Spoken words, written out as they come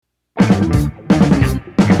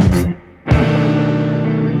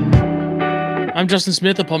I'm Justin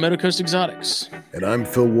Smith of Palmetto Coast Exotics. And I'm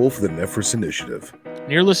Phil Wolf of the Nephris Initiative.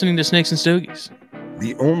 And you're listening to Snakes and Stogies,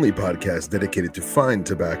 the only podcast dedicated to fine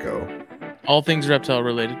tobacco, all things reptile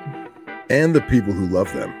related, and the people who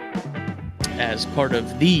love them, as part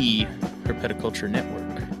of the Herpetoculture Network.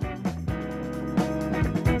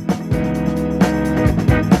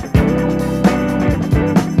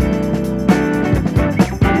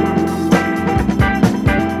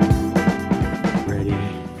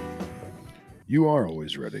 You are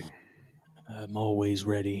always ready. I'm always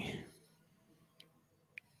ready.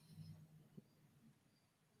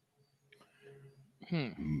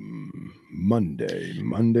 Monday.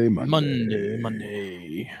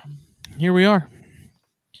 Here we are.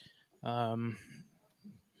 We're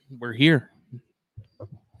here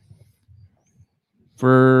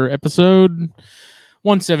for episode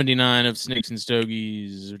 179 of Snakes and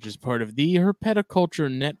Stogies, which is part of the Herpetoculture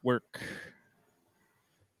Network.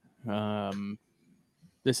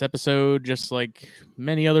 This episode, just like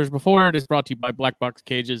many others before it, is brought to you by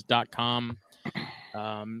blackboxcages.com.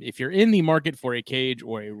 If you're in the market for a cage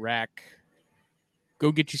or a rack,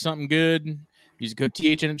 go get you something good. Use code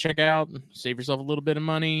THN at checkout. Save yourself a little bit of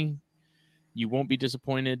money. You won't be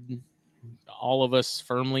disappointed. All of us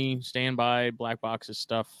firmly stand by Black Box's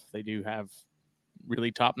stuff. They do have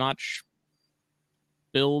really top-notch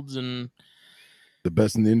builds and the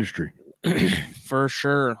best in the industry. For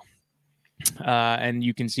sure. And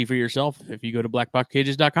you can see for yourself if you go to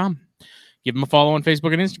blackboxcages.com. Give them a follow on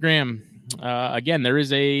Facebook and Instagram. Again, there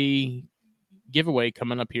is a giveaway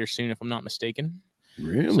coming up here soon, if I'm not mistaken.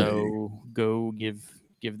 Really? So go give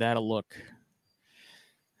that a look.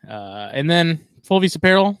 And then Fulvius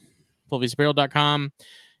Apparel, fulviusapparel.com.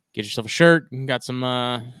 Get yourself a shirt. Got some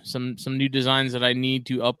new designs that I need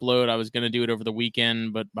to upload. I was going to do it over the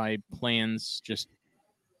weekend, but my plans just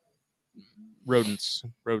rodents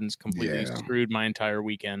completely screwed my entire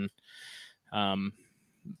weekend.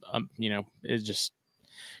 It's just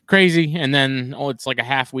crazy. And then it's like a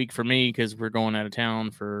half week for me because we're going out of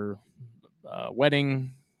town for a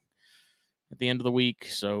wedding at the end of the week,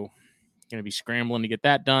 so gonna be scrambling to get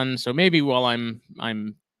that done. So maybe while I'm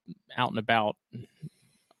out and about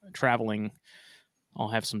traveling, I'll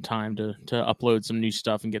have some time to upload some new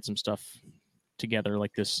stuff and get some stuff together,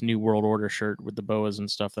 like this new World Order shirt with the boas and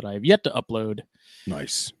stuff that I have yet to upload.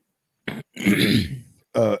 Nice.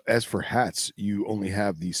 As for hats, you only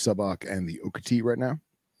have the Subak and the Okati right now?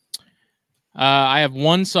 I have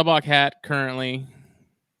one Subak hat currently,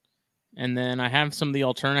 and then I have some of the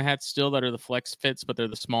Alterna hats still that are the flex fits, but they're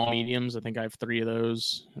the small mediums. I think I have 3 of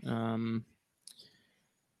those.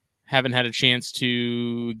 Haven't had a chance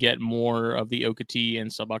to get more of the Okati and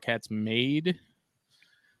Subak hats made.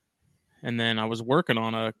 And then I was working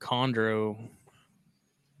on a chondro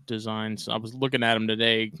design. So I was looking at them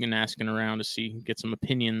today and asking around to get some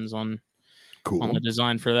opinions on the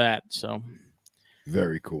design for that. So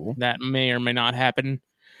very cool. That may or may not happen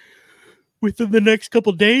within the next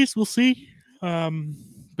couple of days. We'll see.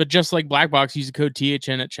 But just like Black Box, use the code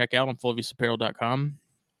THN at checkout on fulviusapparel.com.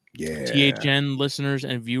 Yeah. THN listeners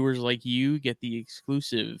and viewers like you get the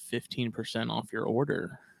exclusive 15% off your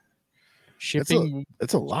order. Shipping.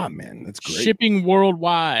 That's a lot, man. That's great. Shipping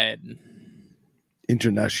worldwide.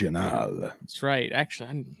 International. That's right.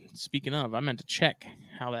 Actually, speaking of, I meant to check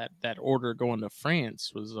how that order going to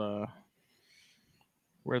France was,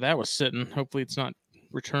 where that was sitting. Hopefully it's not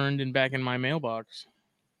returned and back in my mailbox.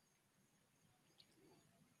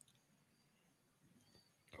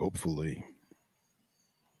 Hopefully.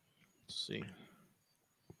 Let's see.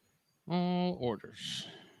 All orders.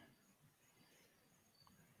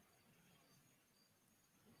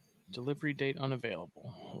 Delivery date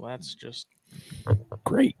unavailable. Well, that's just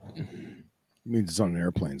great. It means it's on an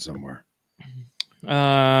airplane somewhere.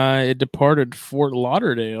 It departed Fort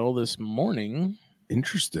Lauderdale this morning.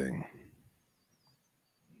 Interesting.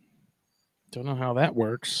 Don't know how that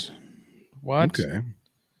works. What? Okay.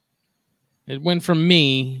 It went from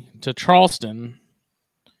me to Charleston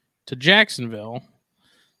to Jacksonville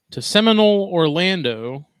to Seminole,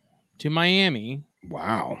 Orlando to Miami.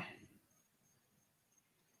 Wow.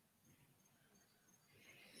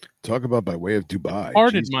 Talk about by way of Dubai.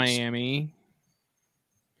 Departed Miami.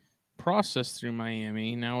 Processed through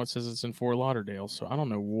Miami. Now it says it's in Fort Lauderdale, so I don't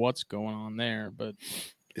know what's going on there, but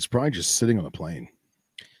it's probably just sitting on the plane.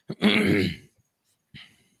 I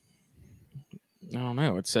don't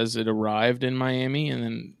know. It says it arrived in Miami and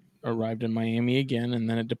then arrived in Miami again, and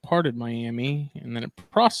then it departed Miami, and then it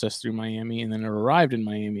processed through Miami, and then it arrived in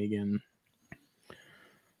Miami again.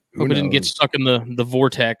 Hope it didn't get stuck in the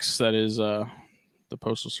vortex that is the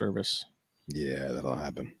Postal Service. Yeah, that'll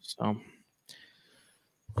happen. So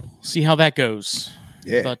see how that goes.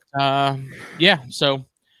 Yeah. But yeah, so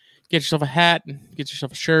get yourself a hat, get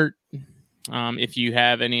yourself a shirt. If you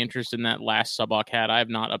have any interest in that last Subok hat, I have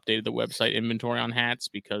not updated the website inventory on hats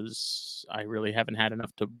because I really haven't had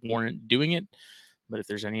enough to warrant doing it. But if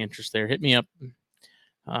there's any interest there, hit me up.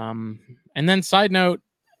 And then side note,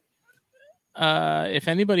 if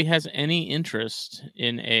anybody has any interest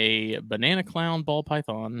in a banana clown ball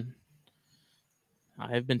python,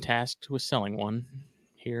 I have been tasked with selling one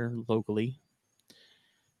here locally.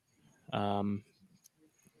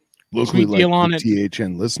 Locally, Sweet like deal on the it.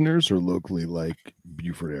 THN listeners, or locally, like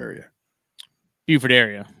Buford area? Buford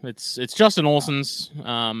area. It's Justin Olson's.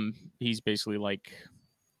 He's basically like,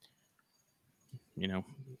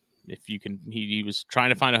 if you can, he was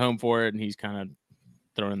trying to find a home for it, and he's kind of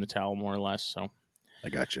thrown in the towel more or less. So I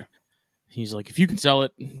got you. he's like, if you can sell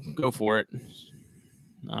it, go for it.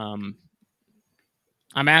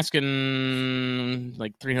 I'm asking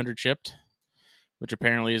like 300 shipped, which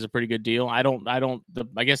apparently is a pretty good deal. I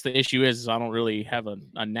guess the issue is I don't really have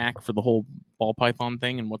a knack for the whole ball python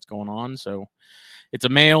thing and what's going on. So it's a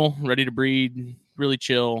male, ready to breed, really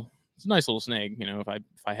chill. It's a nice little snake. If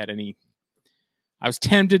I had any, I was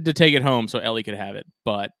tempted to take it home so Ellie could have it,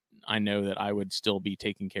 but I know that I would still be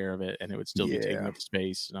taking care of it and it would still be taking up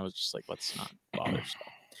space. And I was just like, let's not bother. So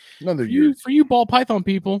Another year. For you ball python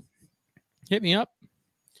people, hit me up.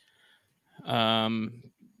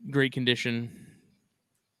 Great condition.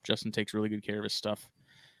 Justin takes really good care of his stuff,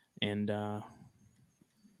 and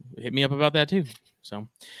hit me up about that too. So,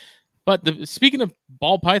 but speaking of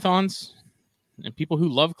ball pythons and people who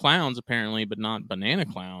love clowns, apparently, but not banana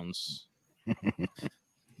clowns,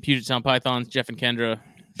 Puget Sound Pythons, Jeff and Kendra,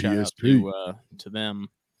 shout out to them.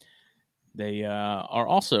 They are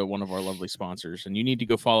also one of our lovely sponsors, and you need to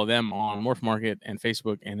go follow them on Morph Market and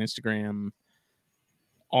Facebook and Instagram.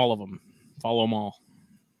 All of them. Follow them all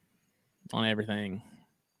on everything.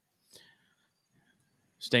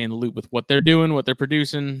 Stay in the loop with what they're doing, what they're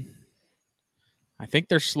producing. I think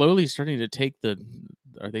they're slowly starting to take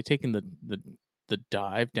are they taking the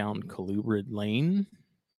dive down Colubrid Lane?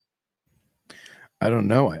 I don't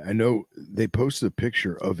know. I know they posted a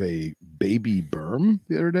picture of a baby berm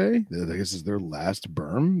the other day. I guess is their last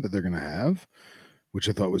berm that they're going to have, which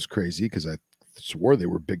I thought was crazy because I swore they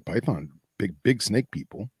were big python, big snake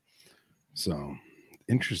people. So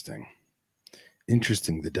interesting.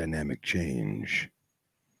 The dynamic change.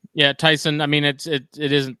 Yeah, Tyson. I mean, it's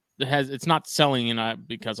not selling,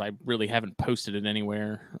 because I really haven't posted it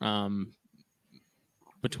anywhere.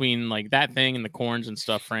 Between like that thing and the corns and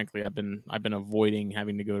stuff, frankly, I've been avoiding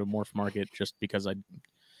having to go to Morph Market just because I'm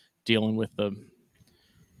dealing with the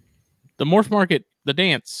Morph Market, the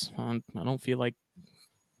dance. I don't feel like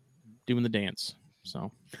doing the dance.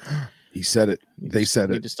 So he said it. They said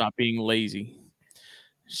it. Need to stop being lazy.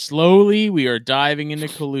 Slowly, we are diving into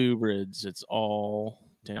colubrids. It's all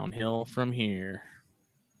downhill from here.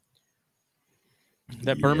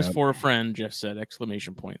 That berm is for a friend, Jeff said,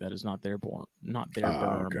 exclamation point. That is not their berm. Not their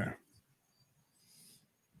berm. Okay.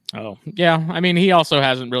 Oh, yeah. I mean, he also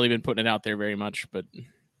hasn't really been putting it out there very much, but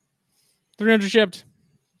 300 shipped,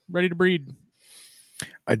 ready to breed.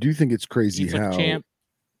 I do think it's crazy how,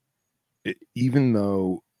 even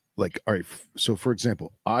though, like, all right, so for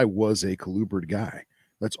example, I was a colubrid guy.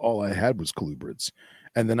 That's all I had was colubrids.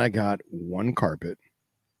 And then I got one carpet.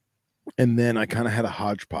 And then I kind of had a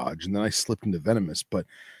hodgepodge, and then I slipped into venomous, but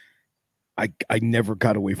I never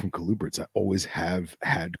got away from colubrids. I always have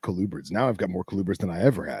had colubrids. Now I've got more colubrids than I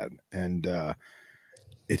ever had. And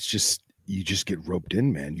it's just, you just get roped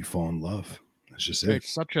in, man. You fall in love. That's just it.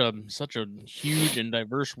 It's such a huge and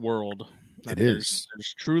diverse world. It is.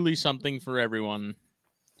 There's truly something for everyone.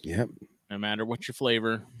 Yep. No matter what your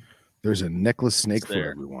flavor. There's a necklace snake for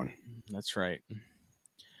everyone. That's right.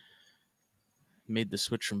 Made the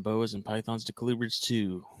switch from boas and pythons to colubrids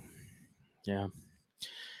too. Yeah.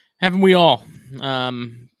 Haven't we all? I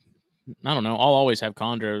don't know. I'll always have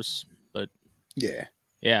chondros, but yeah,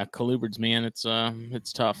 colubrids, man, it's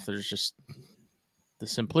tough. There's just the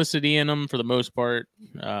simplicity in them for the most part.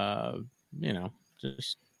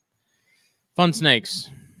 Just fun snakes.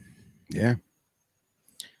 Yeah.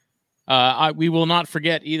 We will not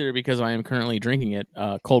forget either, because I am currently drinking it.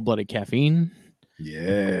 Cold-blooded caffeine.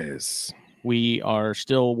 Yes. We are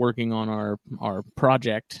still working on our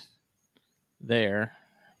project there.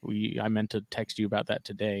 I meant to text you about that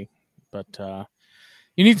today, but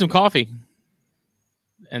you need some coffee,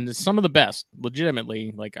 and it's some of the best.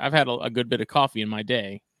 Legitimately, like, I've had a good bit of coffee in my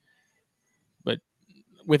day, but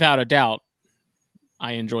without a doubt,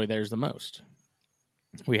 I enjoy theirs the most.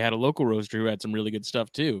 We had a local roaster who had some really good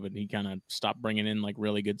stuff too, but he kind of stopped bringing in like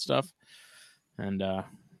really good stuff, and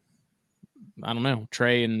I don't know.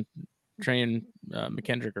 Trey and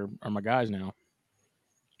McKendrick are my guys now.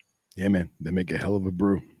 Yeah, man. They make a hell of a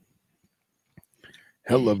brew.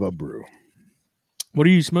 Hell of a brew. What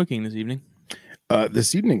are you smoking this evening?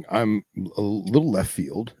 This evening, I'm a little left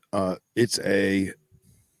field. It's I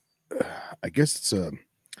guess it's a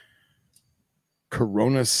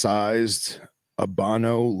Corona-sized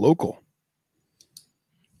Habano local.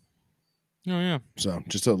 Oh, yeah. So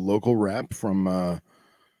just a local wrap from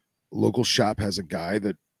local shop has a guy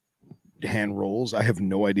that hand rolls. I have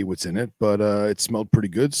no idea what's in it, but it smelled pretty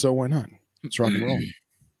good, so why not? Let's rock and roll.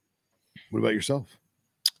 What about yourself?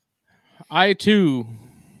 I too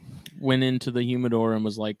went into the humidor and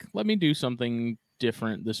was like, let me do something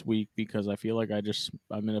different this week, because I feel like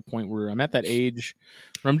I'm at a point where I'm at that age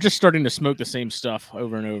where I'm just starting to smoke the same stuff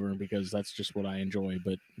over and over, because that's just what I enjoy.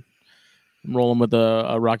 But I'm rolling with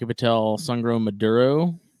a Rocky Patel Sun-Grown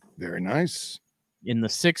Maduro. Very nice. In the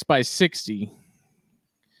 6x60.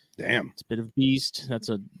 Damn. It's a bit of beast. It's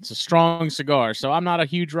a strong cigar. So I'm not a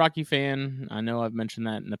huge Rocky fan. I know I've mentioned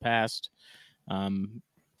that in the past.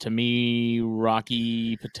 To me,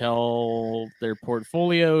 Rocky Patel, their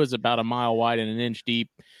portfolio is about a mile wide and an inch deep.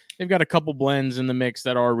 They've got a couple blends in the mix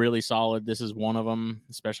that are really solid. This is one of them,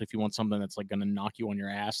 especially if you want something that's like going to knock you on your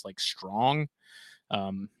ass, like strong.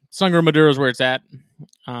 Sun-Grown Maduro is where it's at.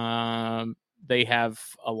 They have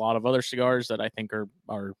a lot of other cigars that I think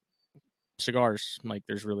are cigars. Like,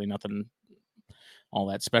 there's really nothing all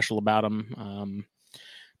that special about them.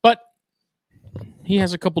 But he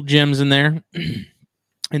has a couple gems in there.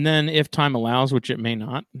 And then, if time allows, which it may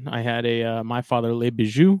not, I had a My Father Les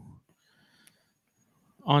Bijoux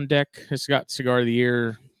on deck. It's got Cigar of the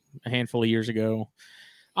Year a handful of years ago.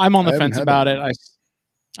 I'm on the fence about it.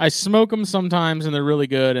 I smoke them sometimes and they're really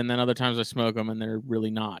good, and then other times I smoke them and they're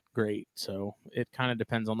really not great. So it kind of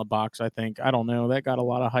depends on the box, I think. I don't know. That got a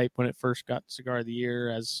lot of hype when it first got Cigar of the Year,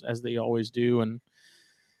 as they always do, and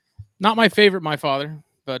not my favorite My Father,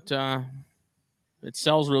 but it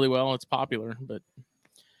sells really well. It's popular, but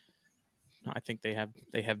I think they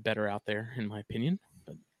have better out there, in my opinion.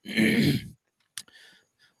 But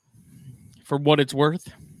for what it's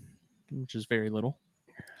worth, which is very little.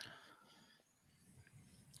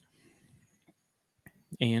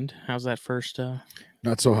 And how's that first?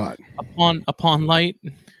 Not so hot. Upon light.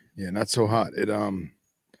 Yeah, not so hot. It I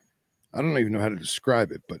don't even know how to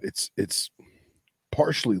describe it, but it's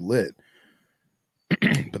partially lit.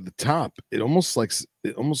 But the top, it almost looks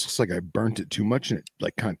like I burnt it too much and it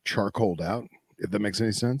like kind of charcoaled out, if that makes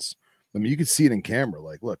any sense. I mean, you can see it in camera.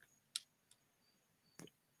 Like, look.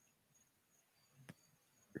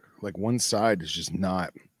 Like, one side is just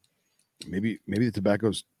not. Maybe the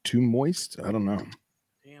tobacco's too moist. I don't know.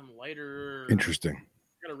 Damn lighter. Interesting.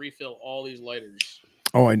 I gotta refill all these lighters.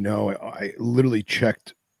 Oh, I know. I literally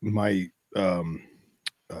checked my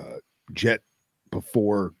jet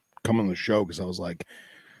before coming on the show because I was like,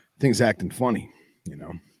 things acting funny, you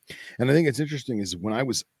know. And I think it's interesting is when I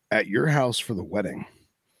was at your house for the wedding,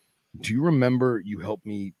 do you remember you helped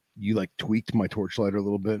me? You like tweaked my torch lighter a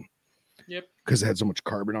little bit. Yep. Because it had so much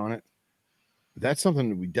carbon on it. That's something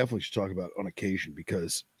that we definitely should talk about on occasion,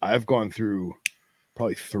 because I've gone through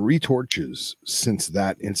probably 3 torches since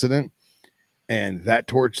that incident. And that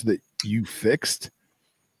torch that you fixed,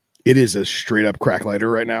 it is a straight up crack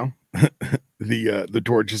lighter right now. The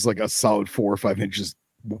torch is like a solid 4 or 5 inches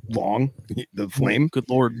long, the flame. Good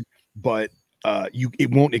Lord. But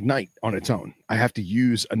it won't ignite on its own. I have to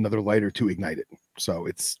use another lighter to ignite it. So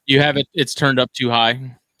it's turned up too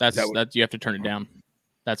high. That's you have to turn it down.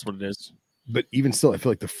 That's what it is. But even still, I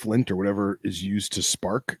feel like the flint or whatever is used to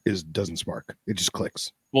spark doesn't spark. It just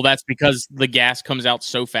clicks. Well, that's because the gas comes out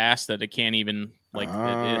so fast that it can't even it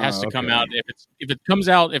has to come out. If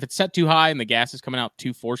it's set too high and the gas is coming out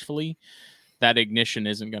too forcefully, that ignition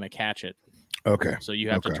isn't going to catch it. Okay. So you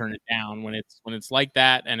have to turn it down when it's like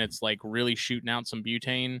that and it's like really shooting out some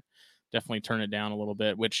butane. Definitely turn it down a little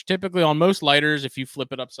bit. Which typically on most lighters, if you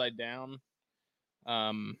flip it upside down,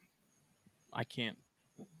 I can't.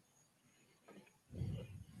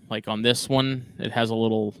 Like on this one, it has a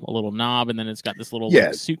little knob, and then it's got this little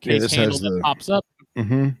suitcase handle that pops up.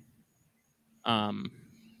 Mm-hmm.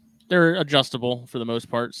 They're adjustable for the most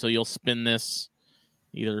part, so you'll spin this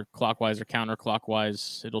either clockwise or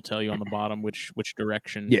counterclockwise. It'll tell you on the bottom which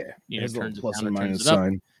direction. Yeah, turns it plus down and or minus turns it up.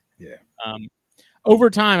 sign. Yeah. Over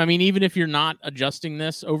time, I mean, even if you're not adjusting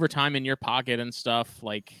this over time in your pocket and stuff,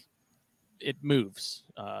 like it moves.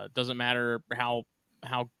 Doesn't matter how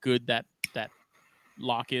good that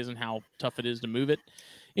lock is and how tough it is to move it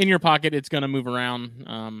in your pocket. It's going to move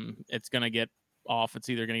around. It's going to get off. It's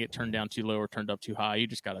either going to get turned down too low or turned up too high. You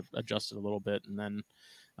just got to adjust it a little bit, and then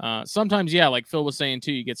Sometimes, yeah, like Phil was saying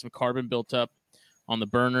too, you get some carbon built up on the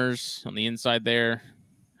burners on the inside there.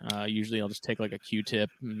 Usually I'll just take like a Q-tip,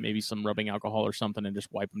 maybe some rubbing alcohol or something, and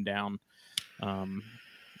just wipe them down.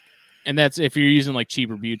 And that's if you're using like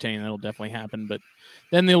cheaper butane, that'll definitely happen. But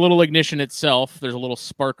then the little ignition itself, there's a little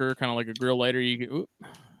sparker, kind of like a grill lighter.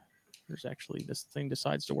 There's actually this thing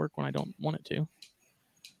decides to work when I don't want it to.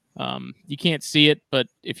 You can't see it, but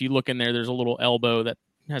if you look in there, there's a little elbow that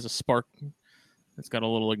has a spark. It's got a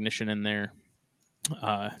little ignition in there.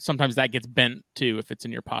 Sometimes that gets bent too if it's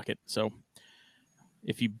in your pocket. So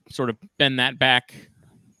if you sort of bend that back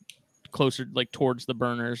closer, like towards the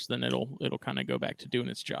burners, then it'll kind of go back to doing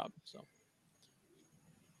its job. So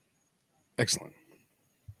excellent.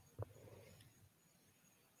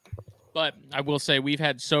 But I will say I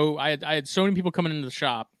had so many people coming into the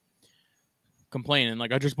shop complaining,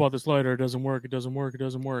 like, I just bought this lighter, it doesn't work.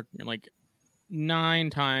 And like 9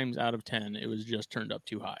 times out of 10, it was just turned up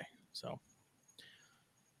too high. So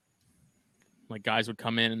like guys would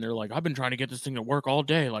come in and they're like, I've been trying to get this thing to work all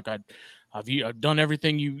day. Like I've done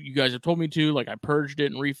everything you guys have told me to. Like I purged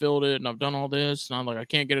it and refilled it and I've done all this. And I'm like, I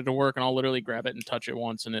can't get it to work. And I'll literally grab it and touch it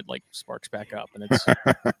once and it like sparks back up. And it's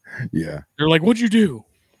yeah. They're like, what'd you do?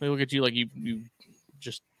 They look at you like you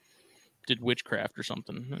just did witchcraft or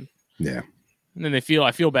something. And, yeah. And then I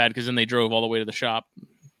feel bad because then they drove all the way to the shop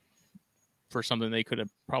for something they could have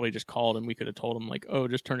probably just called and we could have told them like, oh,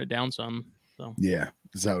 just turn it down some. So yeah,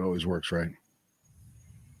 that's how it always works, right?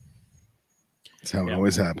 That's how it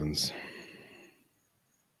always happens.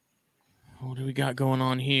 What do we got going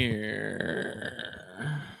on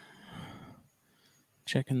here?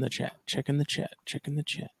 Checking the chat.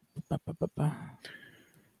 Ba-ba-ba-ba.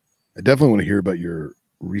 I definitely want to hear about your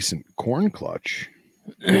recent corn clutch.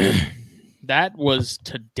 That was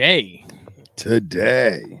today. Let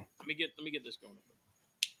me get this going.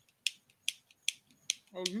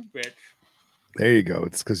 Oh, you bitch. There you go.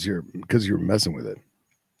 It's because you're messing with it.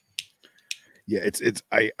 Yeah,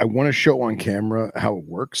 I want to show on camera how it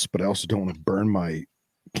works, but I also don't want to burn my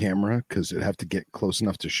camera because it'd have to get close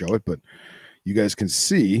enough to show it. But you guys can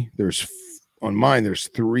see on mine, there's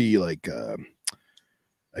 3 like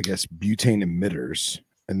I guess butane emitters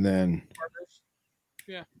and then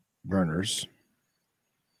burners.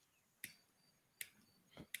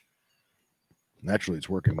 Naturally, it's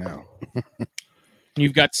working now.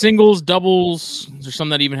 You've got singles, doubles. There's some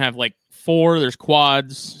that even have like 4. There's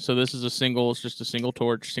quads. So this is a single. It's just a single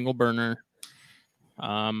torch, single burner.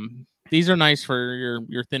 These are nice for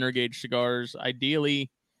your thinner gauge cigars. Ideally,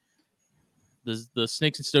 the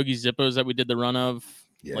Snakes and Stogies Zippos that we did the run of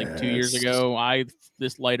like 2 years ago.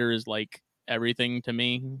 This lighter is like everything to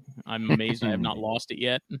me. I'm amazed I have not lost it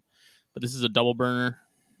yet. But this is a double burner.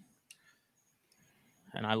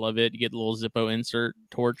 And I love it. You get the little Zippo insert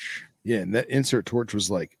torch. Yeah, and that insert torch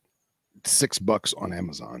was like $6 on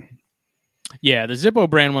Amazon. Yeah, the Zippo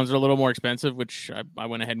brand ones are a little more expensive, which I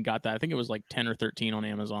went ahead and got that. I think it was like 10 or 13 on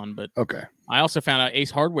Amazon. But okay, I also found out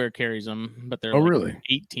Ace Hardware carries them, but they're really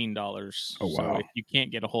 $18. Oh wow! So if you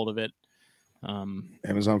can't get a hold of it,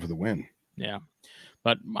 Amazon for the win. Yeah,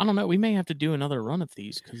 but I don't know. We may have to do another run of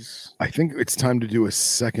these because I think it's time to do a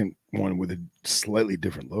second one with a slightly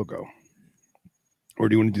different logo. Or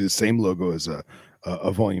do you want to do the same logo as a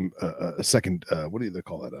volume, a second? What do they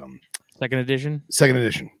call that? Second edition. Second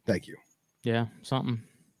edition. Thank you. Yeah, something.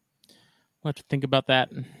 We'll have to think about that.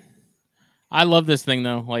 I love this thing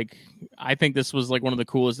though. Like, I think this was like one of the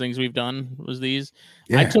coolest things we've done. Was these?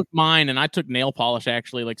 Yeah. I took mine and I took nail polish,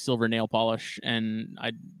 actually, like silver nail polish, and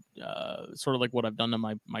I sort of like what I've done to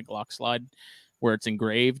my Glock slide, where it's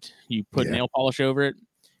engraved. You put nail polish over it.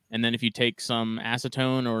 And then if you take some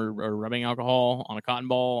acetone or rubbing alcohol on a cotton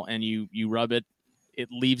ball and you rub it, it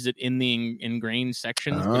leaves it in the ingrained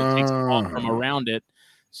sections, but it takes it off from around it.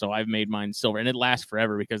 So I've made mine silver, and it lasts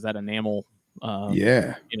forever because that enamel,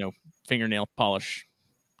 fingernail polish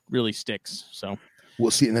really sticks. So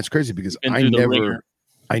well, see, and that's crazy because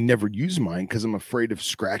I never use mine because I'm afraid of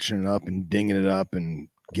scratching it up and dinging it up and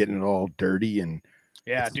getting it all dirty and.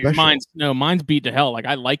 Yeah, dude, mine's beat to hell. Like,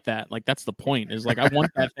 I like that. Like, that's the point. Is like, I want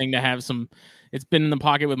that thing to have some. It's been in the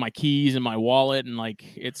pocket with my keys and my wallet, and like,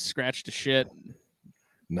 it's scratched to shit.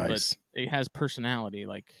 Nice. But it has personality.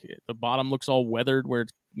 Like, the bottom looks all weathered, where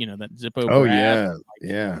it's that Zippo. Oh yeah,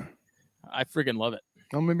 yeah. I friggin' love it.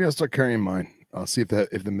 Oh, maybe I'll start carrying mine. I'll see if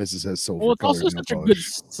the missus has silver. Well, it's also such a good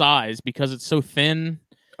size because it's so thin.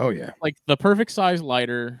 Oh yeah, like the perfect size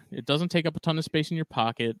lighter. It doesn't take up a ton of space in your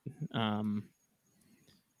pocket. I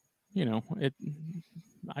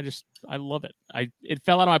love it. It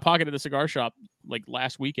fell out of my pocket at the cigar shop like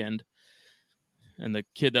last weekend, And the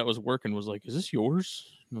kid that was working was like, "Is this yours?"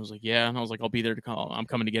 And I was like, "Yeah." And I was like, "I'll be there to call. I'm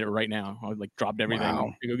coming to get it right now." I like dropped everything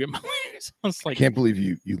to go get my waders. I was like, I can't believe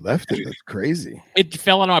you left it. That's crazy. It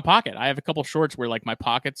fell out of my pocket. I have a couple shorts where like my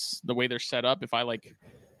pockets, the way they're set up, if I like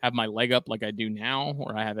have my leg up like I do now,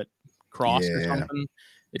 or I have it crossed or something,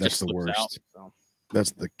 it that's just the slips worst. out. So.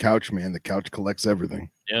 That's the couch, man. The couch collects everything.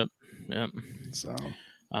 Yep. So,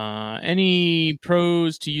 any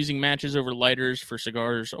pros to using matches over lighters for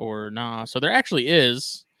cigars or nah? So there actually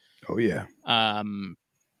is. Oh yeah.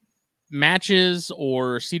 Matches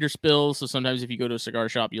or cedar spills. So sometimes if you go to a cigar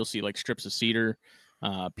shop, you'll see like strips of cedar.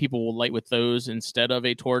 People will light with those instead of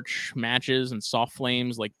a torch. Matches and soft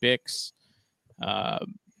flames like Bics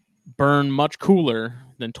burn much cooler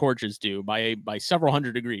than torches do by several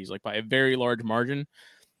hundred degrees, like by a very large margin.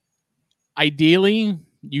 Ideally,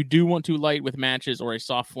 you do want to light with matches or a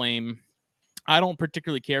soft flame. I don't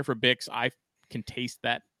particularly care for Bics. I can taste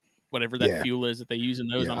that, whatever that fuel is that they use in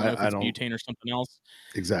those. I don't know if it's butane or something else.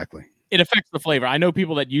 Exactly. It affects the flavor. I know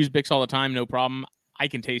people that use Bics all the time, no problem. I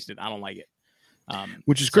can taste it. I don't like it.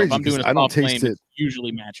 Which is crazy. If I'm doing I don't taste flame, it.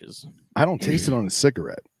 Usually matches. I don't taste it on a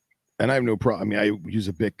cigarette, and I have no problem. I mean, I use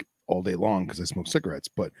a Bic all day long because I smoke cigarettes,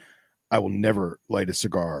 but I will never light a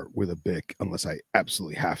cigar with a Bic unless I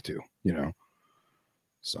absolutely have to.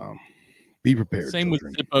 So be prepared. Same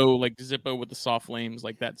children. with Zippo, like Zippo with the soft flames,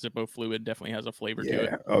 like that Zippo fluid definitely has a flavor to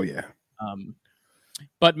it. Oh yeah.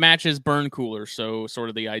 But matches burn cooler, so sort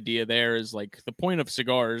of the idea there is like the point of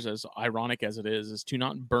cigars, as ironic as it is to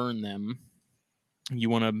not burn them. You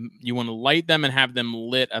want to light them and have them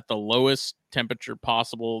lit at the lowest temperature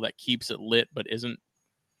possible that keeps it lit, but isn't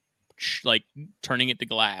like turning it to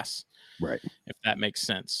glass. Right. If that makes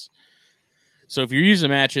sense. So if you're using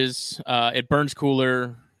matches, it burns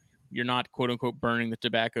cooler. You're not quote unquote burning the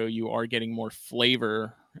tobacco. You are getting more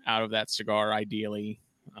flavor out of that cigar, ideally.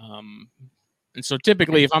 And so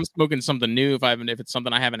typically, if I'm smoking something new, if it's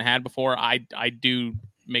something I haven't had before, I do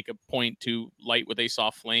make a point to light with a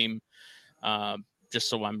soft flame, just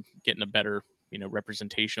so I'm getting a better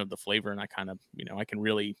representation of the flavor, and I kind of I can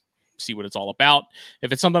really see what it's all about.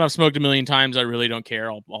 If it's something I've smoked a million times, I really don't care.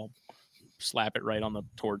 I'll slap it right on the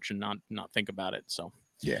torch and not think about it. So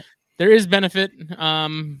yeah, there is benefit.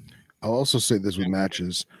 I'll also say this with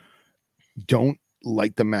matches: don't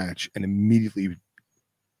light the match and immediately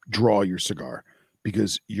draw your cigar,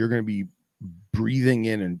 because you're going to be breathing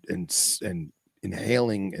in and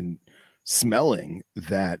inhaling and smelling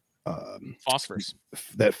that phosphorus,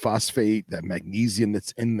 that phosphate, that magnesium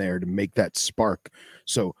that's in there to make that spark.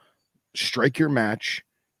 So strike your match,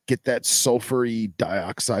 get that sulfury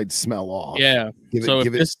dioxide smell off. Yeah. Give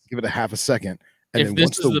it a half a second. And then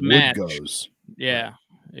once the wood match goes. Yeah. Right.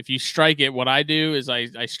 If you strike it, what I do is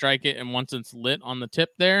I strike it, and once it's lit on the tip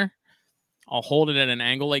there, I'll hold it at an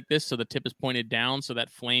angle like this so the tip is pointed down so that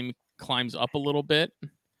flame climbs up a little bit.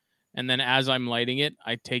 And then as I'm lighting it,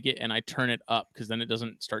 I take it and I turn it up, because then it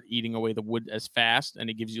doesn't start eating away the wood as fast, and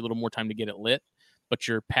it gives you a little more time to get it lit, but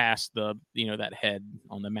you're past the, that head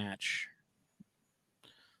on the match.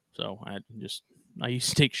 So I use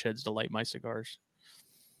snake sheds to light my cigars.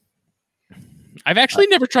 I've actually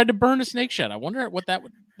never tried to burn a snake shed. I wonder what that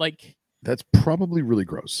would like. That's probably really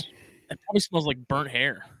gross. It probably smells like burnt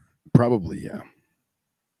hair. Probably, yeah.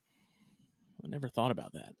 I never thought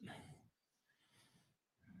about that.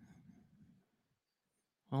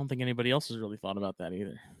 I don't think anybody else has really thought about that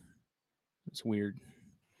either. It's weird.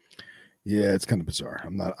 Yeah, it's kind of bizarre.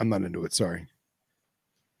 I'm not into it. Sorry.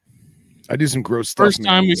 I do some gross stuff. First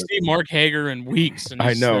time we see Mark Hager in weeks. And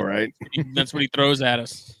I know, right? That's what he throws at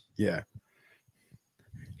us. Yeah.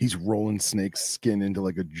 He's rolling snake skin into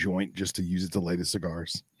like a joint just to use it to light his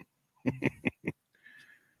cigars.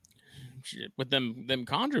 With them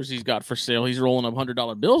chondros he's got for sale, he's rolling up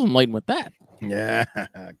 $100 bills and lighting with that. Yeah,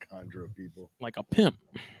 chondro people. Like a pimp.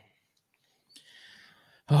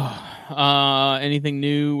 Anything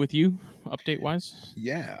new with you, update wise?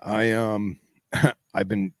 Yeah, I've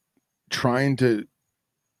been trying to.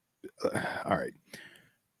 All right,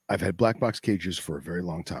 I've had black box cages for a very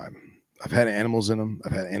long time. I've had animals in them.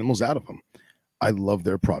 I've had animals out of them. I love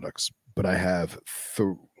their products, but I have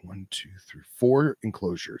 4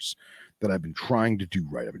 enclosures that I've been trying to do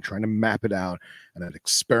right. I've been trying to map it out, and I'm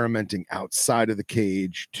experimenting outside of the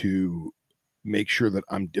cage to make sure that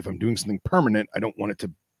if I'm doing something permanent, I don't want it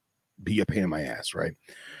to be a pain in my ass, right?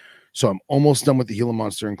 So I'm almost done with the Gila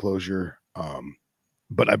Monster enclosure,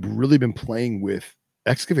 but I've really been playing with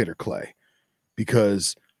excavator clay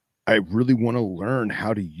because I really want to learn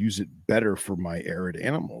how to use it better for my arid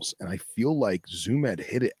animals. And I feel like Zoom Ed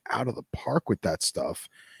hit it out of the park with that stuff,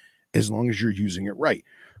 as long as you're using it right.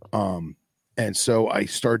 And And so I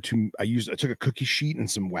took a cookie sheet and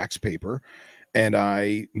some wax paper, and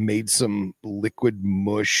I made some liquid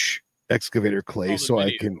mush excavator clay so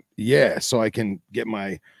I can get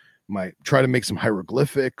my try to make some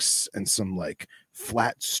hieroglyphics and some like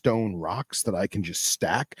flat stone rocks that I can just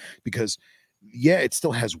stack, because it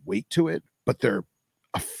still has weight to it, but they're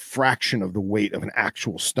a fraction of the weight of an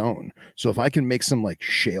actual stone. So if I can make some like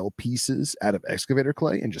shale pieces out of excavator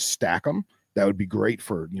clay and just stack them, that would be great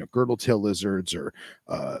for, girdle tail lizards or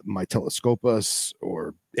my telescopus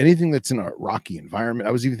or anything that's in a rocky environment.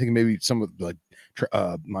 I was even thinking maybe some of the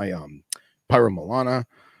my Pyromilana,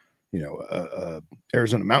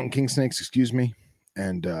 Arizona mountain king snakes, excuse me.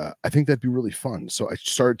 And I think that'd be really fun. So I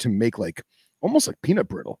started to make like almost like peanut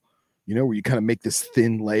brittle, where you kind of make this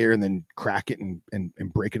thin layer and then crack it and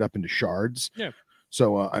break it up into shards. Yeah.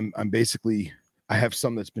 So I'm basically, I have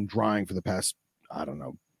some that's been drying for the past, I don't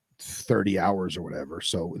know, 30 hours or whatever.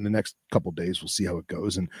 So in the next couple of days, we'll see how it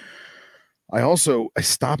goes. And I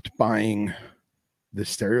stopped buying the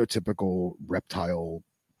stereotypical reptile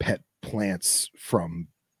pet plants from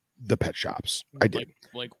the pet shops. I did.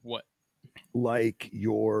 Like what? Like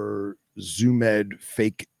your Zoomed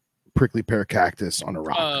fake prickly pear cactus on a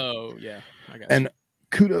rock. Oh yeah, I got and you.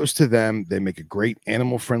 Kudos to them. They make a great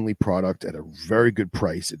animal friendly product at a very good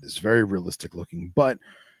price. It is very realistic looking, but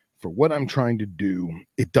for what I'm trying to do,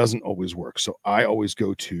 it doesn't always work. So I always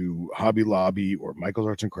go to Hobby Lobby or Michael's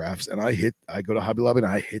Arts and Crafts, and I go to Hobby Lobby and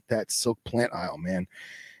I hit that silk plant aisle, man.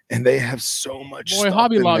 And they have so much stuff.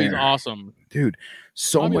 Hobby in Lobby's there. awesome, dude.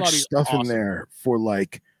 So Hobby much Lobby's stuff awesome. in there for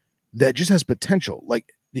like that just has potential.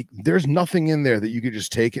 Like there's nothing in there that you could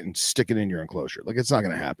just take it and stick it in your enclosure. Like it's not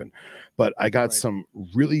going to happen. But I got some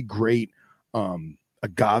really great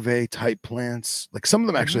agave type plants. Like some of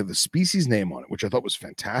them actually have the species name on it, which I thought was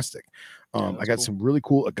fantastic. I got some really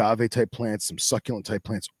cool agave type plants, some succulent type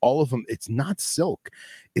plants. All of them. It's not silk.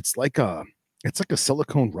 It's like a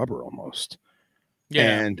silicone rubber almost.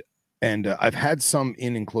 Yeah. And I've had some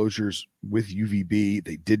in enclosures with UVB.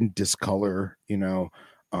 They didn't discolor,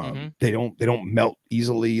 they don't melt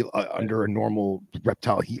easily under a normal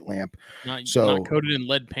reptile heat lamp. Not So coated in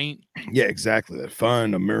lead paint. Yeah, exactly. That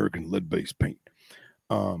fine American lead-based paint.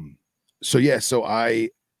 So I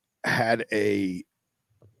had it's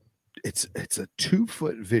a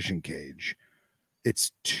 2-foot vision cage.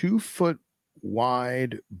 It's 2 foot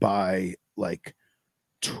wide by like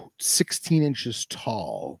 16 inches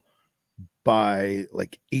tall by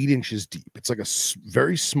like 8 inches deep. It's like a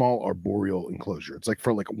very small arboreal enclosure. It's like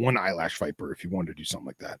for like one eyelash viper if you wanted to do something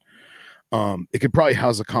like that. It could probably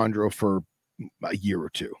house a chondro for a year or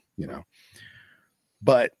two,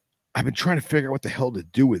 but I've been trying to figure out what the hell to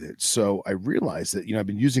do with it. So I realized that, I've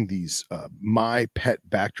been using these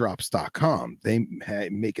mypetbackdrops.com. They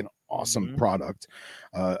make an awesome product.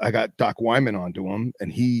 I got Doc Wyman onto them,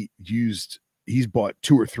 and he's bought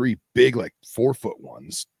 2 or 3 big, like 4-foot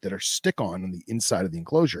ones that are stick-on the inside of the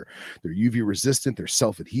enclosure. They're UV resistant. They're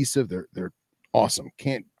self-adhesive. They're awesome.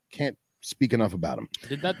 Can't speak enough about them.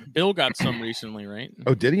 Did that Bill got some recently, right?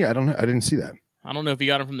 Oh, did he? I don't know. I didn't see that. I don't know if he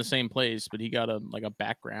got them from the same place, but he got a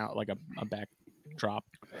background, like a backdrop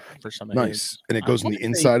for something. Nice. And it goes in the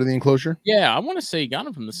inside of the enclosure? Yeah, I want to say he got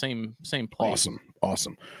them from the same place.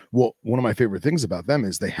 Awesome. Well, one of my favorite things about them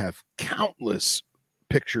is they have countless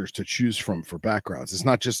pictures to choose from for backgrounds. It's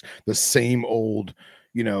not just the same old,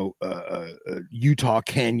 Utah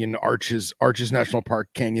Canyon Arches National Park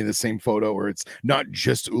Canyon, the same photo, or it's not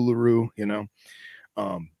just Uluru,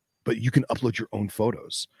 but you can upload your own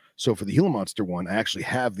photos. So for the Gila Monster one, I actually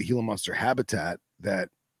have the Gila Monster habitat that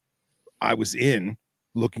I was in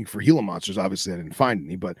looking for Gila monsters. Obviously I didn't find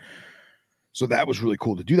any, but so that was really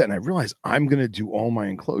cool to do that. And I realized I'm going to do all my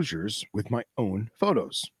enclosures with my own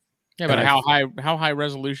photos. Yeah, but how high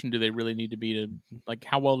resolution do they really need to be to, like,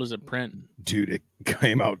 how well does it print? Dude, it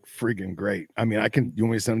came out freaking great. I mean, you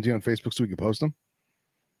want me to send them to you on Facebook so we can post them?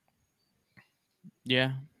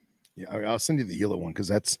 Yeah. Yeah, I'll send you the Gila one because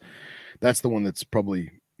that's the one that's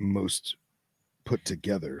probably most put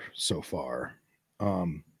together so far. But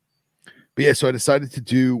yeah, so I decided to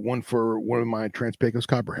do one for one of my Trans-Pecos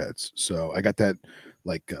copperheads. So I got that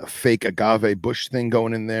like fake agave bush thing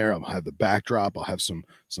going in there. I'll have the backdrop. I'll have some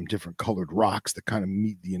different colored rocks that kind of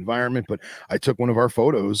meet the environment. But I took one of our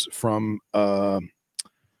photos from where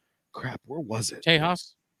was it?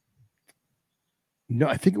 Tejas? No,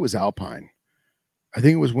 I think it was Alpine. I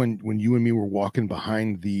think it was when you and me were walking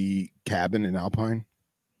behind the cabin in Alpine.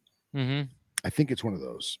 Mm-hmm. I think it's one of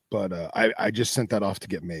those. But I just sent that off to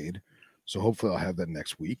get made. So hopefully I'll have that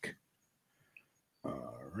next week.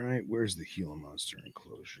 All right. Where's the Gila Monster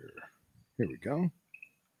enclosure? Here we go.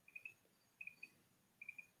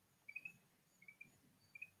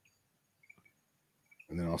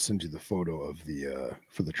 And then I'll send you the photo of the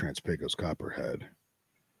for the Trans-Pecos Copperhead.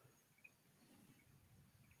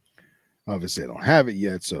 Obviously, I don't have it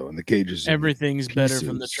yet, so in the cages, everything's better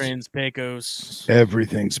from the Trans-Pecos.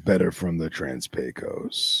 Everything's better from the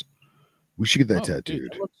Trans-Pecos. We should get that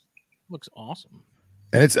tattooed. Dude, that looks awesome.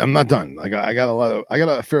 And I'm not done. I got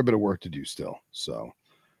a fair bit of work to do still. So,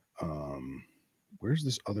 where's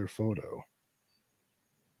this other photo?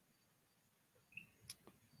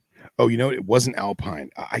 Oh, you know, it wasn't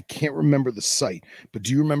Alpine. I can't remember the site, but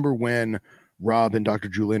do you remember when Rob and Dr.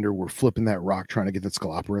 Julander were flipping that rock trying to get that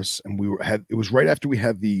Scaloporus, and it was right after we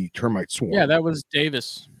had the termite swarm. Yeah, that was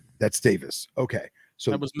Davis. That's Davis. Okay,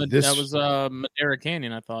 so that was Madera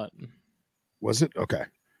Canyon, I thought. Was it? Okay,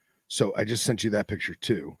 so I just sent you that picture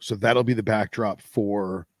too. So that'll be the backdrop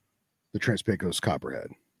for the Trans-Pecos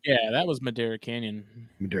Copperhead. Yeah, that was Madera Canyon.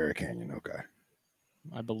 Madera Canyon. Okay,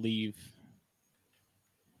 I believe.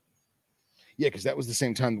 Yeah, because that was the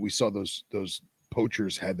same time that we saw those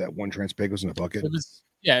poachers had that one Trans-Pecos in a bucket.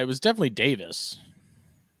 It was definitely Davis.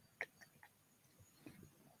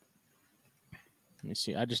 Let me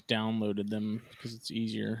see. I just downloaded them because it's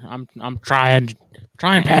easier. I'm trying,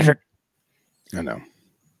 Patrick. I know.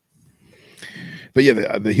 But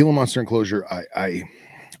yeah, the Gila Monster enclosure,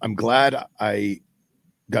 I'm glad I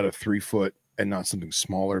got a 3-foot and not something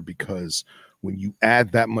smaller, because when you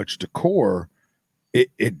add that much decor,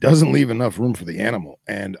 it doesn't leave enough room for the animal.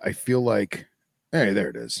 And I feel like, hey, there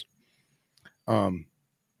it is.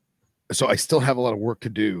 So I still have a lot of work to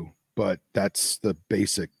do, but that's the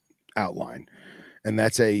basic outline. And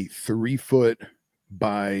that's a 3-foot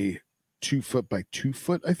by 2-foot by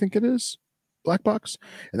 2-foot, I think it is, black box.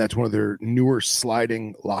 And that's one of their newer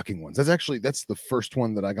sliding locking ones. That's the first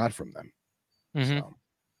one that I got from them. Mm-hmm. So,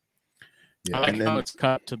 yeah, I like how it's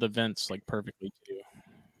cut to the vents like perfectly too.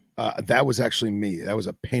 That was actually me. That was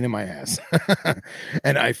a pain in my ass.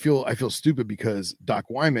 And I feel stupid because Doc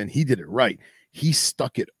Wyman, he did it right. He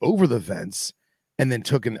stuck it over the vents and then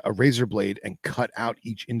took a razor blade and cut out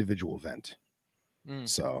each individual vent.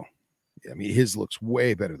 So, yeah, I mean, his looks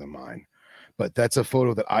way better than mine. But that's a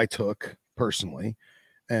photo that I took personally.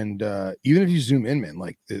 And even if you zoom in, man,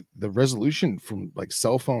 like the resolution from like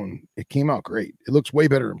cell phone, it came out great. It looks way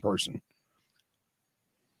better in person.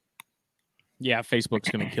 Yeah, Facebook's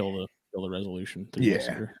gonna kill the resolution.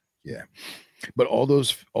 Yeah. But all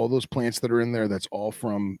those plants that are in there, that's all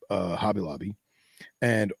from Hobby Lobby,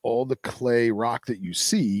 and all the clay rock that you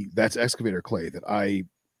see, that's excavator clay that I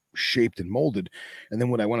shaped and molded. And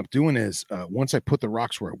then what I wound up doing is once I put the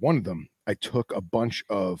rocks where I wanted them, I took a bunch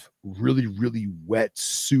of really, really wet,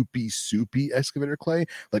 soupy excavator clay,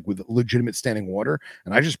 like with legitimate standing water,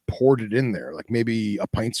 and I just poured it in there, like maybe a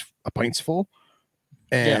pint's full,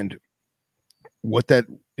 and what that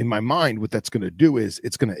in my mind, what that's going to do is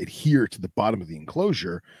it's going to adhere to the bottom of the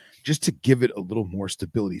enclosure just to give it a little more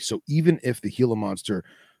stability. So even if the Gila Monster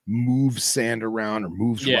moves sand around or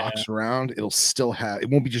moves rocks around, it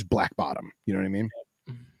won't be just black bottom. You know what I mean?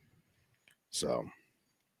 So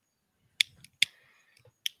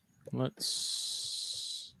let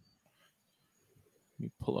me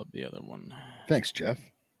pull up the other one. Thanks, Jeff.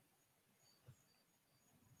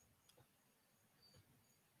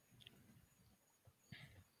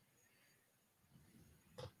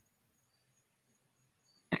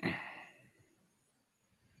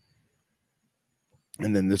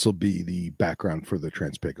 And then this will be the background for the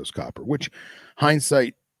Trans-Pecos Copper, which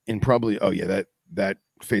hindsight in probably, that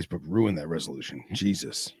Facebook ruined that resolution.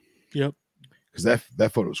 Jesus. Yep. Because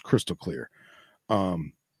that photo is crystal clear.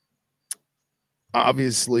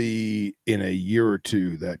 Obviously, in a year or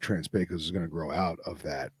two, that Trans-Pecos is going to grow out of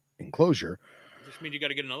that enclosure. Which means you got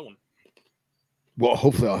to get another one. Well,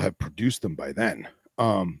 hopefully I'll have produced them by then.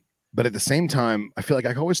 But at the same time, I feel like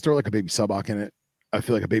I can always throw like a baby suboc in it. I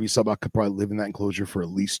feel like a baby suboc could probably live in that enclosure for at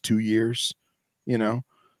least 2 years, you know?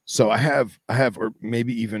 So I have, or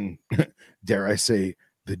maybe even, dare I say,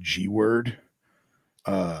 the G word,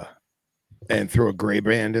 and throw a gray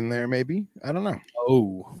band in there, maybe. I don't know.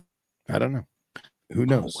 Oh, I don't know. Who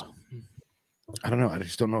knows? I don't know. I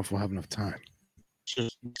just don't know if we'll have enough time.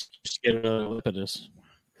 Just get a Lipidus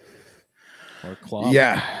or a claw.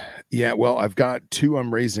 Yeah. Well, I've got 2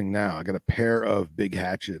 I'm raising now. I got a pair of big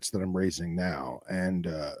hatchets that I'm raising now, and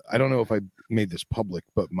I don't know if I made this public,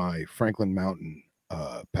 but my Franklin Mountain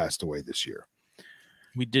passed away this year.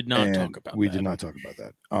 We did not talk about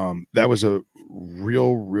that. That was a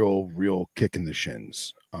real kick in the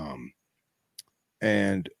shins.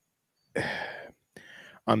 And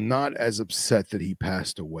I'm not as upset that he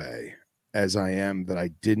passed away as I am that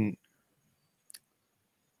I didn't.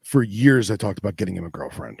 For years, I talked about getting him a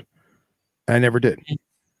girlfriend. I never did.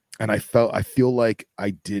 And I feel like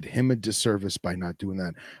I did him a disservice by not doing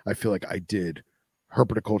that. I feel like I did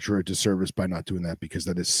herpetoculture a disservice by not doing that, because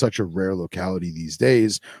that is such a rare locality these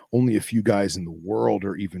days. Only a few guys in the world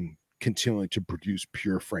are even continuing to produce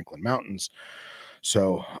pure Franklin Mountains.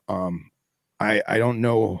 So I don't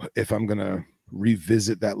know if I'm gonna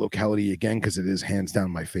revisit that locality again, because it is hands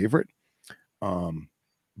down my favorite.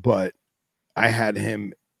 But I had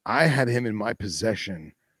him in my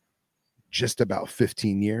possession just about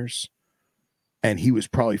 15 years, and he was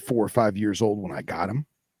probably 4 or 5 years old when I got him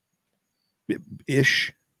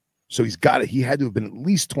ish. So he had to have been at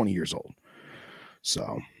least 20 years old.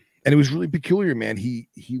 So, and it was really peculiar, man. He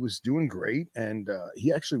was doing great, and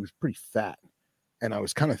he actually was pretty fat, and I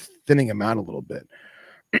was kind of thinning him out a little bit.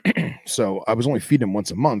 So I was only feeding him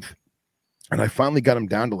once a month, and I finally got him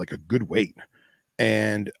down to like a good weight,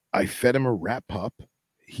 and I fed him a rat pup.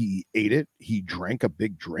 He ate it. He drank a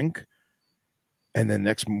big drink, and then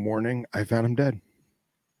next morning I found him dead.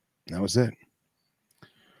 That was it.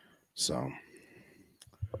 So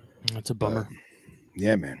that's a bummer.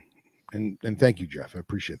 Yeah, man. And thank you, Jeff. I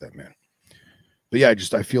appreciate that, man. But yeah,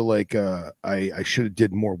 I feel like I should have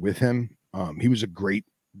did more with him. He was a great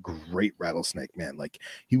rattlesnake, man. Like,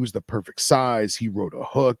 he was the perfect size. He rode a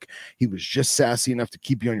hook. He was just sassy enough to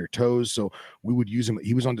keep you on your toes. So we would use him.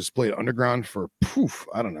 He was on display at Underground for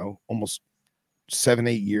I don't know, almost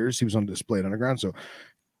 7-8 years. He was on display at Underground. So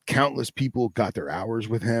countless people got their hours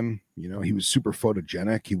with him. You know, he was super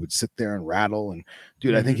photogenic. He would sit there and rattle. And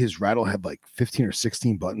dude, I think his rattle had like 15 or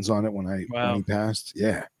 16 buttons on it when he passed.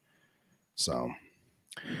 Yeah. So,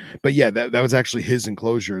 but yeah, that was actually his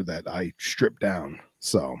enclosure that I stripped down.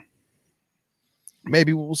 So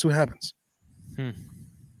maybe we'll see what happens.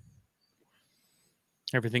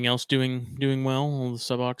 Everything else doing well, all the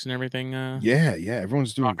subocs and everything. Yeah,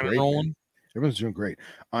 everyone's doing great. Everyone's doing great.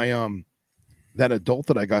 That adult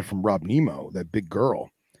that I got from Rob Nemo, that big girl,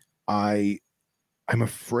 I'm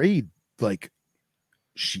afraid, like,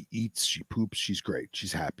 she eats, she poops, she's great,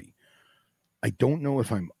 she's happy. I don't know if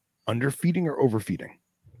I'm underfeeding or overfeeding.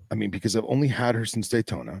 I mean, because I've only had her since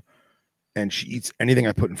Daytona, and she eats anything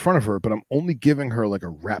I put in front of her, but I'm only giving her like a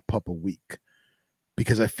rat pup a week,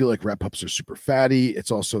 because I feel like rat pups are super fatty.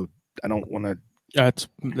 It's also, I don't want to. That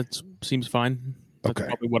seems fine. That's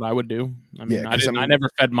probably what I would do. I mean, I never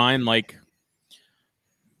fed mine like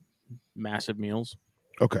massive meals.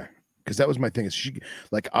 Okay. Because that was my thing. Is she,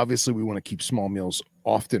 like, obviously we want to keep small meals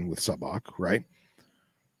often with Subok, right?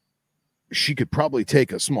 She could probably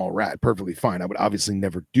take a small rat perfectly fine. I would obviously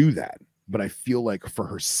never do that. But I feel like for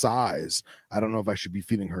her size, I don't know if I should be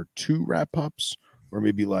feeding her 2 rat pups, or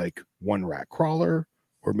maybe like 1 rat crawler,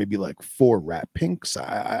 or maybe like 4 rat pinks.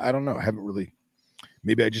 I don't know. I haven't really.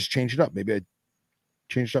 Maybe I just change it up. Maybe I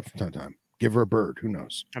change it up from time to time. Give her a bird. Who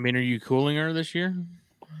knows? I mean, are you cooling her this year?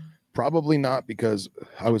 Probably not, because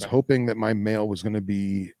I was hoping that my male was going to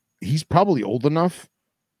be. He's probably old enough.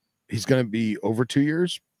 He's going to be over 2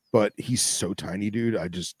 years, but he's so tiny, dude. I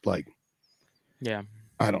just like. Yeah.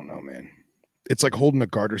 I don't know, man. It's like holding a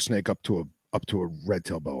garter snake up to a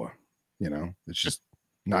red-tailed boa. You know, it's just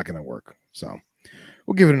not going to work. So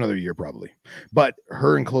we'll give it another year probably. But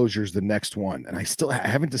her enclosure is the next one, and I still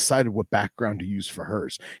haven't decided what background to use for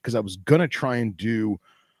hers, because I was gonna try and do.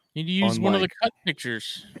 You need to use one of the cut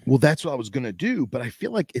pictures. Well, that's what I was gonna do, but I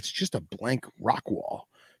feel like it's just a blank rock wall.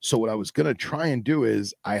 So what I was gonna try and do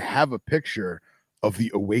is, I have a picture of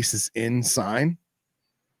the Oasis Inn sign,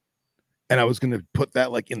 and I was going to put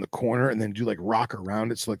that like in the corner and then do like rock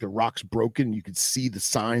around it. So like the rock's broken, you could see the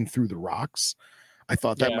sign through the rocks. I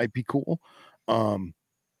thought that might be cool.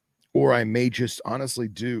 Or I may just honestly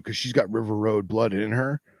do, because she's got River Road blood in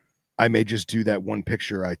her. I may just do that one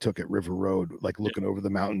picture I took at River Road, like looking over the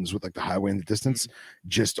mountains with like the highway in the distance,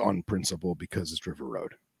 just on principle, because it's River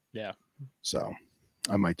Road. Yeah. So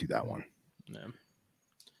I might do that one. Yeah.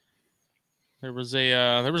 There was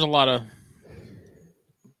a lot of.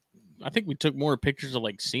 I think we took more pictures of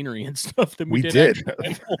like scenery and stuff than we did.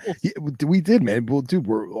 Yeah, we did, man. Well, dude,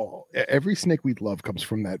 every snake we love comes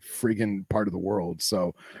from that friggin' part of the world.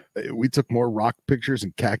 So we took more rock pictures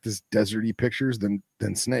and cactus deserty pictures than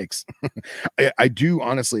snakes. I do,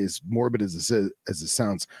 honestly, as morbid as it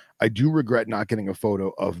sounds, I do regret not getting a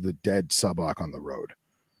photo of the dead subok on the road,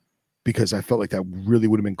 because I felt like that really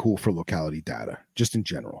would have been cool for locality data, just in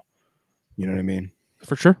general. You know what I mean?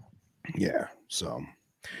 For sure. Yeah. So.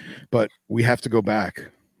 But we have to go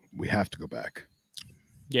back.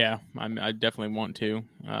 Yeah, I definitely want to.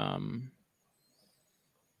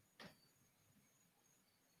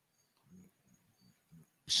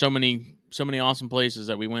 So many awesome places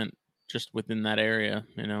that we went just within that area.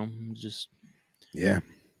 You know, just yeah,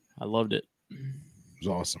 I loved it. was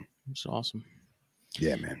awesome. It's awesome.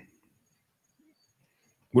 Yeah, man.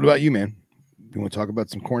 What about you, man? You want to talk about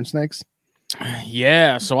some corn snakes?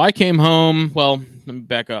 Yeah. So I came home. Well, let me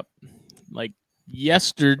back up. Like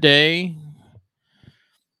yesterday,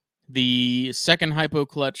 the second hypo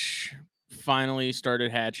clutch finally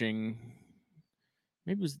started hatching.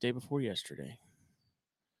 Maybe it was the day before yesterday.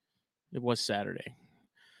 It was Saturday.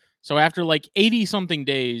 So after like 80 something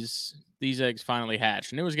days, these eggs finally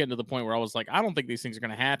hatched. And it was getting to the point where I was like, I don't think these things are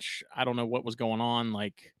going to hatch. I don't know what was going on.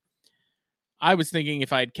 Like, I was thinking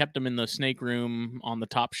if I had kept them in the snake room on the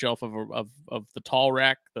top shelf of the tall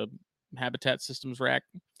rack, the habitat systems rack,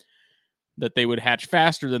 that they would hatch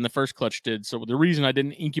faster than the first clutch did. So the reason I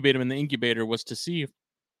didn't incubate them in the incubator was to see if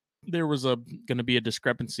there was going to be a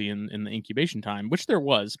discrepancy in the incubation time, which there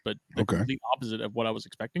was, but the complete opposite of what I was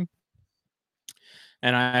expecting.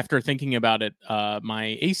 And after thinking about it,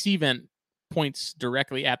 my AC vent points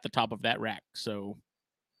directly at the top of that rack. So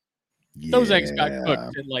those eggs got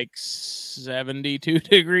cooked at like 72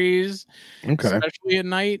 degrees, especially at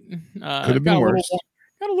night. Could have been worse.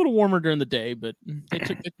 Got a little warmer during the day, but it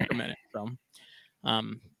took a minute. So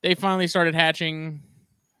they finally started hatching,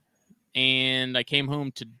 and I came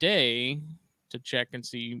home today to check and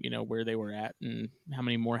see, where they were at and how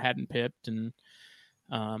many more hadn't pipped. And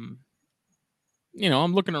I'm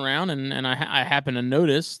looking around, and I happen to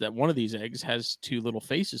notice that one of these eggs has two little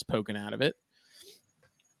faces poking out of it.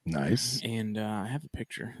 Nice. And I have a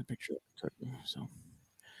picture. So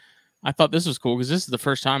I thought this was cool because this is the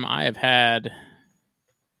first time I have had.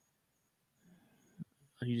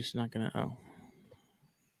 Are you just not gonna? Oh,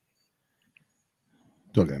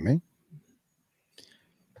 Look at me.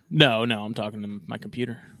 No, I'm talking to my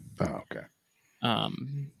computer. Oh, okay.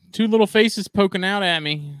 Two little faces poking out at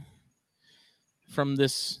me from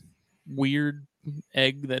this weird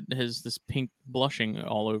egg that has this pink blushing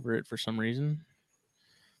all over it for some reason.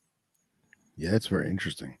 Yeah, it's very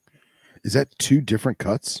interesting. Is that two different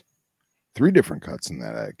cuts? 3 different cuts in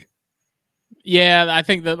that egg. Yeah, I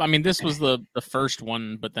think this was the first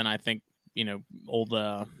one, but then I think,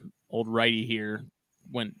 old righty here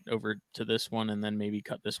went over to this one and then maybe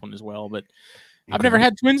cut this one as well. But I've never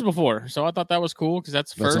had twins before, so I thought that was cool because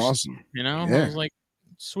that's first. Awesome. I was like,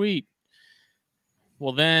 sweet.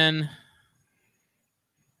 Well, then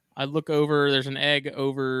I look over. There's an egg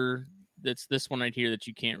over. That's this one right here that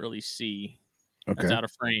you can't really see. Okay. That's out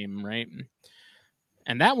of frame, right?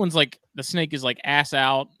 And that one's like the snake is like ass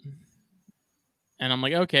out. And I'm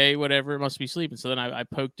like, okay, whatever. It must be sleeping. So then I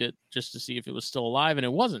poked it just to see if it was still alive, and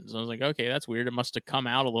it wasn't. So I was like, okay, that's weird. It must have come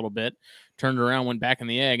out a little bit, turned around, went back in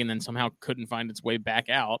the egg, and then somehow couldn't find its way back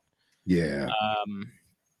out. Yeah.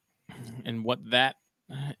 And what that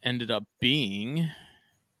ended up being.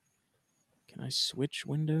 Can I switch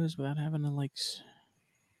windows without having to like?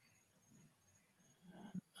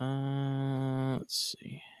 Let's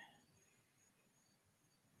see.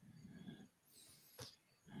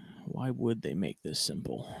 Why would they make this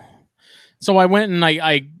simple? So I went and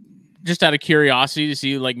I just out of curiosity to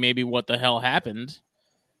see like maybe what the hell happened.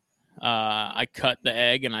 I cut the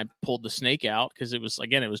egg and I pulled the snake out because it was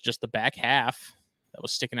just the back half that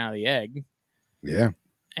was sticking out of the egg. Yeah.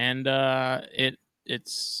 And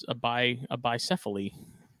it's a bicephaly.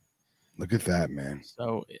 Look at that, man.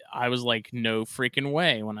 So I was like, no freaking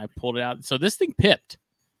way when I pulled it out. So this thing pipped.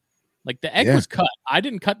 Like the egg was cut. I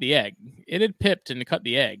didn't cut the egg. It had pipped and cut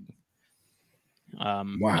the egg.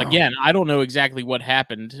 Wow. Again, I don't know exactly what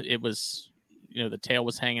happened. It was, the tail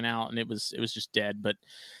was hanging out and it was just dead. But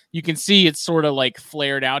you can see it's sort of like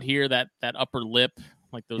flared out here, that upper lip,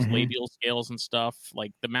 like those labial scales and stuff.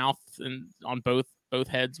 Like the mouth and on both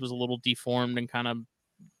heads was a little deformed and kind of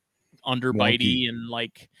underbitey and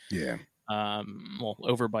like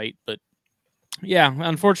overbite. But yeah,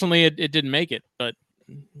 unfortunately, it didn't make it. But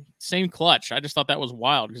same clutch. I just thought that was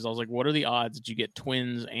wild because I was like, what are the odds that you get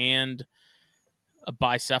twins and a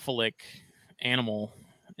bicephalic animal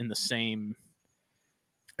in the same?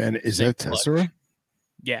 And is that Tessera?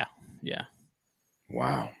 Yeah.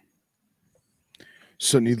 Wow.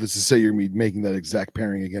 So needless to say, you're making that exact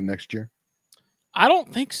pairing again next year? I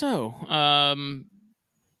don't think so.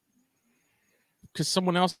 Because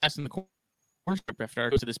someone else asked in the corner after I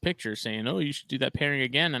posted this picture saying, oh, you should do that pairing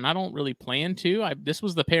again. And I don't really plan to. This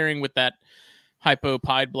was the pairing with that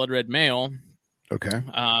hypo-pied blood red male. Okay.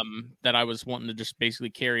 That I was wanting to just basically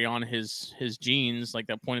carry on his genes. Like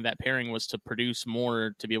the point of that pairing was to produce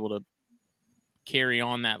more to be able to carry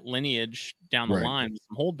on that lineage down the line with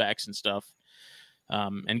some holdbacks and stuff.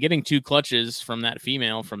 And getting 2 clutches from that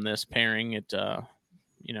female from this pairing, it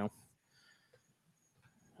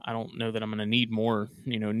I don't know that I'm going to need more,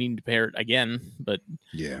 need to pair it again. But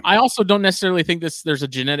yeah, I also don't necessarily think there's a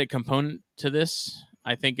genetic component to this.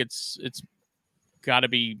 I think it's got to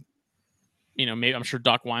be, maybe I'm sure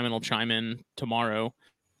Doc Wyman will chime in tomorrow.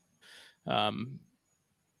 I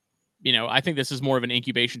think this is more of an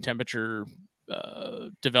incubation temperature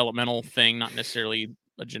developmental thing, not necessarily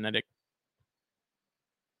a genetic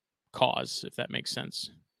cause, if that makes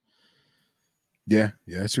sense. Yeah,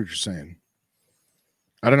 I see what you're saying.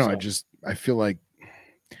 I don't know. So, I feel like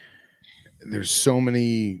there's so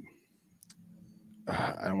many,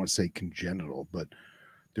 I don't want to say congenital, but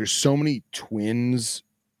there's so many twins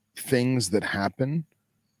things that happen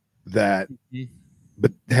that,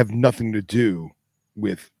 but have nothing to do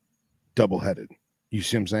with double-headed. You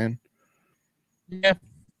see what I'm saying?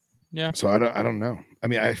 Yeah. So I don't know. I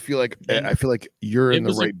mean, I feel like you're It in the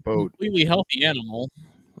was a right boat. completely healthy animal.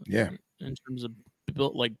 Yeah. In terms of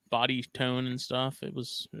built like body tone and stuff, it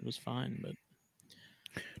was fine. But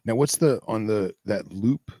now, what's that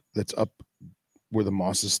loop that's up where the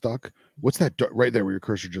moss is stuck? What's that right there where your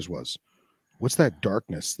cursor just was? What's that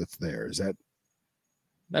darkness that's there?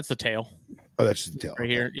 That's the tail. Oh, that's just the tail right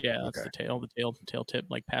okay. here. Yeah, that's the tail. The tail tip,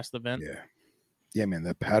 like past the vent. Yeah, man,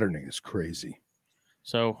 that patterning is crazy.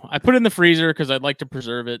 So I put it in the freezer because I'd like to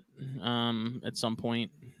preserve it at some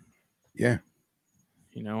point. Yeah.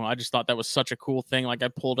 I just thought that was such a cool thing. Like I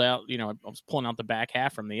pulled out, I was pulling out the back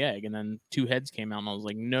half from the egg, and then two heads came out, and I was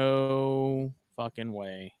like, no fucking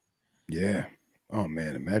way. Yeah. Oh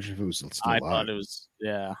man, imagine if it was still alive. I thought it was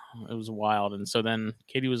wild. And so then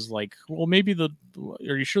Katie was like, well, maybe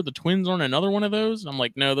are you sure the twins aren't another one of those? And I'm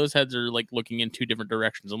like, no, those heads are like looking in two different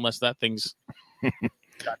directions, unless that thing's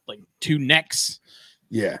got like two necks.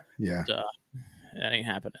 Yeah. That ain't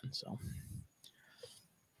happening. So,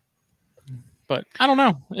 but I don't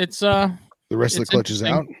know. It's the rest of the clutch is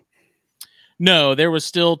out. No, there was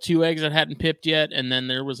still two eggs that hadn't pipped yet, and then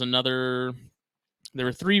there was another. There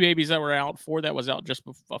were three babies that were out. Fourth was out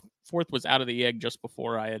of the egg just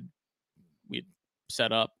before we had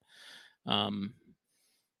set up. And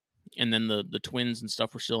then the twins and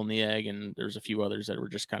stuff were still in the egg, and there's a few others that were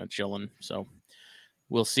just kind of chilling. So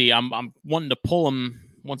we'll see. I'm wanting to pull them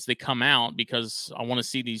once they come out because I want to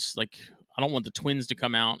see these. Like, I don't want the twins to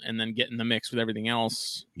come out and then get in the mix with everything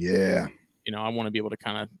else. Yeah. I want to be able to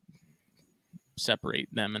kind of separate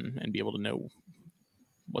them and be able to know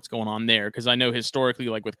what's going on there, because I know historically,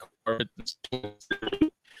 like with carpets,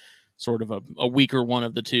 sort of a weaker one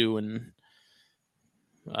of the two, and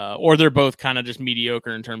or they're both kind of just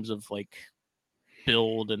mediocre in terms of like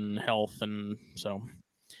build and health, and so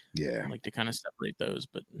yeah, I like to kind of separate those.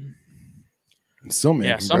 But so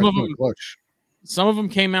man, some of them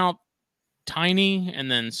came out tiny, and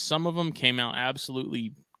then some of them came out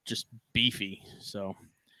absolutely just beefy. So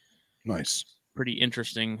nice, pretty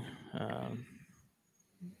interesting.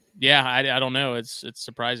 Yeah, I don't know. It's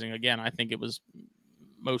surprising. Again, I think it was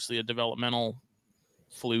mostly a developmental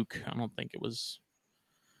fluke. I don't think it was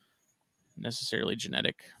necessarily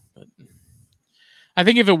genetic, but I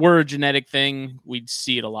think if it were a genetic thing, we'd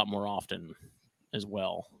see it a lot more often as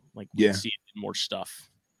well. Like we'd see it in more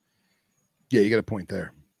stuff. Yeah, you got a point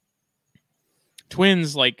there.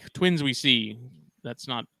 Twins we see, that's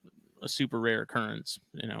not a super rare occurrence.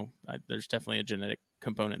 There's definitely a genetic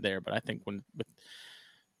component there, but I think with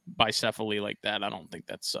bicephaly like that, I don't think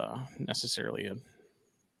that's necessarily a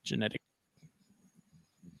genetic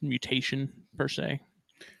mutation per se.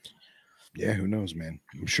 Yeah, who knows, man?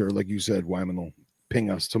 I'm sure, like you said, Wyman will ping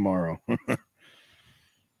us tomorrow.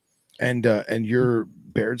 And your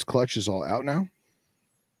Baird's clutch is all out now?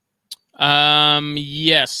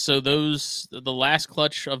 Yes. So the last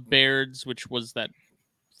clutch of Baird's, which was that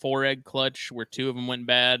 4-egg clutch where 2 of them went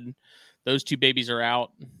bad, those 2 babies are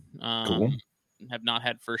out. Cool. Have not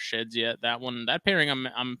had first sheds yet. That pairing,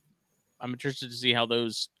 I'm interested to see how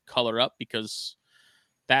those color up, because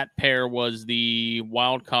that pair was the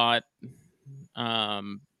wild caught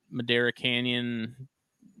Madera Canyon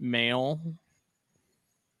male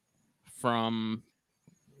from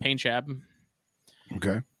Paint Shab.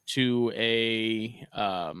 Okay. To a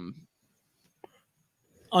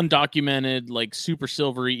undocumented, like super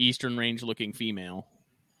silvery Eastern Range looking female.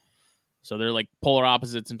 So they're like polar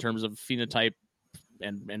opposites in terms of phenotype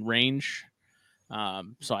and range.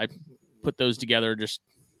 So I put those together just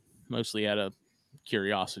mostly out of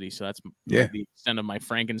curiosity. So that's the extent of my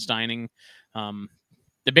Frankensteining.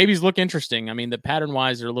 The babies look interesting. I mean, the pattern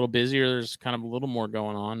wise, they're a little busier. There's kind of a little more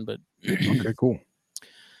going on, but okay, cool.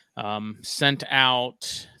 Sent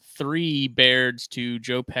out 3 Bairds to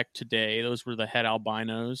Joe Peck today. Those were the head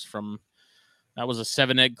albinos that was a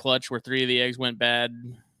 7-egg clutch where 3 of the eggs went bad.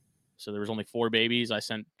 So there was only 4 babies. I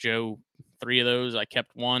sent Joe 3 of those. I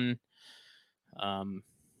kept 1.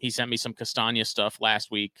 He sent me some castagna stuff last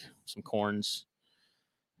week, some corns.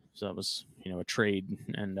 So that was, a trade.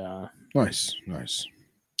 And nice.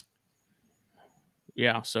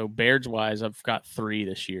 Yeah, so Baird's wise, I've got 3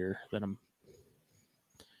 this year that I'm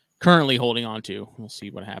currently holding on to. We'll see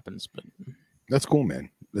what happens, but that's cool, man.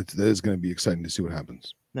 That is going to be exciting to see what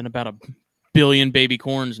happens. Then about 1 billion baby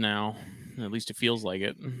corns now. At least it feels like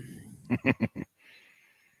it.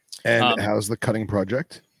 And how's the cutting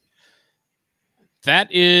project? That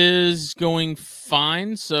is going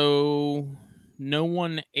fine. So no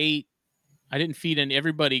one ate. I didn't feed any.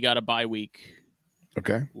 Everybody got a bye week.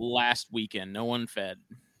 Okay. Last weekend, no one fed.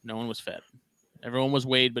 No one was fed. Everyone was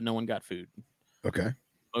weighed, but no one got food. Okay.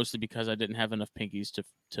 Mostly because I didn't have enough pinkies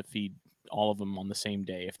to feed all of them on the same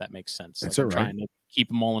day, if that makes sense. That's like all right. Trying to keep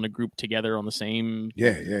them all in a group together on the same.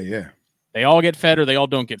 Yeah. They all get fed or they all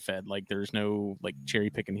don't get fed. Like there's no like cherry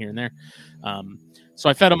picking here and there. So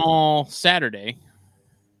I fed them all Saturday.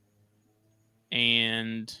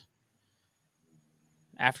 And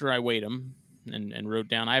after I weighed them and wrote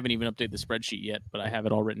down, I haven't even updated the spreadsheet yet, but I have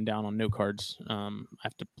it all written down on note cards. I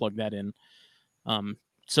have to plug that in.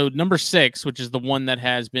 So number 6, which is the one that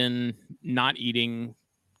has been not eating.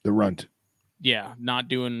 The runt. Yeah, not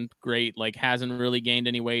doing great. Like hasn't really gained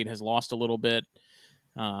any weight, has lost a little bit.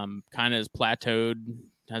 Kind of has plateaued,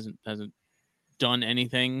 hasn't done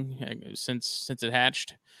anything since it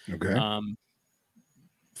hatched. Okay.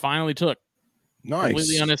 Finally took. Nice.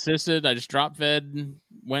 Completely unassisted. I just drop fed,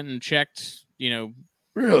 went and checked,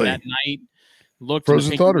 really that night. Looked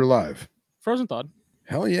frozen thawed or live? Frozen thawed.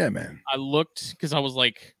 Hell yeah, man. I looked because I was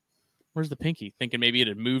like, where's the pinky? Thinking maybe it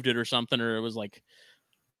had moved it or something, or it was like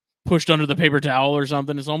pushed under the paper towel or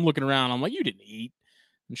something. And so I'm looking around. I'm like, you didn't eat.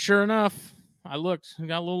 And sure enough, I looked and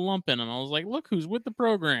got a little lump in them. I was like, look who's with the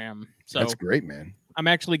program. So that's great, man. I'm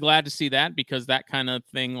actually glad to see that because that kind of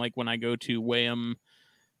thing, like when I go to weigh them,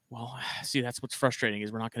 well, see, that's what's frustrating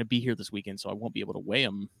is we're not going to be here this weekend, so I won't be able to weigh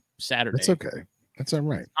them Saturday. That's okay. That's all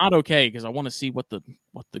right. It's not okay because I want to see what the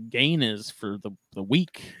gain is for the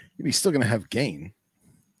week. You're still going to have gain.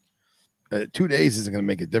 2 days isn't going to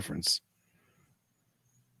make a difference.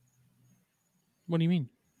 What do you mean?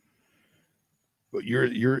 But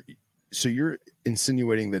you're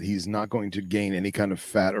insinuating that he's not going to gain any kind of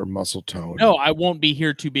fat or muscle tone. No, I won't be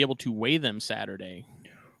here to be able to weigh them Saturday.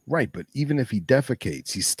 Right, but even if he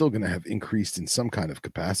defecates, he's still going to have increased in some kind of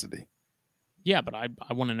capacity. Yeah, but I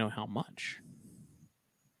want to know how much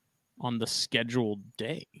on the scheduled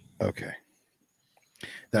day. Okay.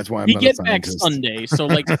 That's why I'm we not get a back scientist. Sunday. So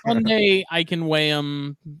like Sunday, I can weigh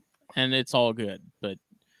them and it's all good. But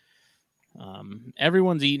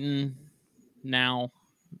everyone's eaten now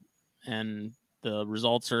and the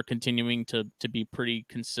results are continuing to be pretty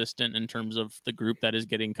consistent in terms of the group that is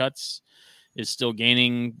getting cuts is still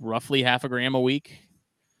gaining roughly 0.5 gram a week.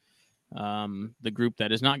 The group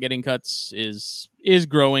that is not getting cuts is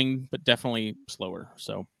growing, but definitely slower.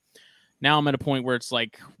 So now I'm at a point where it's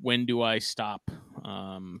like, when do I stop?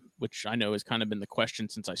 Which I know has kind of been the question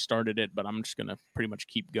since I started it, but I'm just going to pretty much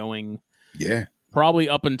keep going. Yeah. Probably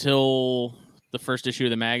up until the first issue of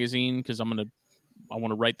the magazine, because I want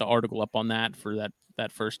to write the article up on that for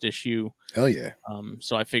that first issue. Hell yeah.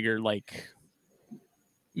 So I figure like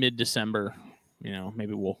mid-December,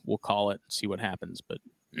 maybe we'll call it, see what happens. But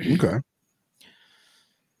okay,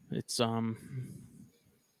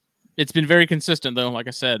 it's been very consistent though. Like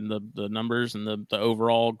I said, the numbers and the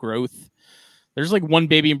overall growth. There's like one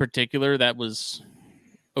baby in particular that was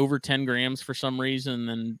over 10 grams for some reason, and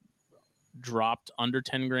then dropped under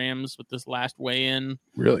 10 grams with this last weigh-in.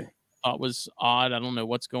 Really? Thought was odd. I don't know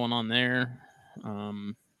what's going on there.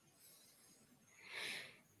 And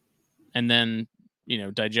then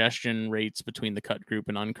digestion rates between the cut group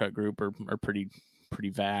and uncut group are pretty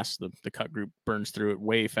vast. The cut group burns through it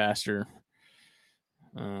way faster.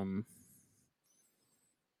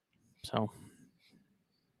 So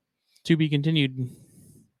to be continued.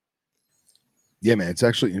 Yeah, man, it's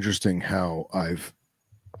actually interesting how I've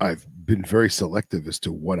been very selective as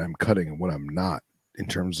to what I'm cutting and what I'm not in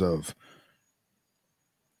terms of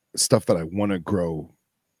stuff that I want to grow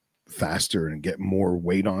faster and get more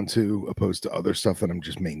weight onto, opposed to other stuff that I'm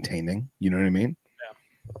just maintaining. You know what I mean?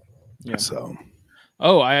 Yeah. So.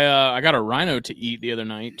 Oh, I got a rhino to eat the other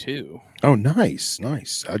night too. Oh, nice.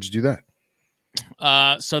 How'd you do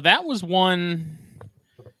that? So that was one.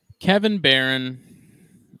 Kevin Barron,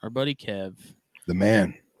 our buddy Kev, the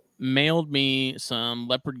man, mailed me some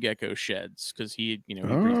leopard gecko sheds because he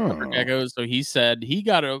breeds leopard geckos. So he said he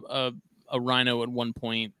got a rhino at one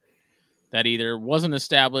point that either wasn't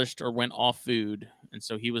established or went off food, And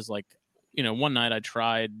so he was like, one night I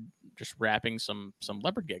tried just wrapping some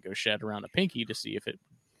leopard gecko shed around a pinky to see if it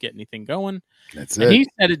get anything going. That's and it. He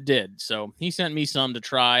said it did. So he sent me some to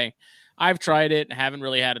try. I've tried it, haven't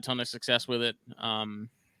really had a ton of success with it.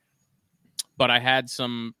 But I had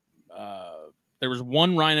some. There was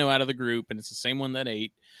one rhino out of the group, and it's the same one that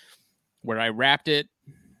ate, where I wrapped it,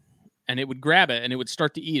 and it would grab it, and it would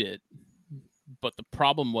start to eat it. But the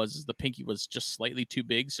problem was the pinky was just slightly too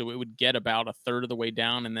big, so it would get about a third of the way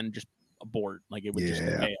down and then just abort. Like it would just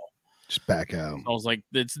fail. Just back out. So I was like,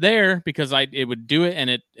 it's there because it would do it, and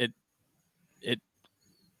it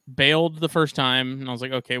bailed the first time, and I was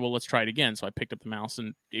like, okay, well, let's try it again. So I picked up the mouse,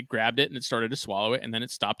 and it grabbed it, and it started to swallow it, and then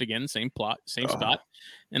it stopped again, same spot,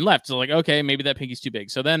 and left. So like, okay, maybe that pinky's too big.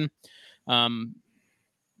 So then, when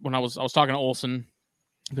I was talking to Olson,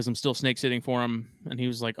 because I'm still snake sitting for him, and he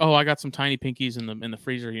was like, "Oh, I got some tiny pinkies in the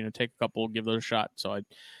freezer. Take a couple, give those a shot." So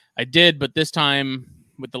I did, but this time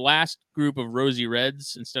with the last group of rosy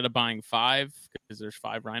reds, instead of buying 5 because there's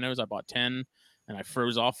 5 rhinos, I bought 10, and I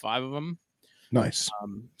froze off 5 of them. Nice.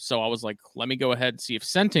 So I was like, let me go ahead and see if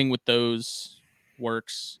scenting with those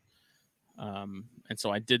works. And so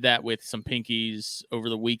I did that with some pinkies over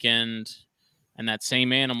the weekend, and that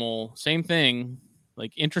same animal, same thing,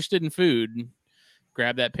 like interested in food,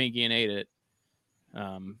 grabbed that pinky and ate it.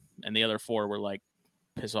 And the other 4 were like,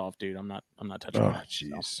 piss off, dude. I'm not touching that.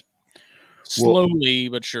 Jeez. So, slowly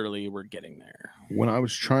but surely we're getting there. When I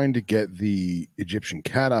was trying to get the Egyptian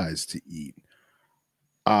cat eyes to eat,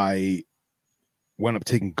 I wound up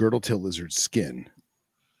taking girdle tail lizard skin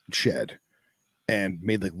shed and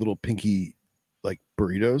made like little pinky like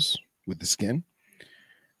burritos with the skin.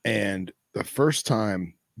 And the first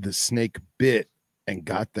time the snake bit and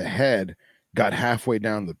got the head, got halfway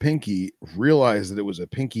down the pinky, realized that it was a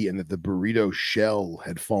pinky and that the burrito shell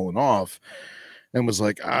had fallen off, and was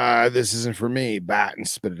like, this isn't for me, bat, and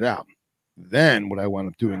spit it out. Then what I wound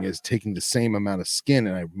up doing is taking the same amount of skin,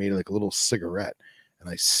 and I made like a little cigarette, and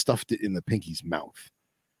I stuffed it in the pinky's mouth,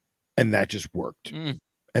 and that just worked. And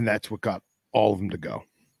that's what got all of them to go.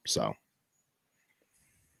 So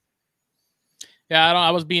yeah,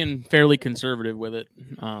 I was being fairly conservative with it,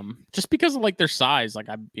 just because of like their size. Like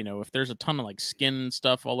if there's a ton of like skin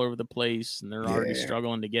stuff all over the place, and they're already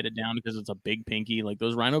struggling to get it down because it's a big pinky. Like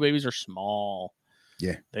those rhino babies are small.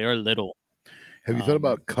 Yeah, they are little. Have you thought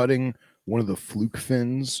about cutting one of the fluke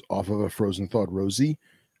fins off of a frozen thawed rosy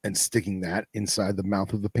and sticking that inside the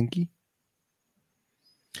mouth of the pinky?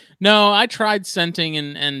 No, I tried scenting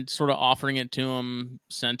and sort of offering it to them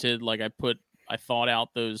scented. Like I thawed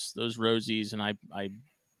out those rosies, and I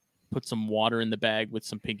put some water in the bag with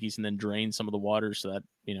some pinkies, and then drained some of the water so that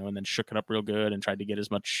and then shook it up real good and tried to get as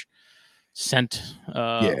much scent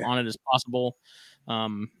on it as possible.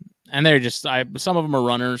 And they're just some of them are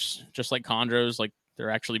runners, just like chondros. Like they're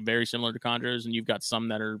actually very similar to chondros, and you've got some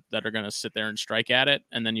that are going to sit there and strike at it,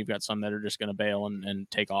 and then you've got some that are just going to bail and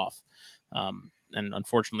take off. And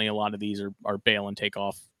unfortunately, a lot of these are bail and take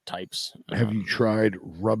off types. Have you tried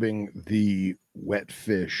rubbing the wet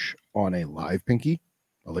fish on a live pinky,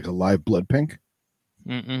 like a live blood pink?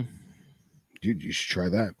 Mm-mm. Dude, you should try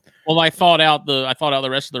that. Well, I thought out the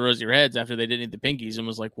rest of the rosy reds after they didn't eat the pinkies, and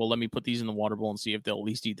was like, well, let me put these in the water bowl and see if they'll at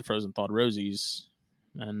least eat the frozen thawed rosies.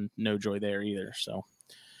 And no joy there either. So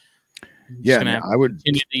I would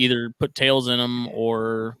continue to either put tails in them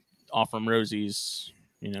or offer them rosies.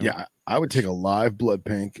 Yeah, I would take a live blood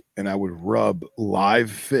pink and I would rub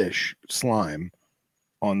live fish slime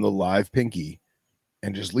on the live pinky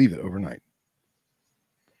and just leave it overnight.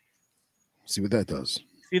 See what that does.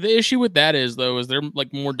 See, the issue with that is they're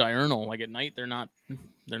like more diurnal. Like at night, they're not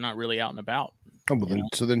really out and about. Oh,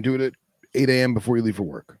 well, then do it at 8 a.m. before you leave for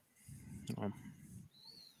work.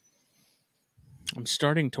 I'm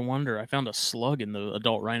starting to wonder. I found a slug in the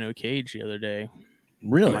adult rhino cage the other day.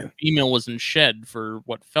 Really? My female was in shed for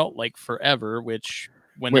what felt like forever, which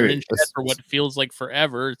when they're in shed for what feels like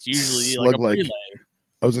forever, it's usually like a relay.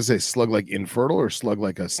 I was going to say slug like infertile or slug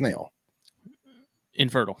like a snail?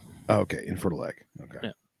 Infertile. Oh, okay, infertile egg. Okay.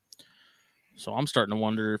 Yeah. So I'm starting to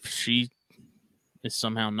wonder if she is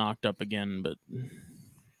somehow knocked up again, but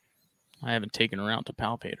I haven't taken her out to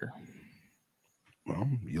palpate her. Well,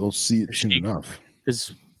 you'll see it soon enough.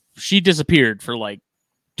 Because she disappeared for like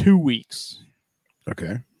 2 weeks.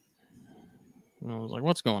 Okay. And I was like,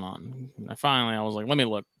 what's going on? And I was like, let me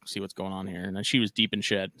look, see what's going on here. And then she was deep in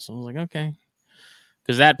shed. So I was like, okay.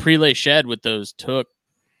 Because that prelay shed with those took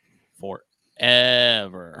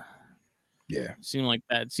forever. Yeah.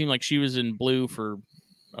 It seemed like she was in blue for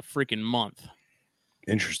a freaking month.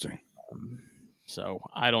 Interesting. So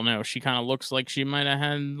I don't know. She kind of looks like she might have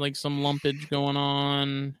had like some lumpage going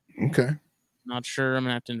on. Okay. Not sure. I'm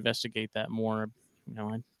gonna have to investigate that more.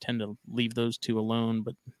 I tend to leave those two alone,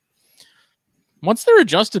 but once they're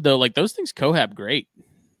adjusted, though, like those things cohab great.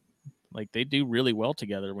 Like they do really well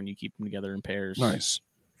together when you keep them together in pairs. Nice.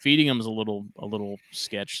 Feeding them is a little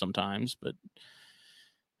sketch sometimes, but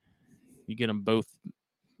you get them both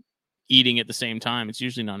eating at the same time, it's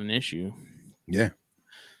usually not an issue. Yeah.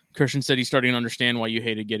 Christian said he's starting to understand why you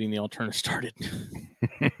hated getting the Alterna started.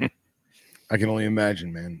 I can only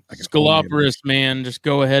imagine, man. Scaloperus, man. Just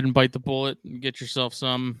go ahead and bite the bullet and get yourself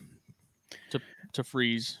some to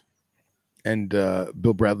freeze. And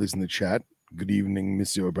Bill Bradley's in the chat. Good evening,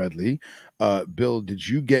 Monsieur Bradley. Bill, did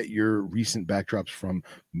you get your recent backdrops from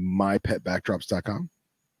mypetbackdrops.com?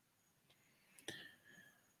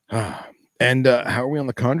 And how are we on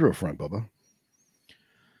the chondro front, Bubba?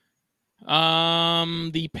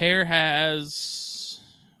 The pair has,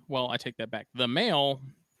 well, I take that back. The male,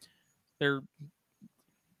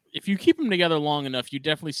 if you keep them together long enough, you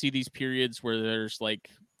definitely see these periods where there's like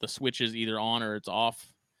the switch is either on or it's off.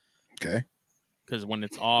 Okay. Because when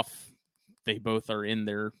it's off, they both are in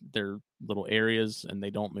their little areas and they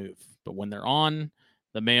don't move. But when they're on,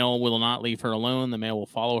 the male will not leave her alone. The male will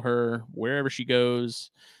follow her wherever she goes.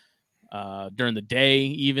 During the day,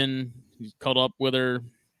 even he's cuddled up with her.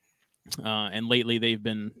 And lately they've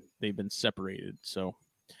been separated. So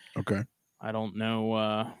okay, I don't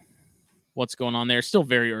know what's going on there. It's still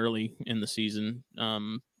very early in the season,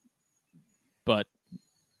 but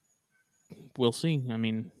we'll see. I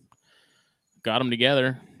mean, got them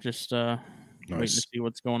together. Just nice. Waiting to see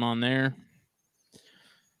what's going on there.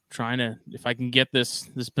 Trying to, if I can get this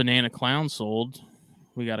banana clown sold.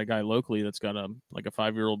 We got a guy locally that's got a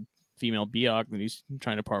 5-year-old female Biak that he's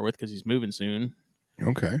trying to part with because he's moving soon.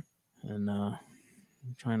 Okay. And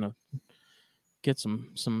trying to get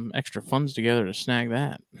some extra funds together to snag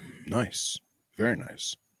that. Nice. Very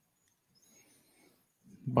nice.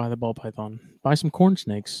 Buy the ball python. Buy some corn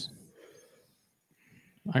snakes.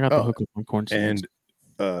 I got the hook on corn snakes.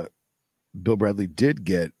 And Bill Bradley did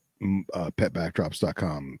get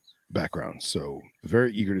petbackdrops.com background, so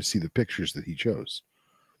very eager to see the pictures that he chose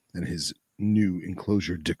and his new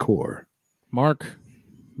enclosure decor. Mark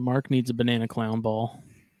needs a banana clown ball.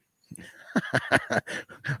 I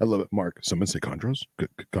love it, Mark. Someone say chondros. Good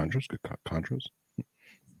chondros. Good chondros.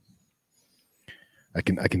 I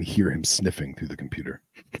can hear him sniffing through the computer.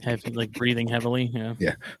 Like breathing heavily. Yeah.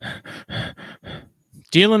 Yeah.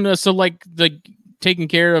 Dealing so like the taking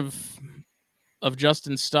care of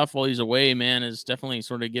Justin's stuff while he's away, man, is definitely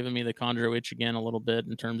sort of giving me the chondro itch again a little bit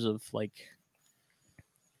in terms of like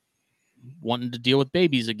wanting to deal with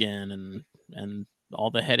babies again and all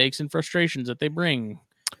the headaches and frustrations that they bring.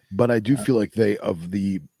 But I do feel like of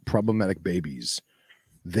the problematic babies,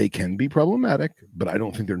 they can be problematic, but I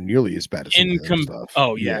don't think they're nearly as bad as some of the other stuff.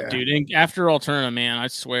 Oh yeah, dude. And after Alterna, man, I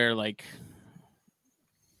swear, like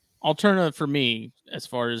Alterna for me, as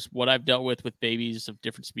far as what I've dealt with babies of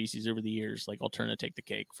different species over the years, like Alterna take the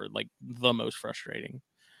cake for like the most frustrating.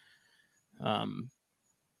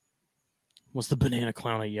 Was the banana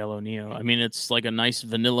clown a yellow Neo? I mean, it's like a nice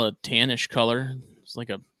vanilla tannish color. It's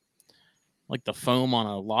like the foam on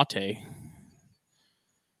a latte.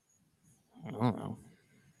 I don't know.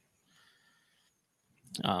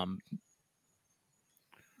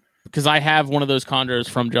 Because I have one of those chondros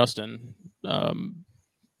from Justin.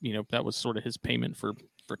 That was sort of his payment for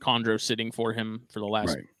chondro sitting for him for the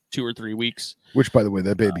last 2 or 3 weeks. Which, by the way,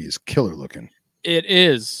 that baby is killer looking. It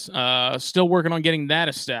is. Still working on getting that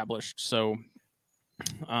established. So,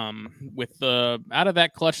 with the out of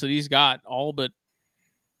that clutch that he's got, all but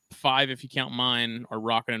 5, if you count mine, are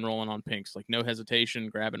rocking and rolling on pinks. Like no hesitation,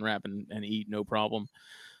 grab and wrap and eat, no problem.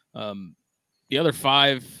 The other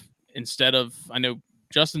 5, instead of, I know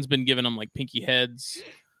Justin's been giving them like pinky heads,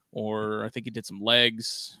 or I think he did some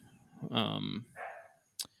legs.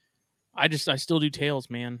 I still do tails,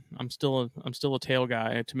 man. I'm still a tail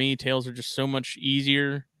guy. To me, tails are just so much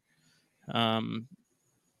easier. I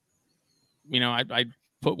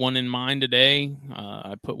put one in mine today.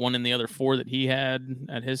 I put one in the other 4 that he had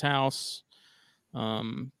at his house.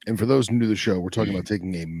 And for those new to the show, we're talking about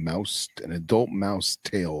taking an adult mouse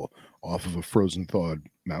tail off of a frozen thawed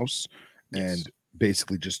mouse, and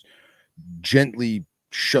basically just gently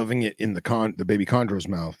shoving it in the baby chondro's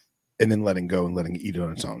mouth, and then letting go and letting it eat it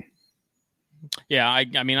on its own. Yeah,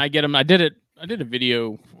 I mean, I get them. I did a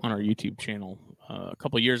video on our YouTube channel a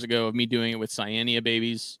couple of years ago of me doing it with Cyanea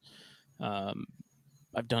babies.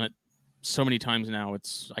 I've done it so many times now.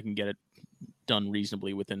 I can get it done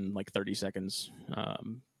reasonably within like 30 seconds.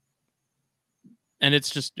 And it's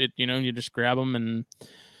just, you just grab them and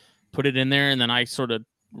put it in there, and then I sort of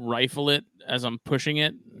rifle it as I'm pushing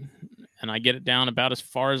it. and I get it down about as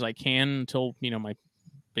far as I can until, until my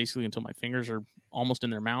fingers are almost in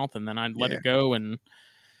their mouth, and then I let it go, and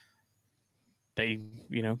they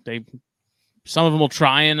some of them will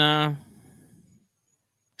try and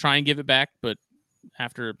give it back, but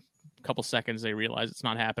after a couple seconds they realize it's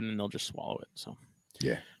not happening and they'll just swallow it. So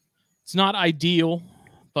it's not ideal,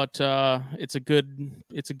 but it's a good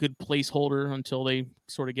placeholder until they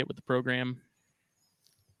sort of get with the program.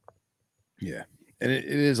 Yeah, and it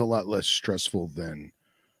is a lot less stressful than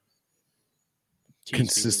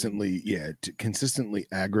consistently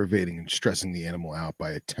aggravating and stressing the animal out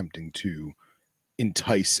by attempting to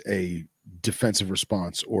entice a defensive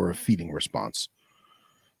response or a feeding response.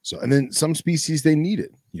 So, and then some species, they need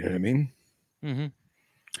it. You know what I mean? Mm-hmm.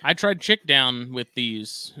 I tried chick down with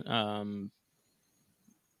these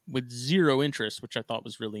with zero interest, which I thought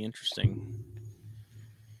was really interesting.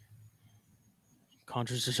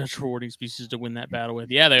 Chondros are such rewarding species to win that battle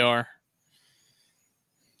with. Yeah, they are.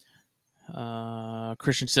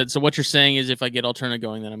 Christian said, so what you're saying is if I get Alterna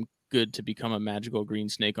going, then I'm good to become a magical green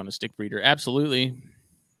snake on a stick breeder. Absolutely.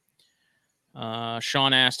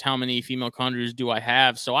 Sean asked, how many female chondros do I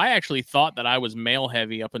have? So I actually thought that I was male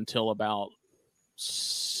heavy up until about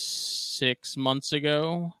 6 months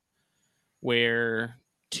ago, where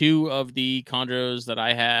 2 of the chondros that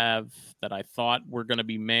I have that I thought were going to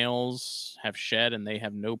be males have shed, and they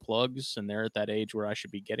have no plugs, and they're at that age where I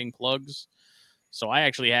should be getting plugs. So I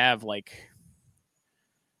actually have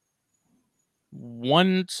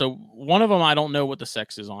one of them, I don't know what the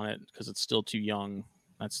sex is on it because it's still too young.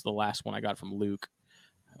 That's the last one I got from Luke.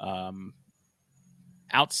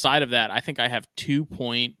 Outside of that, I think I have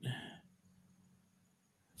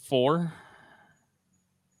 2.4.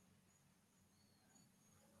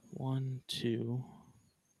 1, 2,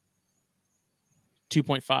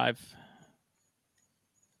 2.5.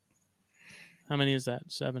 How many is that?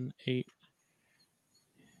 7, 8.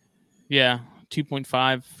 Yeah,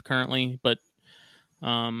 2.5 currently, but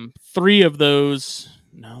 3 of those.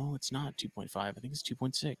 No, it's not 2.5. I think it's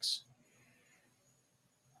 2.6.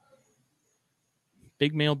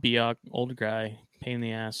 Big male Biak, older guy, pain in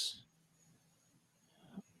the ass.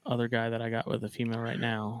 Other guy that I got with a female right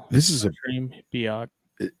now. This is a dream Biak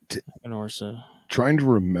and Orsa. Trying to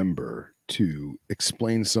remember to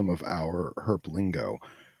explain some of our herp lingo.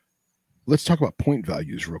 Let's talk about point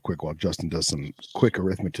values real quick while Justin does some quick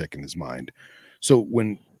arithmetic in his mind. So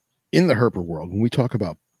when in the herper world, when we talk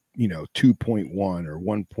about 2.1 or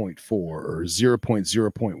 1.4 or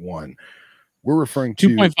 0.0.1, we're referring to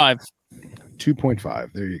 2.5.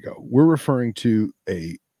 2.5. There you go. We're referring to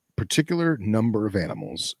a particular number of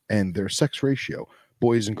animals and their sex ratio,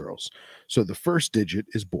 boys and girls. So the first digit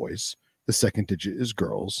is boys, the second digit is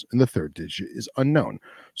girls, and the third digit is unknown.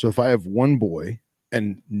 So if I have one boy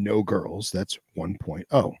and no girls, that's 1.0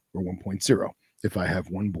 or 1.0. If I have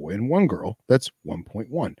one boy and one girl, that's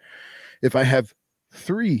 1.1. If I have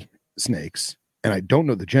 3 snakes and I don't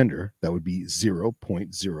know the gender, that would be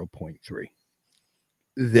 0.0.3.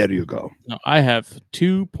 There you go. No, I have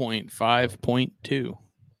 2.5.2.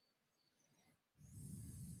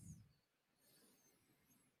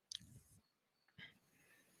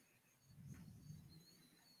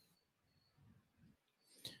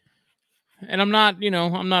 And I'm not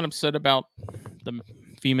upset about the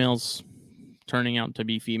females turning out to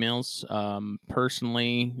be females.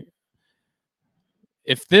 Personally,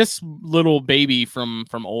 if this little baby from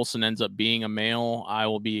Olsen ends up being a male, I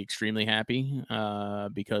will be extremely happy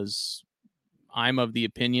because I'm of the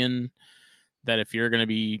opinion that if you're going to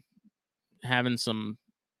be having some,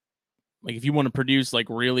 if you want to produce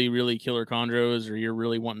really, really killer chondros, or you're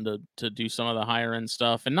really wanting to do some of the higher end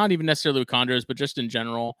stuff, and not even necessarily with chondros, but just in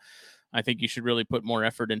general, I think you should really put more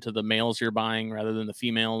effort into the males you're buying rather than the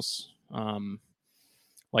females.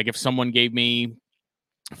 If someone gave me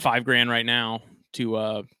 $5,000 right now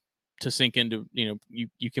to sink into, you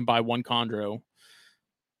can buy one chondro,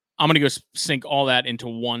 I'm going to go sink all that into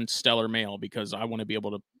one stellar male because I want to be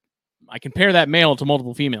able to, I can pair that male to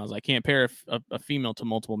multiple females. I can't pair a female to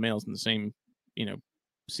multiple males in the same,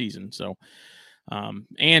 season. So,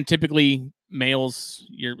 and typically males,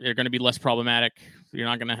 you're going to be less problematic. You're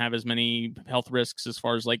not going to have as many health risks as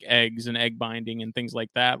far as eggs and egg binding and things like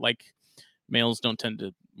that. Males don't tend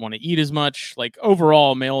to want to eat as much.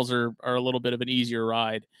 Overall, males are a little bit of an easier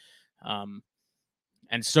ride. And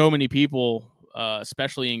so many people,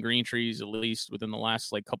 especially in green trees, at least within the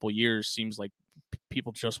last couple years, seems like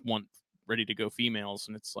people just want ready to go females,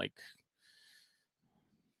 and it's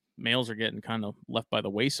males are getting kind of left by the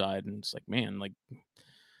wayside, and it's man,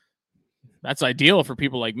 that's ideal for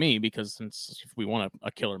people like me because if we want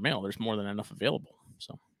a killer male, there's more than enough available.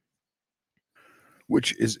 So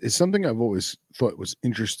which is something I've always thought was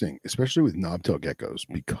interesting, especially with knobtail geckos,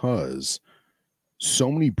 because so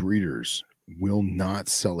many breeders will not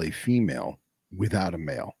sell a female without a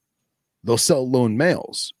male. They'll sell lone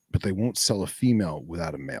males, but they won't sell a female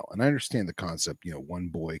without a male. And I understand the concept, one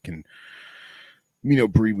boy can,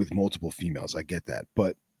 breed with multiple females. I get that.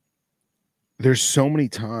 But there's so many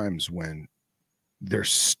times when they're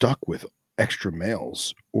stuck with extra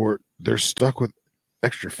males, or they're stuck with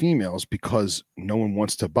extra females because no one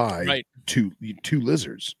wants to buy two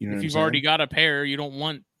lizards. If you've already got a pair, you don't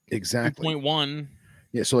want exactly 2.1.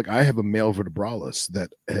 Yeah, so like I have a male vertebralis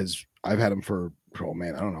that I've had him for, oh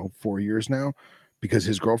man, I don't know, 4 years now, because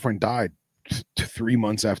his girlfriend died 3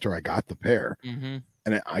 months after I got the pair. Mm-hmm.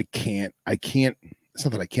 And I can't, it's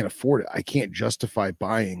not that I can't afford it. I can't justify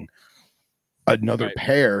buying another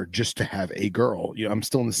pair just to have a girl. I'm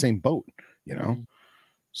still in the same boat, Mm-hmm.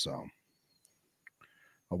 So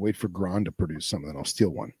I'll wait for Grand to produce something and I'll steal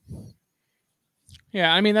one.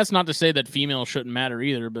 Yeah, I mean, that's not to say that female shouldn't matter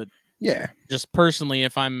either, but yeah, just personally,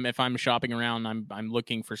 if I'm shopping around, I'm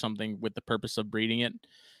looking for something with the purpose of breeding it.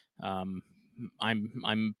 I'm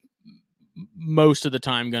most of the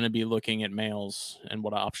time going to be looking at males and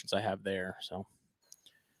what options I have there. So,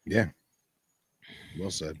 yeah, well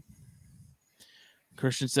said.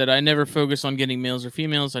 Christian said, I never focus on getting males or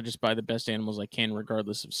females. I just buy the best animals I can,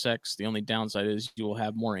 regardless of sex. The only downside is you will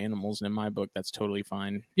have more animals. And in my book, that's totally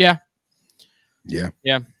fine. Yeah.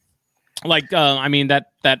 Like, I mean, that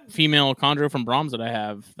female chondro from Brahms that I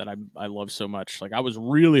have that I love so much. Like, I was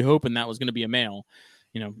really hoping that was going to be a male.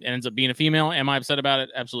 It ends up being a female. Am I upset about it?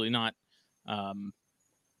 Absolutely not.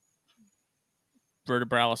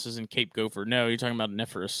 Vertebralis is in Cape Gopher. No, you're talking about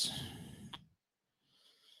Nephris.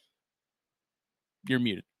 You're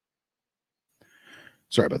muted.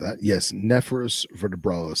 Sorry about that. Yes, Nephris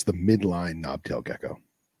vertebralis, the midline knobtail gecko.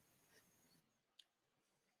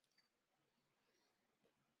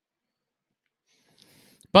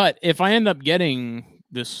 But if I end up getting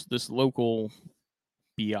this local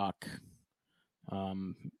Biak,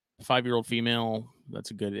 5-year-old female,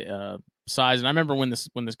 that's a good size. And I remember when this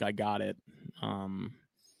guy got it.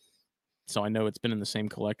 So I know it's been in the same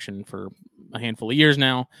collection for a handful of years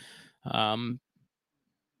now.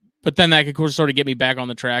 But then that could, of course, sort of get me back on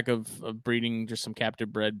the track of breeding just some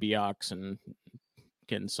captive bred Biaks and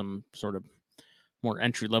getting some sort of more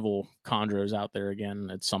entry-level chondros out there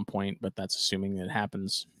again at some point, but that's assuming it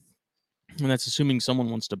happens. And that's assuming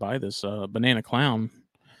someone wants to buy this banana clown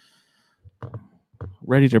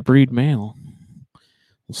ready to breed male.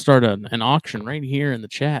 We'll start an auction right here in the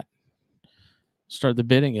chat. Start the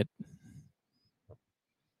bidding at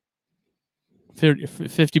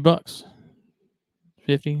 $50.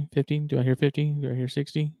 50, 50. Do I hear 50? Do I hear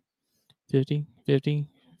 60? 50, 50,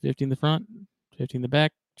 50 in the front, 50 in the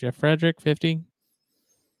back. Jeff Frederick, 50.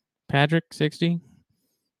 Patrick, 60.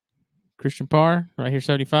 Christian Parr, right here,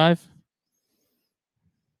 75.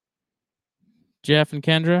 Jeff and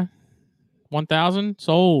Kendra, 1,000.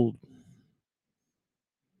 Sold.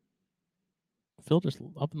 Phil just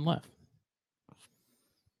up and left.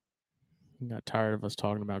 He got tired of us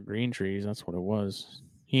talking about green trees. That's what it was.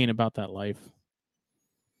 He ain't about that life.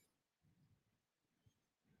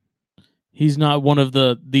 He's not one of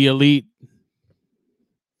the elite.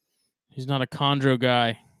 He's not a chondro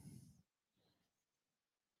guy.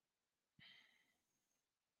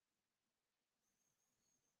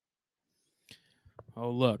 Oh,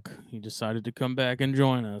 look. He decided to come back and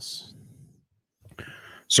join us.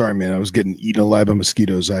 Sorry, man. I was getting eaten alive by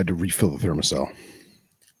mosquitoes. I had to refill the thermosol.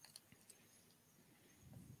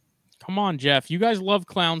 Come on, Jeff. You guys love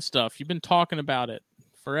clown stuff. You've been talking about it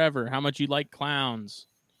forever, how much you like clowns.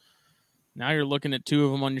 Now you're looking at 2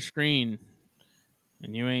 of them on your screen,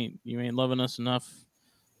 and you ain't loving us enough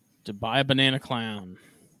to buy a banana clown.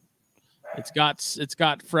 It's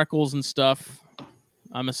got freckles and stuff.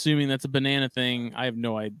 I'm assuming that's a banana thing. I have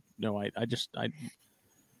no idea.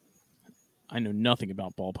 I know nothing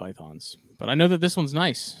about ball pythons, but I know that this one's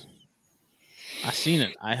nice. I seen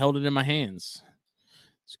it. I held it in my hands.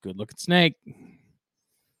 It's a good looking snake.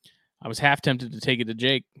 I was half tempted to take it to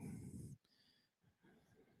Jake.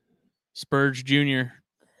 Spurge Jr.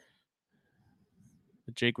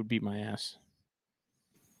 But Jake would beat my ass.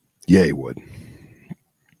 Yeah, he would.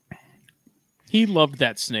 He loved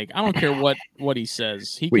that snake. I don't care what he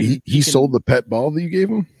says. He sold the pet ball that you gave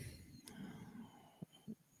him?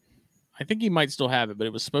 I think he might still have it, but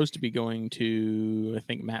it was supposed to be going to, I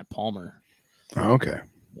think, Matt Palmer. Oh, okay.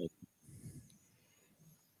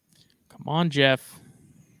 Come on, Jeff.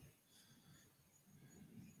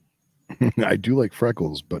 I do like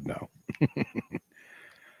freckles, but no.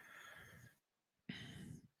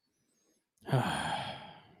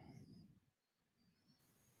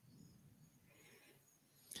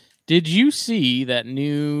 Did you see that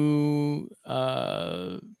new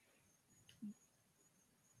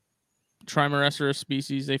Trimeresurus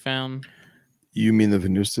species they found? You mean the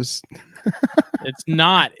Venustus? It's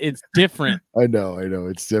not. It's different. I know.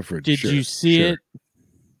 It's different. Did you see it?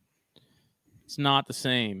 It's not the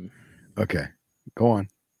same. Okay. Go on.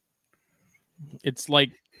 It's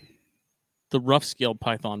like the rough-scaled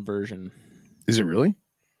python version. Is it really?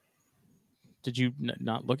 Did you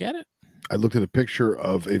not look at it? I looked at a picture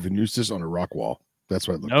of a Venustus on a rock wall. That's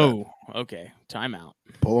what I looked at. No. Okay. Time out.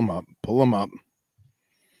 Pull them up.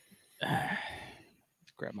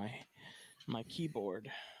 Let's grab my keyboard.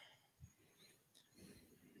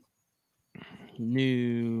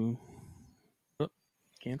 New. Oh,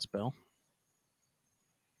 can't spell.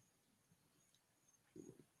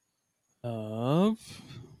 Of.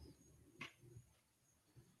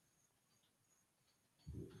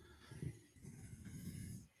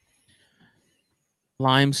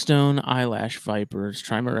 Limestone eyelash vipers,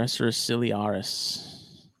 Trimeresurus ciliaris.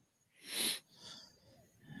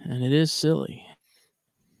 And it is silly.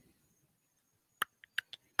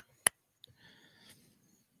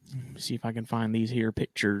 See if I can find these here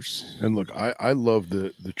pictures. And look, I love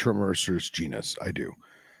the Trimeresurus genus. I do.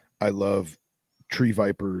 I love tree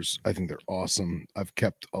vipers. I think they're awesome. I've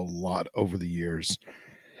kept a lot over the years.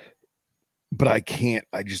 But I can't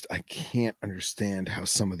understand how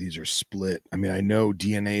some of these are split. I mean, I know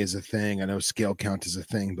DNA is a thing. I know scale count is a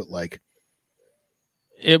thing, but like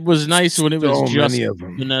it was nice when it was just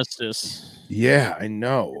Venustus. Yeah, I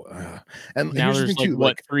know. And now there's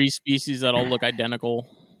like 3 species that all look identical.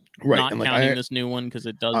 Right. Not counting this new one because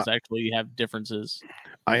it does actually have differences.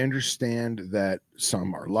 I understand that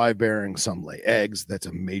some are live bearing, some lay eggs. That's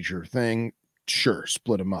a major thing. Sure,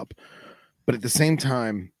 split them up. But at the same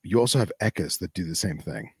time, you also have echis that do the same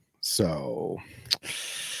thing. So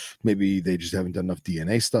maybe they just haven't done enough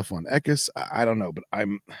DNA stuff on echis. I don't know, but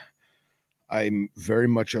I'm very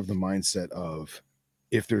much of the mindset of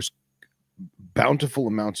if there's bountiful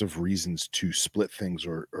amounts of reasons to split things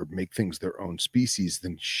or make things their own species,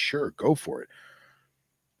 then sure, go for it.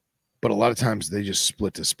 But a lot of times they just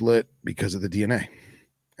split to split because of the DNA.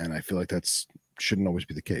 And I feel like that's shouldn't always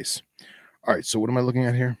be the case. All right, so what am I looking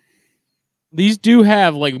at here? These do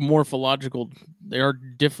have like morphological. They are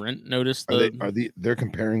different. Notice they're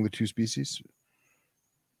comparing the 2 species,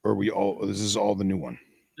 or this is all the new one.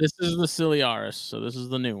 This is the ciliaris, so this is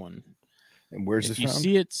the new one. And where's if this you found?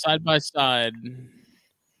 see it side by side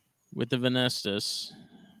with the Venustus,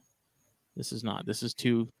 this is not. This is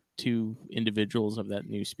two individuals of that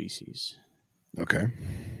new species. Okay.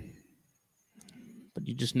 But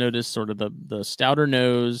you just notice sort of the stouter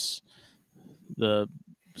nose, the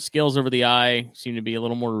scales over the eye seem to be a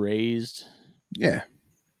little more raised. Yeah.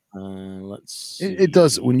 Let's see. It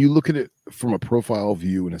does. When you look at it from a profile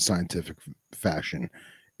view in a scientific fashion,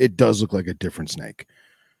 it does look like a different snake.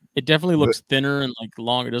 It definitely looks thinner and like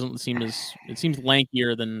long. It doesn't seem it seems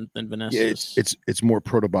lankier than Venustus. Yeah, it's more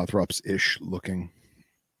Protobothrops-ish looking.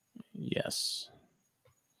 Yes.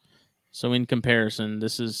 So in comparison,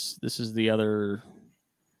 this is the other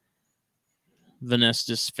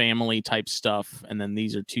Venustus family type stuff, and then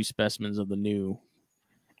these are 2 specimens of the new.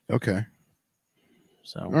 Okay.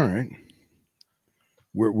 So all right.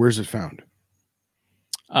 Where's it found?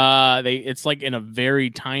 It's like in a very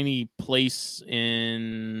tiny place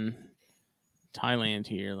in Thailand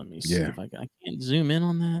here. Let me see if I can't zoom in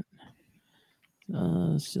on that.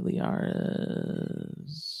 Ciliaris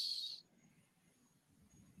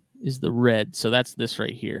is the red, so that's this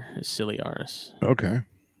right here is Ciliaris. Okay.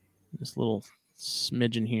 This little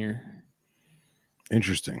smidgen here.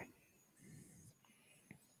 Interesting.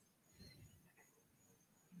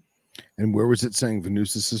 And where was it saying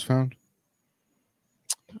Venustus is found?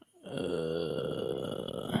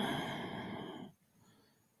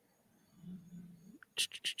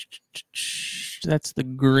 That's the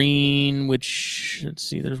green, which, let's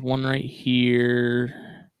see, there's one right here.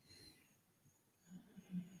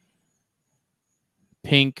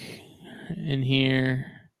 Pink in here.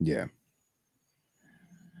 Yeah.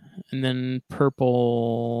 And then purple.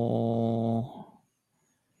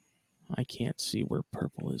 I can't see where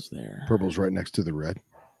purple is there. Purple's right next to the red.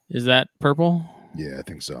 Is that purple? Yeah, I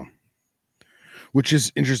think so. Which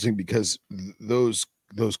is interesting because those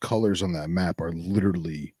colors on that map are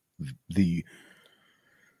literally the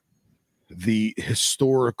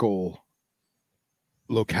historical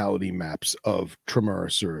locality maps of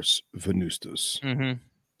Trimeresurus venustus. Mm-hmm.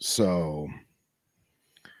 So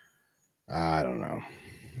I don't know.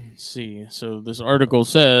 Let's see. So this article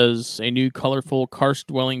says a new colorful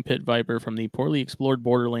karst-dwelling pit viper from the poorly explored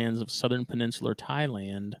borderlands of southern peninsular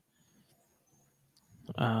Thailand.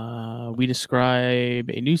 We describe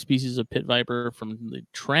a new species of pit viper from the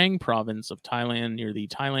Trang province of Thailand near the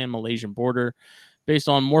Thailand-Malaysian border, based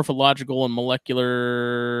on morphological and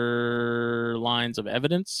molecular lines of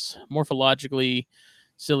evidence. Morphologically,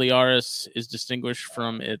 Ciliaris is distinguished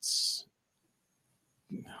from its...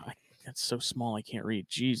 That's so small I can't read.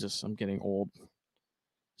 Jesus, I'm getting old.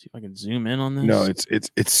 See if I can zoom in on this. No,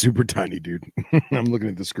 it's super tiny, dude. I'm looking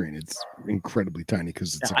at the screen. It's incredibly tiny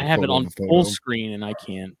because it's like I have it on full screen and I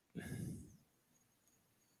can't.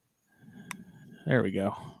 There we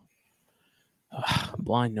go. I'm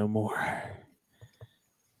blind no more.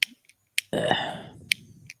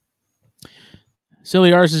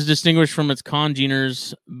 Ciliaris is distinguished from its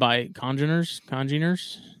congeners by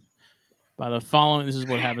the following. This is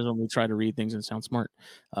what happens when we try to read things and sound smart.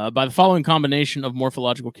 By the following combination of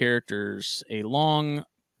morphological characters: a long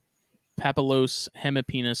papillose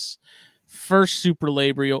hemipenis, first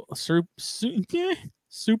supralabial,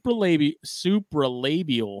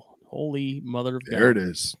 supralabial. Holy mother of God! There it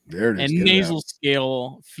is. There it is. And nasal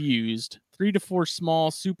scale fused. 3 to 4 small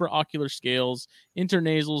supraocular scales,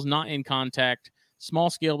 internasals not in contact. Small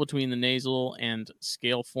scale between the nasal and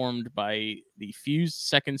scale formed by the fused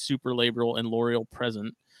second supralabial and loreal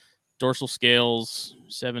present. Dorsal scales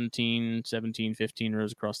 17, 15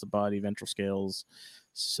 rows across the body. Ventral scales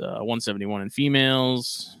 171 in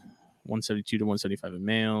females, 172 to 175 in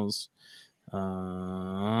males.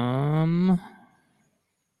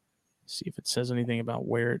 See if it says anything about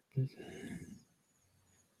where it...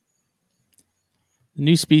 The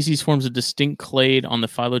new species forms a distinct clade on the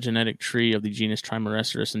phylogenetic tree of the genus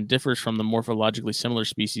Trimeresurus and differs from the morphologically similar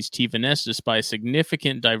species T. venestus by a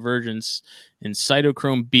significant divergence in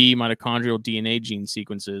cytochrome B mitochondrial DNA gene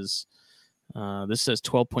sequences. This says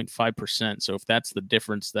 12.5%. So if that's the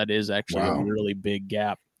difference, that is actually a really big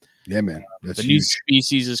gap. Yeah, man. That's the huge. new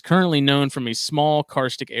species is currently known from a small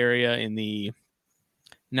karstic area in the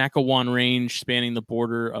Nakawan Range spanning the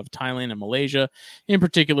border of Thailand and Malaysia, in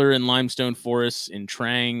particular in limestone forests in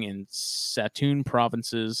Trang and Satun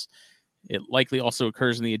provinces. It likely also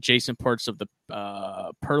occurs in the adjacent parts of the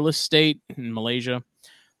Perlis state in Malaysia.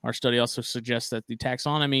 Our study also suggests that the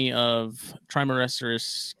taxonomy of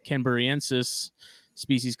Trimeresurus canberriensis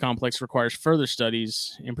species complex requires further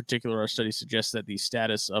studies. In particular, our study suggests that the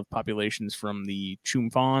status of populations from the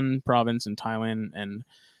Chumphon province in Thailand and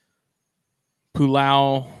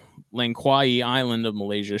Pulau Langkawi Island of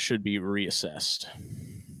Malaysia should be reassessed.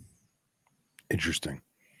 Interesting.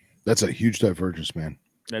 That's a huge divergence, man.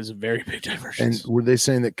 That's a very big divergence. And were they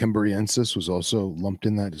saying that Canberriensis was also lumped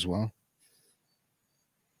in that as well?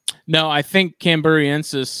 No, I think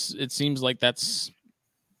Canberriensis, it seems like that's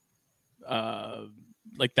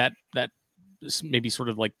like that maybe sort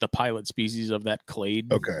of like the pilot species of that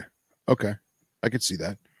clade. Okay. I could see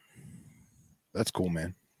that. That's cool,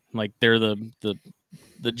 man. Like they're the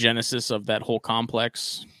genesis of that whole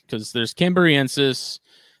complex, because there's Canberriensis,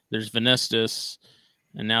 there's venestus,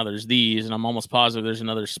 and now there's these, and I'm almost positive there's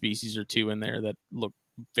another species or two in there that look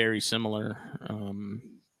very similar.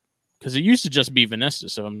 Because it used to just be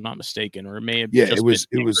venestus, if I'm not mistaken, or it may have just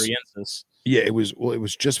been Canberriensis. It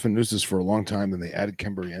was just venestus for a long time, then they added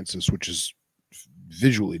Canberriensis, which is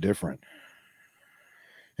visually different.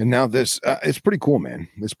 And now this, it's pretty cool, man.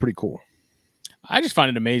 It's pretty cool. I just find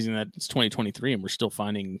it amazing that it's 2023 and we're still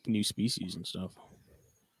finding new species and stuff.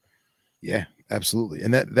 Yeah, absolutely.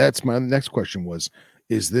 And that's my next question was,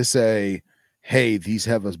 is this a, hey, these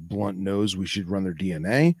have a blunt nose, we should run their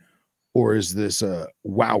DNA? Or is this a,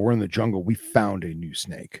 wow, we're in the jungle, we found a new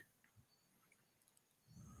snake?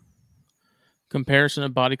 Comparison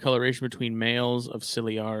of body coloration between males of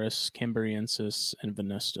Ciliaris, Canberriensis, and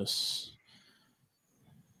venestus.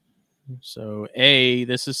 So A,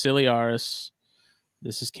 this is Ciliaris.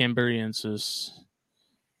 This is Canberriensis,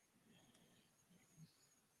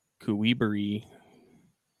 Kuiberi,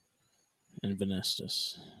 and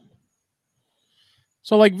venestus.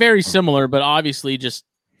 So like very similar, but obviously just,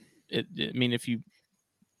 I mean, if you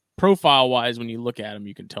profile wise, when you look at them,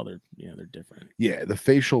 you can tell they're different. Yeah, the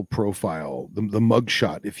facial profile, the mug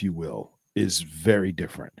shot, if you will, is very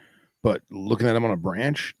different. But looking at them on a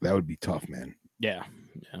branch, that would be tough, man. Yeah.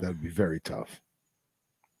 That would be very tough.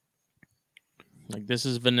 Like this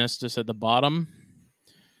is venestus at the bottom.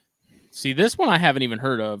 See, this one I haven't even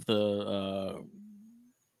heard of, the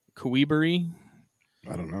Kuiberi.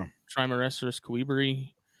 I don't know. Trimeresurus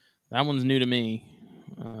Kuiberi. That one's new to me.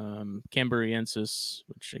 Canberriensis,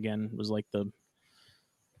 which again was like the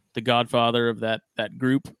godfather of that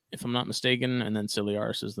group, if I'm not mistaken, and then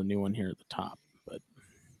Ciliaris is the new one here at the top. But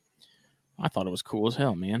I thought it was cool as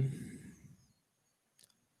hell, man.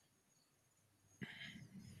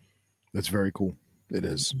 That's very cool. It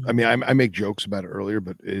is. I mean, I make jokes about it earlier,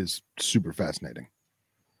 but it is super fascinating.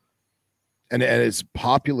 And as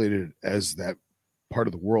populated as that part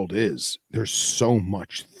of the world is, there's so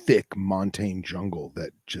much thick montane jungle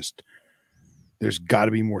that just there's got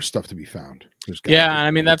to be more stuff to be found. Yeah, I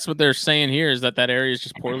mean that's what they're saying here is that area is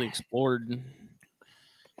just poorly explored.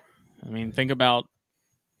 I mean, think about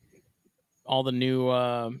all the new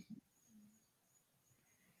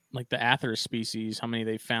like the Athers species, how many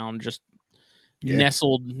they found just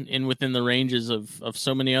nestled in within the ranges of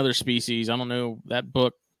so many other species. I don't know, that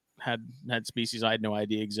book had species I had no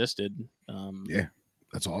idea existed. Yeah,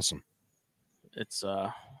 that's awesome. It's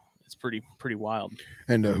pretty wild.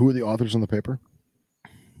 And who are the authors on the paper?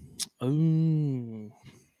 Oh,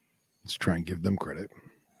 let's try and give them credit.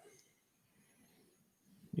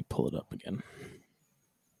 Let me pull it up again.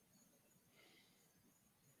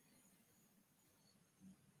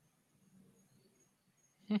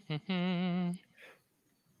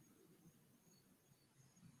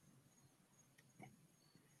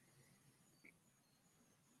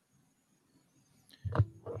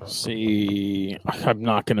 See, I'm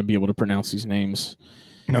not going to be able to pronounce these names.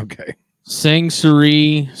 Okay. Sang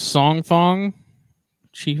Suri Songthong,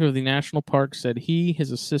 chief of the national park, said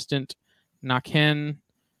his assistant Naken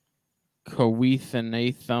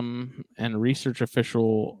Kawithanatham, and research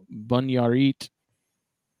official Bunyarit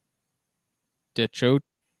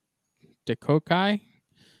Dekokai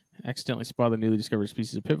accidentally spotted the newly discovered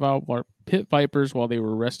species of pit vipers while they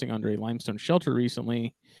were resting under a limestone shelter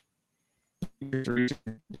recently.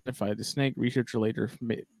 Identified the snake. Researcher later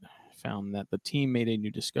found that the team made a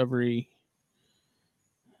new discovery.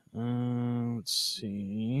 Let's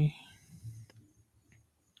see.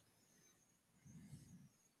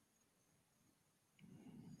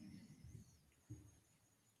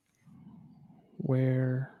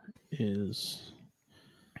 Where is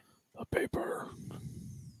the paper?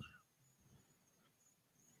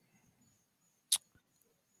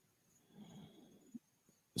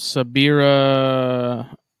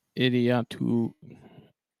 Sabira Idiatulina?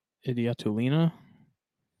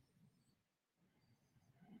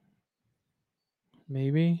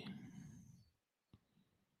 Maybe?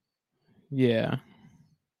 Yeah.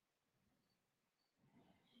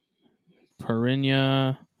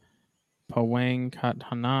 Parinya Pawang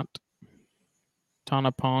Kathanat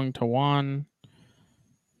Tanapong Tawan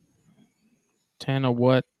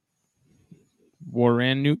Tanawat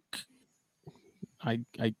Waranuk. I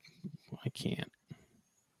can't.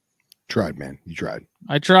 Tried, man. You tried.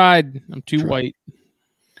 I tried. I'm too white.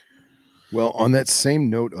 Well, on that same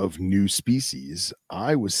note of new species,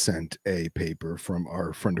 I was sent a paper from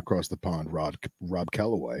our friend across the pond, Rob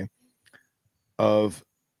Calloway, of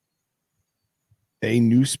a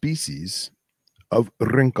new species of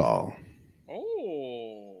Rinkal.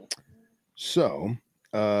 Oh. So,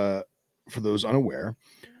 for those unaware,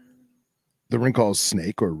 the Rinkal's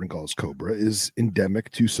snake or Rinkal's cobra is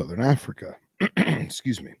endemic to southern Africa.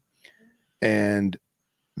 Excuse me. And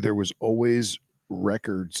there was always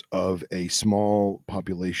records of a small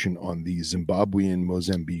population on the Zimbabwean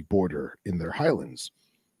Mozambique border in their highlands.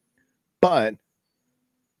 But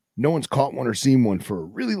no one's caught one or seen one for a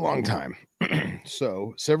really long time.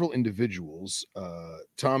 So several individuals,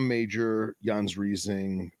 Tom Major, Jans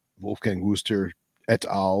Riesing, Wolfgang Wooster, et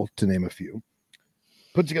al., to name a few,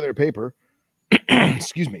 put together a paper,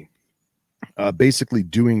 excuse me, basically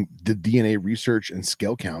doing the DNA research and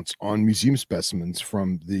scale counts on museum specimens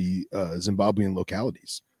from the Zimbabwean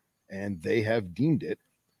localities. And they have deemed it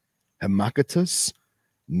Hemactus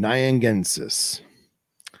nyangensis.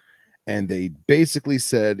 And they basically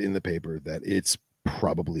said in the paper that it's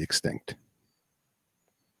probably extinct.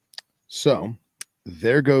 So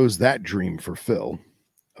there goes that dream for Phil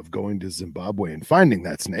of going to Zimbabwe and finding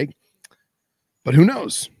that snake. But who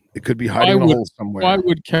knows? It could be hiding in a hole somewhere. Why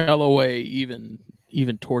would Calloway even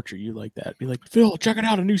torture you like that? Be like, Phil, check it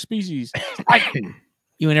out, a new species.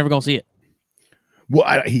 You ain't never gonna see it.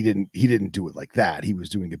 Well, he didn't do it like that. He was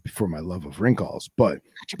doing it for my love of Rinkals. But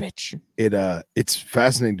gotcha, bitch. It's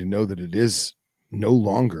fascinating to know that it is no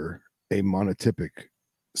longer a monotypic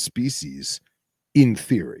species in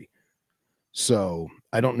theory. So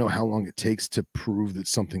I don't know how long it takes to prove that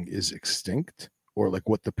something is extinct, or like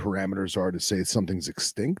what the parameters are to say something's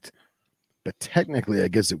extinct. But technically, I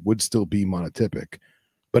guess it would still be monotypic.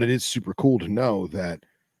 But it is super cool to know that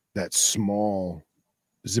that small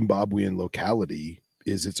Zimbabwean locality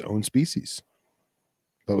is its own species.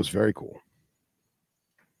 That was very cool.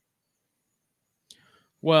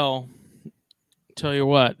 Well, tell you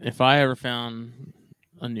what, if I ever found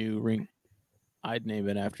a new ring, I'd name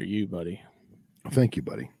it after you, buddy. Thank you,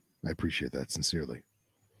 buddy. I appreciate that sincerely.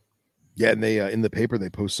 Yeah, and they in the paper they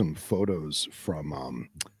post some photos from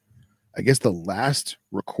I guess the last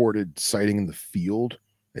recorded sighting in the field,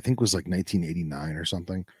 I think was like 1989 or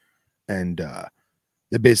something. And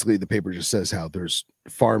basically the paper just says how there's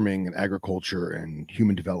farming and agriculture and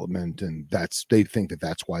human development, and they think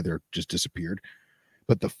that's why they're just disappeared.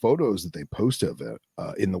 But the photos that they post of it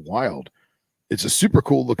in the wild, it's a super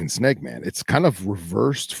cool looking snake, man. It's kind of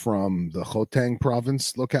reversed from the Hotang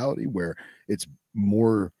province locality, where it's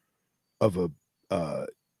more of a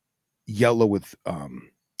yellow with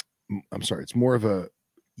I'm sorry, it's more of a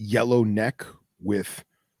yellow neck with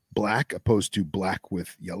black opposed to black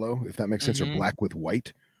with yellow, if that makes sense, or black with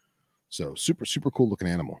white. So super, super cool looking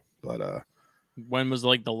animal. But when was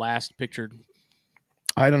like the last picture?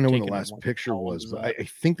 I don't know when the last picture was, but I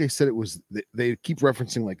think they said it was. They keep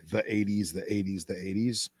referencing like the 80s, the 80s, the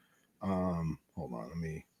 80s. Hold on, let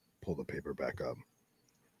me pull the paper back up.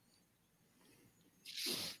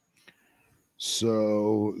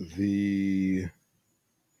 So the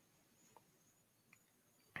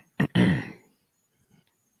let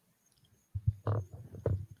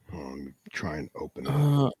me try and open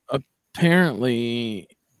it. Apparently,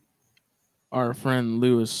 our friend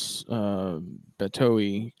Louis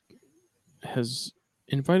Batoe has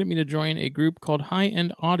invited me to join a group called High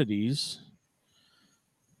End Oddities.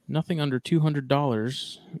 Nothing under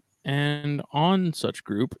 $200, and on such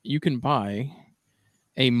group you can buy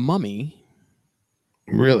a mummy.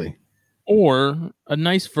 Really? Or a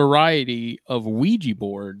nice variety of Ouija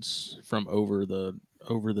boards from over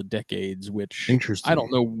the decades, which interesting. I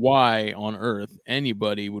don't know why on earth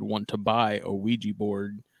anybody would want to buy a Ouija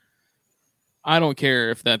board. I don't care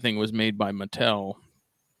if that thing was made by Mattel.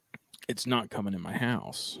 It's not coming in my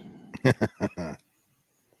house.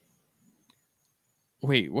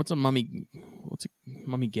 Wait, what's a mummy? What's a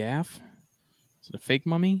mummy gaff? Is it a fake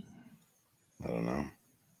mummy? I don't know.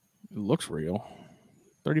 It looks real.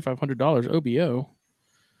 $3,500 OBO.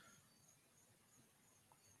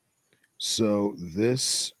 So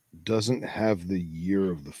this doesn't have the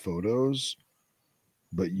year of the photos,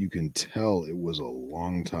 but you can tell it was a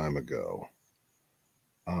long time ago.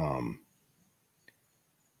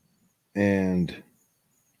 And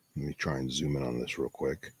let me try and zoom in on this real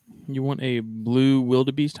quick. You want a blue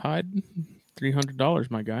wildebeest hide?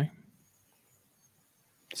 $300, my guy.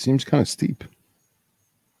 Seems kind of steep.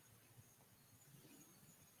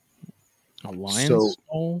 A lion's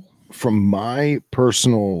skull? From my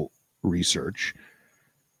personal research,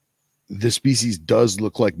 the species does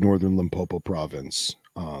look like northern Limpopo province.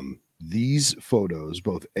 These photos,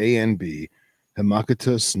 both A and B,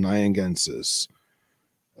 Hemacatus nyangensis,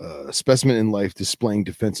 specimen in life displaying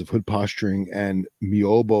defensive hood posturing, and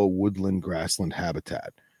Miobo woodland grassland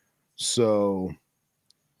habitat. So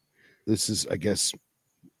this is, I guess,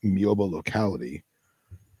 Miobo locality.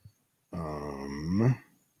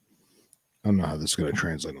 I don't know how this is going to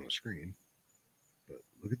translate on the screen, but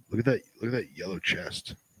look at that yellow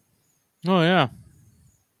chest. Oh yeah,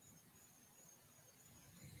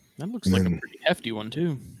 that looks like a pretty hefty one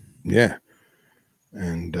too. Yeah,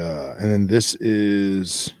 and then this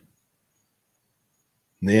is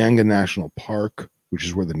Nyanga National Park, which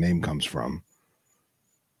is where the name comes from.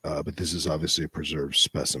 But this is obviously a preserved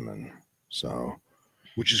specimen, so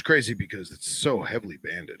which is crazy because it's so heavily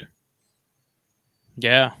banded.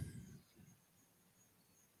 Yeah.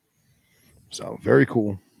 So very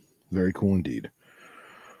cool indeed.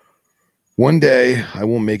 One day I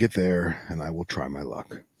will make it there and I will try my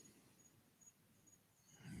luck.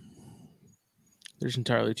 There's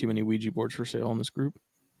entirely too many Ouija boards for sale in this group.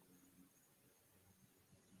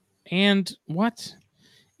 And what?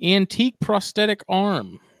 Antique prosthetic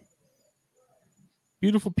arm.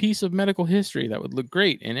 Beautiful piece of medical history that would look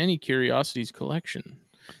great in any Curiosities collection.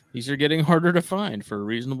 These are getting harder to find for a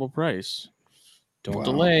reasonable price. Don't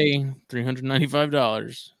delay.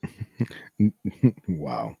 $395.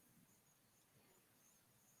 Wow.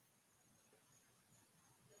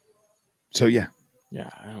 So yeah.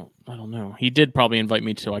 Yeah, I don't know. He did probably invite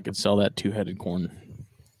me so I could sell that two-headed corn.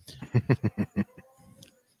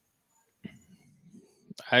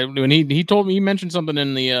 When he told me, he mentioned something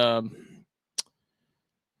in the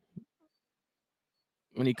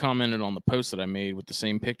when he commented on the post that I made with the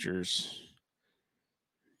same pictures.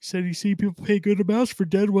 He said you see people pay good amounts for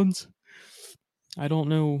dead ones. I don't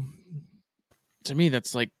know. To me,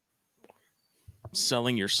 that's like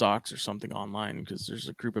selling your socks or something online, because there's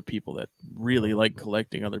a group of people that really like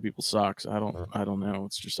collecting other people's socks. I don't know.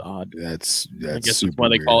 It's just odd. That's I guess that's why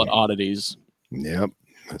they call it oddities. Yep.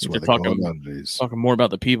 That's why they call it oddities. Talking more about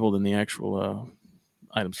the people than the actual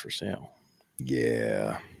items for sale.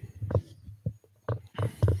 Yeah.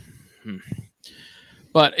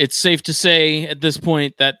 But it's safe to say at this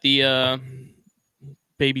point that the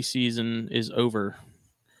baby season is over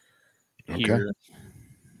here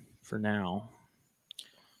for now.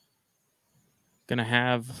 Gonna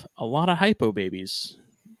have a lot of hypo babies.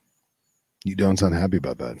 You don't sound happy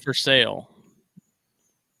about that. For sale.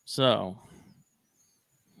 So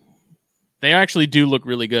they actually do look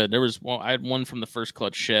really good. I had one from the first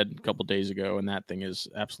clutch shed a couple days ago, and that thing is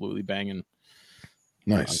absolutely banging.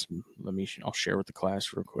 Nice. I'll share with the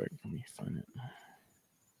class real quick. Let me find it.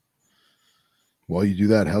 While you do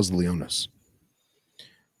that, how's the Leonis?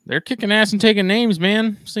 They're kicking ass and taking names,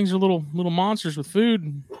 man. These things are little monsters with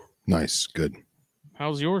food. Nice. Good.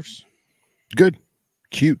 How's yours? Good.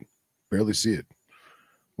 Cute. Barely see it.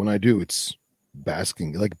 When I do, it's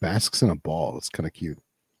basking. It like basks in a ball. It's kind of cute.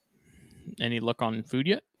 Any luck on food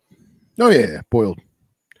yet? Oh yeah. Boiled.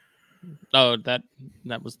 Oh, that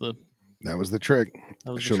was the trick.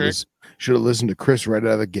 Should have listened to Chris right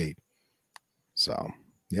out of the gate. So,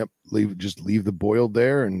 yep. Leave the boiled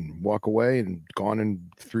there and walk away, and gone in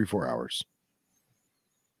 3-4 hours.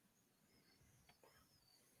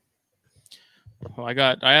 Well,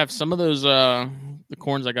 I have some of those the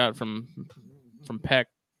corns I got from Peck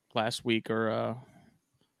last week are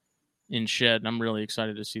in shed, and I'm really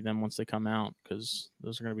excited to see them once they come out, because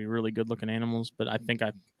those are going to be really good looking animals. But I think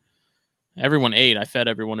everyone ate. I fed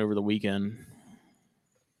everyone over the weekend,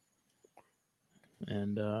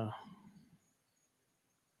 and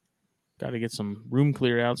got to get some room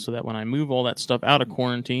cleared out so that when I move all that stuff out of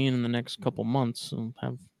quarantine in the next couple months, I'll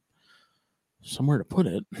have somewhere to put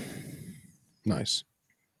it. Nice.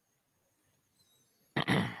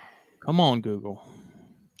 Come on, Google.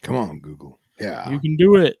 Come on, Google. Yeah. You can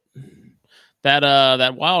do it.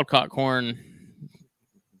 That wild caught corn,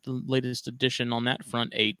 the latest edition on that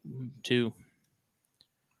front, ate too.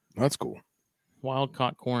 That's cool. Wild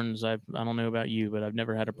caught corns, I don't know about you, but I've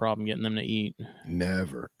never had a problem getting them to eat.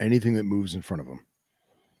 Never. Anything that moves in front of them.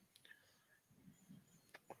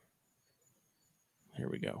 Here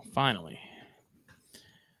we go. Finally.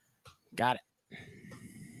 Got it.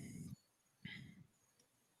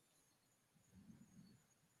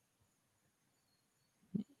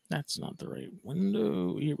 That's not the right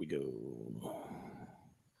window. Here we go.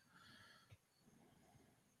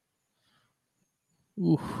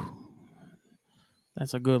 Ooh.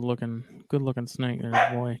 That's a good looking snake there,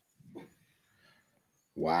 boy.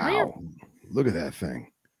 Wow. Look at that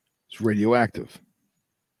thing. It's radioactive.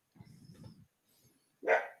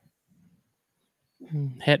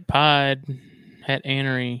 Het pied, het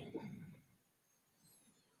anery.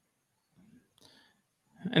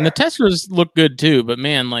 And the testers look good too, but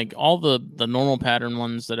man, like all the normal pattern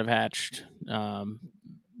ones that have hatched,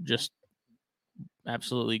 just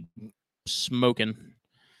absolutely smoking.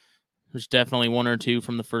 There's definitely one or two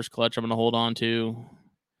from the first clutch I'm going to hold on to,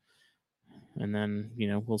 and then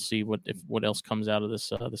we'll see what else comes out of this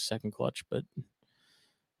the second clutch. But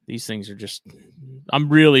these things are just, I'm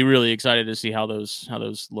really, really excited to see how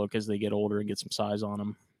those look as they get older and get some size on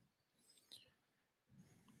them.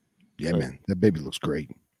 Yeah, man, that baby looks great.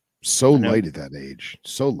 So light at that age.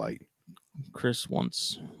 So light. Chris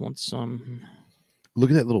wants some. Look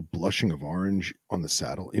at that little blushing of orange on the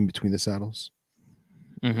saddle, in between the saddles.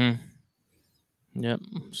 Mm-hmm. Yep,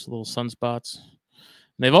 just little sunspots.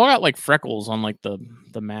 They've all got like freckles on like the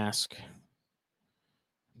mask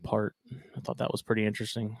part. I thought that was pretty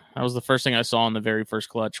interesting. That was the first thing I saw in the very first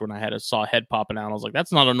clutch when I saw a head popping out. I was like,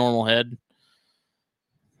 that's not a normal head.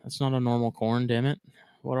 That's not a normal corn, damn it.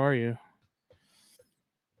 What are you?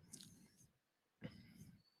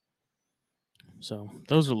 So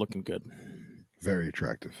those are looking good. Very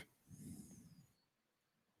attractive.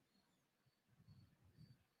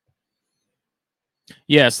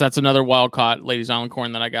 Yes, that's another wild caught Ladies Island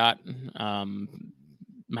corn that I got.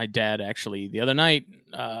 My dad actually the other night,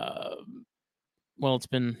 well, it's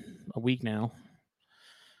been a week now.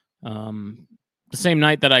 The same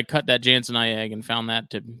night that I cut that Jansenii egg and found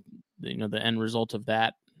that to, the end result of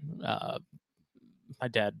that, my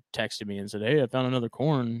dad texted me and said, "Hey, I found another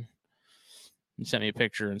corn," and sent me a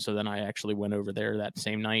picture. And so then I actually went over there that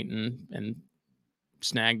same night and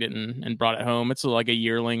snagged it and brought it home. It's like a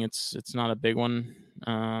yearling. It's not a big one.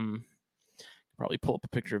 Probably pull up a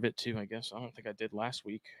picture of it too, I guess. I don't think I did last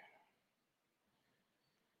week.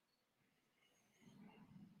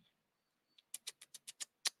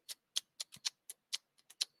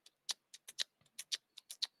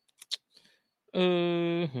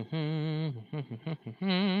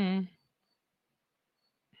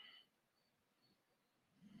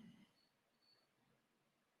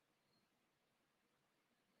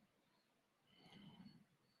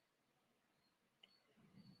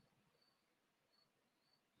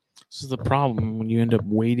 This is the problem when you end up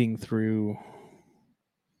wading through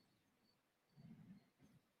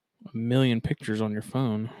a million pictures on your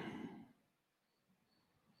phone.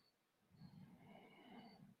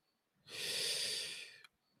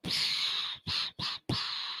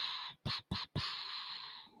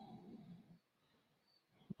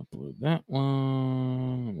 Upload that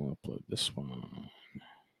one. I'm going to upload this one.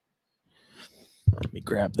 Let me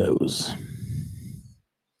grab those.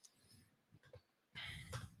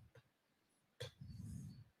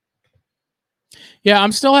 Yeah,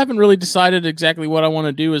 I'm still haven't really decided exactly what I want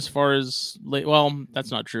to do as far as, well,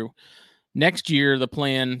 that's not true. Next year, the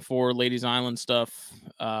plan for Ladies Island stuff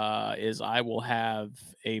is I will have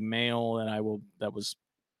a male that was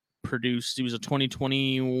produced. He was a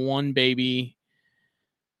 2021 baby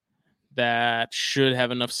that should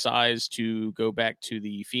have enough size to go back to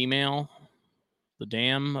the female, the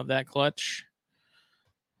dam of that clutch.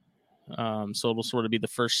 So it'll sort of be the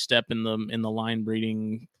first step in the line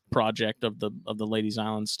breeding project of the Ladies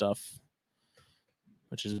Island stuff,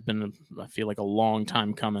 which has been, I feel like, a long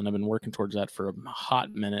time coming. I've been working towards that for a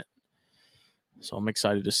hot minute, so I'm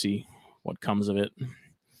excited to see what comes of it.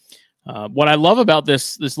 What I love about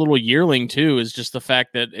this little yearling too is just the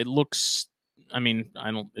fact that it looks. I mean,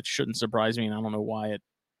 it shouldn't surprise me, and I don't know why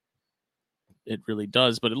it really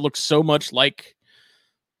does, but it looks so much like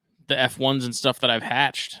the F1s and stuff that I've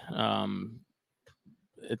hatched.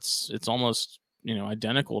 It's almost,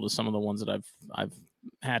 identical to some of the ones that I've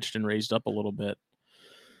hatched and raised up a little bit.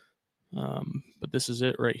 But this is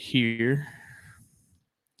it right here.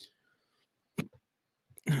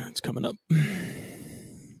 It's coming up.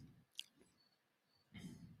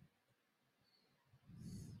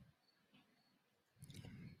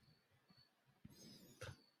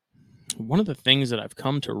 One of the things that I've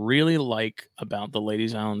come to really like about the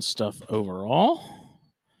Ladies Island stuff overall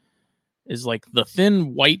is like the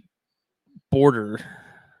thin white border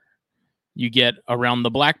you get around the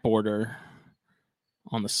black border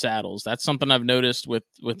on the saddles. That's something I've noticed with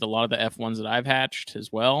a lot of the F1s that I've hatched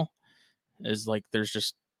as well, is like there's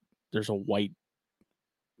a white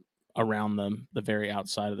around the very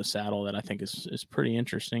outside of the saddle that I think is pretty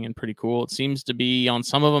interesting and pretty cool. It seems to be on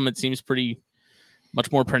some of them, it seems pretty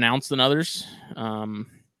much more pronounced than others.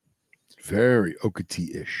 Very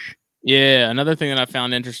Okati-ish. Yeah, another thing that I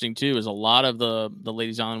found interesting too is a lot of the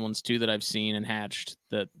Ladies Island ones too that I've seen and hatched,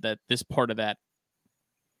 that this part of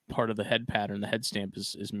the head pattern, the head stamp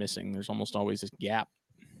is missing. There's almost always this gap.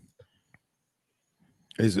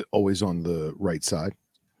 Is it always on the right side?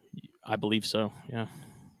 I believe so. Yeah.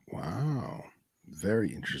 Wow.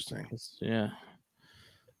 Very interesting. Yeah.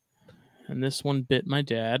 And this one bit my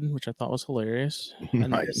dad, which I thought was hilarious. And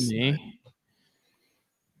nice. Me.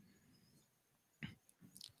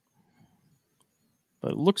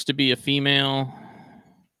 But it looks to be a female.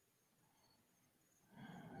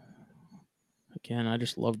 Again, I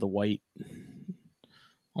just love the white.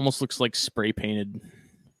 Almost looks like spray painted.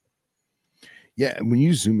 Yeah, and when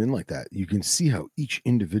you zoom in like that, you can see how each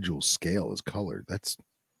individual scale is colored. That's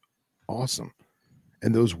awesome.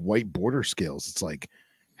 And those white border scales, it's like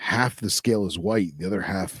half the scale is white, the other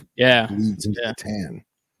half bleeds into the tan.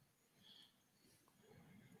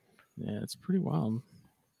 Yeah, it's pretty wild.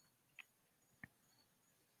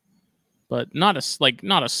 But not a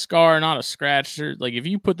scar, not a scratch. Like if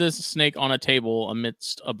you put this snake on a table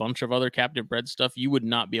amidst a bunch of other captive bred stuff, you would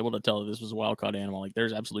not be able to tell that this was a wild caught animal. Like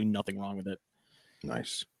there's absolutely nothing wrong with it.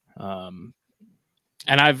 Nice. And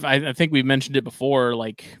I think we've mentioned it before.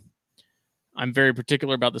 Like I'm very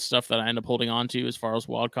particular about the stuff that I end up holding on to as far as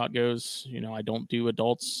wild caught goes. I don't do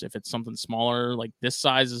adults. If it's something smaller, like this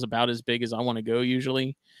size is about as big as I want to go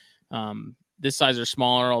usually. This size or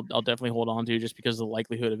smaller, I'll definitely hold on to, just because the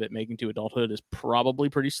likelihood of it making to adulthood is probably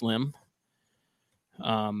pretty slim.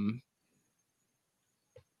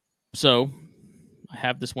 So I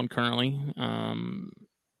have this one currently. And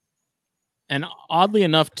oddly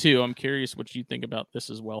enough, too, I'm curious what you think about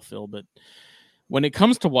this as well, Phil, but when it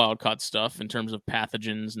comes to wild caught stuff in terms of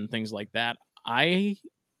pathogens and things like that, I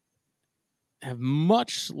have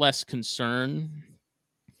much less concern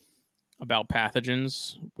about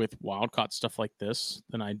pathogens with wild caught stuff like this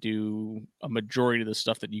than I do a majority of the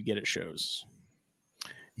stuff that you get at shows.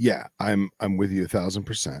 Yeah, I'm with you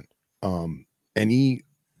 1,000%. Any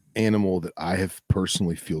animal that I have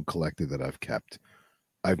personally field collected that I've kept,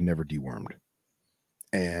 I've never dewormed.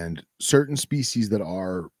 And certain species that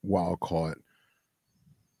are wild caught,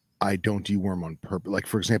 I don't deworm on purpose. Like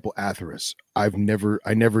for example, Atheris. I have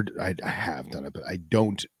done it, but I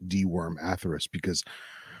don't deworm Atheris because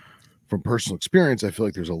from personal experience, I feel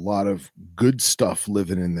like there's a lot of good stuff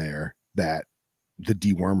living in there that the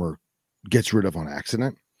dewormer gets rid of on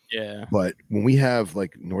accident. Yeah. But when we have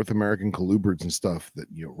like North American colubrids and stuff that,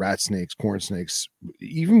 you know, rat snakes, corn snakes,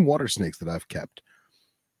 even water snakes that I've kept,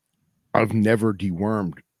 I've never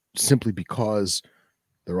dewormed simply because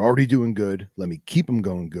they're already doing good. Let me keep them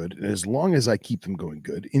going good. And as long as I keep them going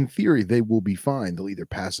good, in theory, they will be fine. They'll either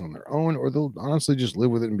pass on their own or they'll honestly just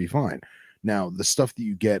live with it and be fine. Now, the stuff that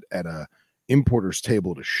you get at a importer's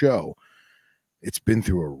table to show, it's been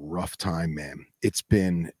through a rough time, man. It's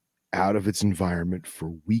been out of its environment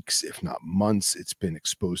for weeks, if not months. It's been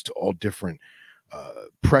exposed to all different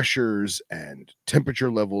pressures and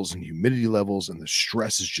temperature levels and humidity levels, and the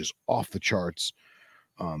stress is just off the charts.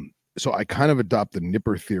 So I kind of adopt the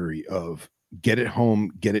nipper theory of get it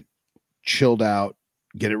home, get it chilled out,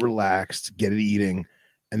 get it relaxed, get it eating,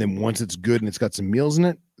 and then once it's good and it's got some meals in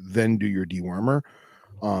it, then do your dewormer.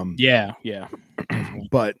 Yeah.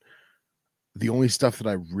 But the only stuff that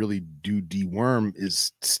I really do deworm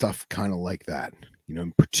is stuff kind of like that, you know,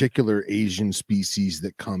 in particular Asian species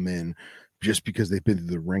that come in just because they've been through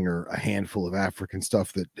the ringer, a handful of African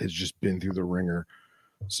stuff that has just been through the ringer.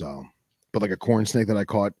 So, but like a corn snake that I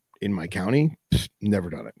caught in my county, never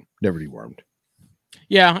done it, never dewormed.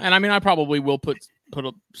 Yeah, and I mean, I probably will put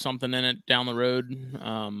something in it down the road.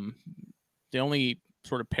 The only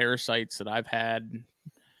sort of parasites that I've had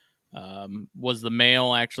was the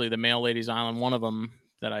male Ladies Island. One of them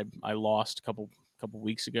that I lost a couple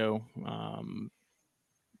weeks ago.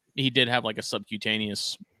 He did have like a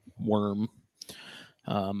subcutaneous worm.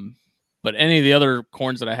 But any of the other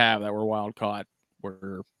corns that I have that were wild caught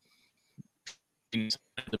were bees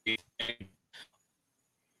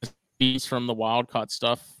from the wild caught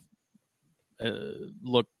stuff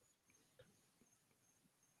look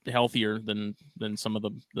healthier than some of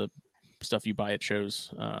the stuff you buy at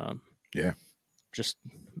shows. Yeah. Just,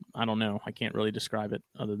 I don't know. I can't really describe it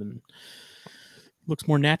other than looks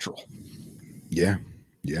more natural. Yeah.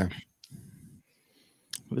 Yeah.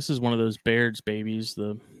 This is one of those Baird's babies.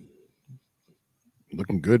 The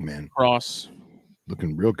looking good, man. Cross.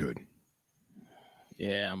 Looking real good.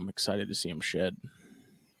 Yeah, I'm excited to see them shed.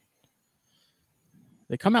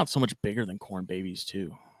 They come out so much bigger than corn babies,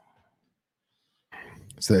 too.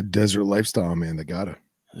 It's that desert lifestyle, man. They gotta.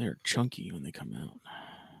 They're chunky when they come out.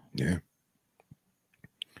 Yeah.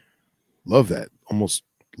 Love that. Almost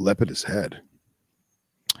lepidus head.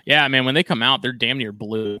 Yeah, man. When they come out, they're damn near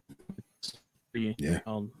blue. Yeah.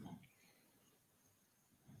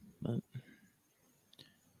 But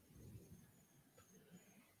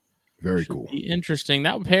very cool. Interesting.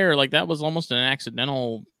 That pair, like that was almost an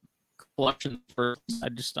accidental collection.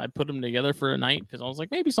 I put them together for a night because I was like,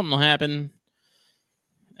 maybe something will happen.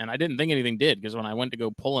 And I didn't think anything did because when I went to go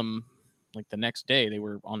pull them, like the next day, they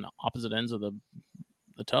were on the opposite ends of the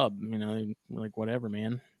tub. You know, they were like, whatever,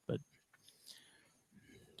 man. But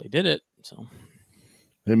they did it. So,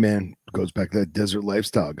 hey, man, goes back to that desert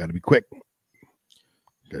lifestyle. Got to be quick.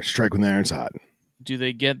 Got to strike when the iron's hot. Do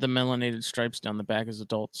they get the melanated stripes down the back as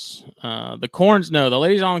adults? The corns, no. The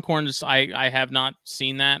Ladies Island corns, I have not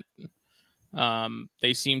seen that.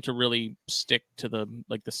 They seem to really stick to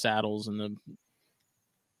the saddles and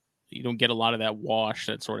you don't get a lot of that wash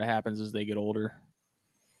that sort of happens as they get older.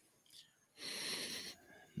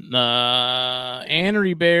 The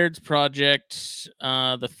Annery Baird's project,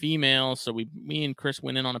 the female. So me and Chris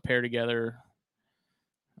went in on a pair together.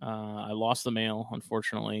 I lost the male,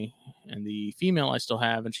 unfortunately, and the female I still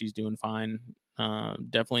have, and she's doing fine.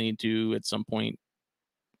 Definitely need to at some point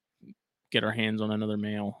get our hands on another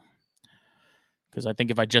male. Because I think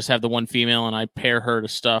if I just have the one female and I pair her to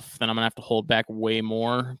stuff, then I'm going to have to hold back way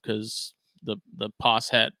more because the POS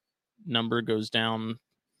het number goes down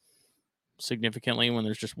significantly when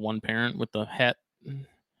there's just one parent with the het.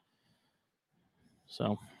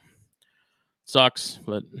 So, sucks,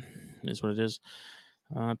 but it is what it is.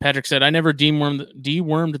 Patrick said, I never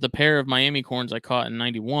dewormed the pair of Miami corns I caught in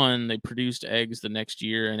 91. They produced eggs the next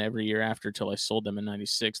year and every year after till I sold them in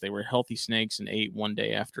 96. They were healthy snakes and ate one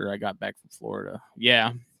day after I got back from Florida.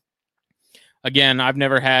 Yeah. Again, I've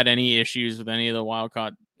never had any issues with any of the wild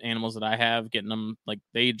caught animals that I have, getting them, like,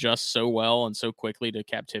 they adjust so well and so quickly to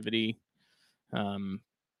captivity.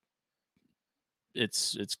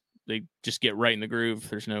 It's they just get right in the groove.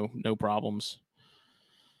 There's no problems.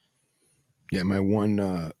 Yeah, my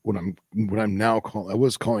one what I'm now calling, I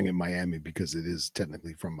was calling it Miami because it is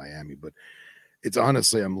technically from Miami, but it's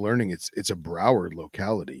honestly, I'm learning it's a Broward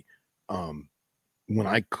locality. When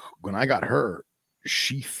I got her,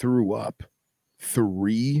 she threw up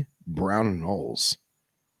 3 brown and nulls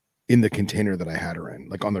in the container that I had her in,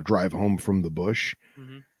 like on the drive home from the bush.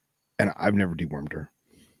 Mm-hmm. And I've never dewormed her.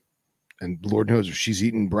 And Lord knows if she's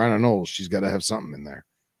eating brown and nulls, she's got to have something in there.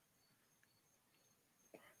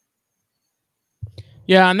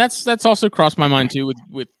 Yeah, and that's also crossed my mind too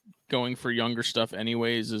with going for younger stuff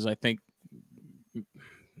anyways, is I think,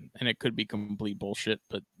 and it could be complete bullshit,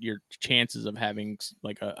 but your chances of having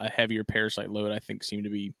like a heavier parasite load, I think, seem to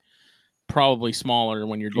be probably smaller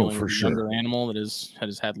when you're dealing with a younger animal that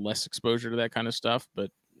has had less exposure to that kind of stuff.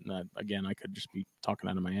 But again, I could just be talking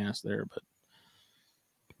out of my ass there. But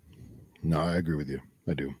no, I agree with you.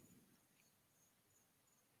 I do.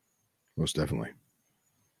 Most definitely.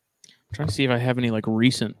 I'm trying to see if I have any like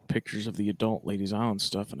recent pictures of the adult Ladies Island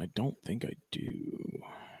stuff, and I don't think I do.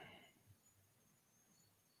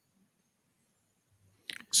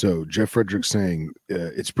 So Jeff Frederick saying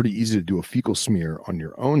it's pretty easy to do a fecal smear on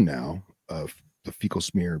your own now. The fecal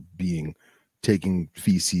smear being taking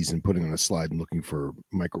feces and putting on a slide and looking for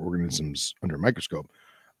microorganisms under a microscope.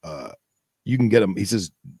 You can get them. He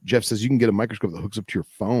says, Jeff says you can get a microscope that hooks up to your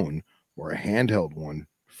phone or a handheld one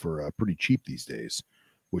for pretty cheap these days,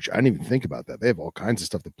 which I didn't even think about that. They have all kinds of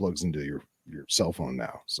stuff that plugs into your cell phone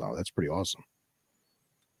now. So that's pretty awesome.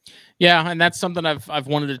 Yeah, and that's something I've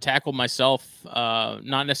wanted to tackle myself.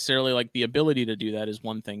 Not necessarily like the ability to do that is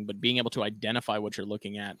one thing, but being able to identify what you're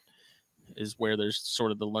looking at is where there's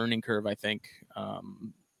sort of the learning curve, I think.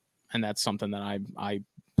 And that's something that I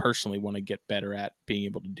personally want to get better at being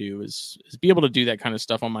able to do is be able to do that kind of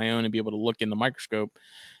stuff on my own and be able to look in the microscope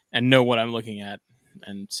and know what I'm looking at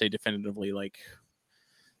and say definitively, like,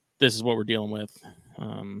 this is what we're dealing with.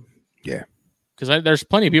 Yeah. Because there's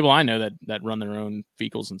plenty of people I know that run their own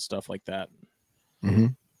fecals and stuff like that. Mm-hmm.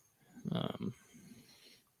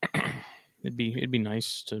 It'd be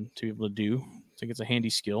nice to be able to do. I think it's a handy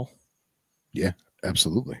skill. Yeah,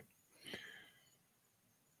 absolutely.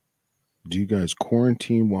 Do you guys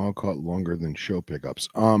quarantine wild caught longer than show pickups?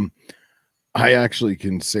 I actually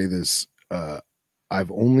can say this.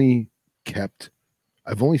 I've only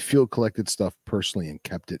field collected stuff personally and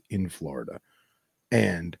kept it in Florida,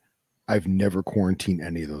 and I've never quarantined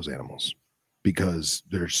any of those animals because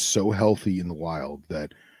they're so healthy in the wild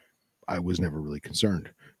that I was never really concerned.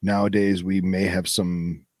 Nowadays, we may have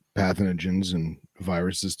some pathogens and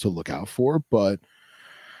viruses to look out for, but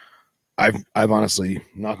I've honestly,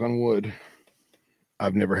 knock on wood,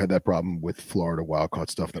 I've never had that problem with Florida wild caught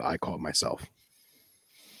stuff that I caught myself.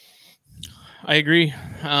 I agree.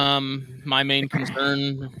 My main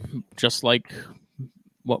concern, just like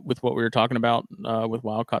what we were talking about with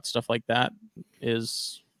wild caught stuff like that,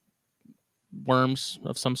 is worms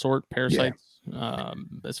of some sort, parasites. Yeah.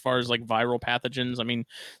 As far as like viral pathogens, I mean,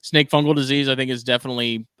 snake fungal disease, I think, is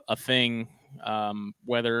definitely a thing.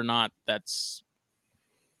 Whether or not that's,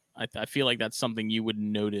 I feel like that's something you would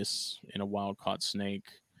notice in a wild caught snake.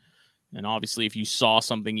 And obviously, if you saw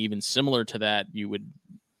something even similar to that,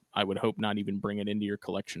 I would hope not even bring it into your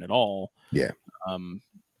collection at all. Yeah.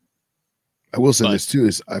 I will say this too,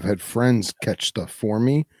 is I've had friends catch stuff for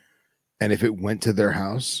me, and if it went to their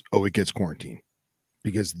house, it gets quarantined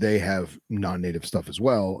because they have non-native stuff as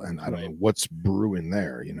well, and I don't know what's brewing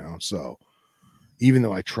there, so even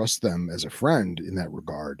though I trust them as a friend in that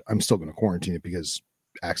regard, I'm still going to quarantine it because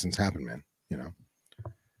accidents happen, man.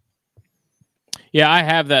 Yeah, I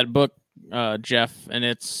have that book, Jeff, and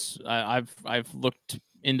it's I've looked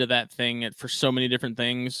into that thing for so many different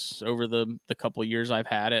things over the couple of years I've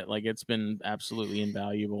had it. Like, it's been absolutely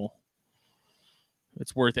invaluable.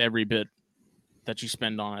 It's worth every bit that you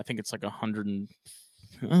spend on it. I think it's like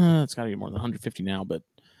it's got to be more than 150 now, but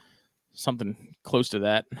something close to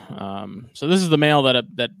that. So this is the mail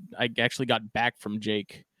that I actually got back from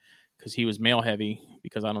Jake because he was male heavy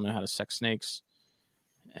because I don't know how to sex snakes,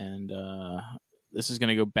 and this is going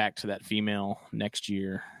to go back to that female next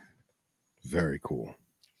year. Very cool.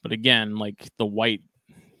 But again, like the white,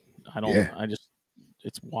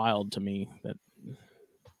 it's wild to me that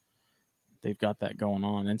they've got that going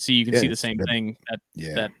on. And see, you can see the same thing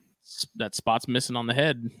that spot's missing on the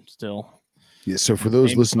head still. Yeah. So for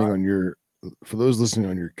those listening on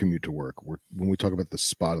your commute to work, when we talk about the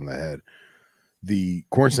spot on the head, the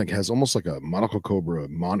corn snake has almost like a monocle cobra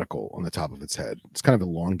monocle on the top of its head. It's kind of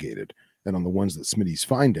elongated. And on the ones that Smitty's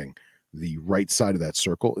finding, the right side of that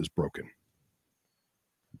circle is broken.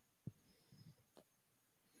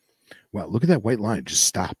 Wow, look at that white line. It just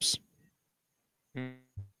stops. It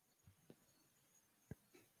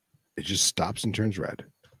just stops and turns red.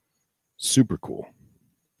 Super cool.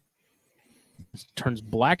 It turns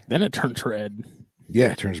black, then it turns red.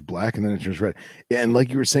 Yeah, it turns black and then it turns red. Yeah, and like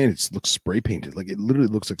you were saying, it looks spray painted. Like it literally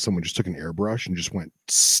looks like someone just took an airbrush and just went.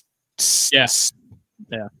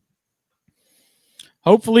 Yeah.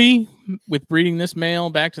 Hopefully, with breeding this male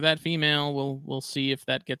back to that female, we'll see if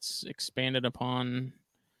that gets expanded upon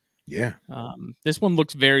Yeah. This one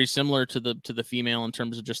looks very similar to the female in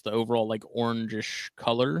terms of just the overall like orangish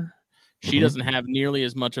color. She doesn't have nearly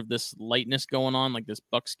as much of this lightness going on, like this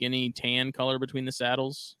buckskinny tan color between the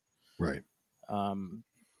saddles. Right. But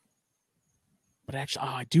actually,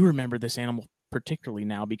 I do remember this animal particularly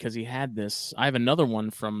now because he had this. I have another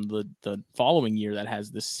one from the following year that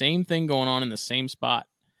has the same thing going on in the same spot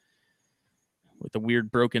with the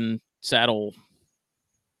weird broken saddle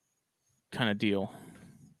kind of deal.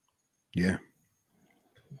 Yeah.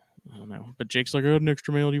 I don't know. But Jake's like, I got an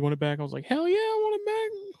extra male. Do you want it back? I was like, hell yeah, I want it back.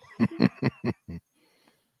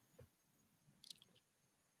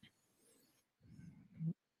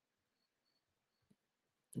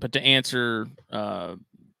 But to answer the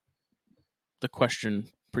question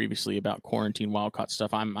previously about quarantine wild caught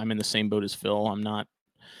stuff, I'm in the same boat as Phil. I'm not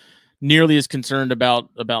nearly as concerned about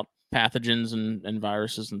pathogens and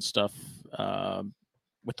viruses and stuff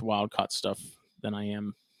with the wild caught stuff than I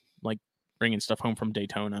am like bringing stuff home from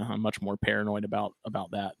Daytona. I'm much more paranoid about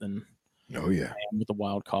that than I am with the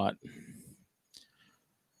wild caught.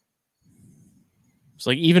 It's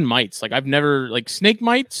like even mites. Like I've never like snake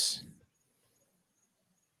mites.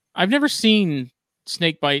 I've never seen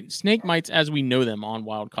snake mites as we know them on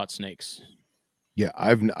wild caught snakes. Yeah,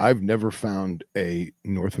 I've never found a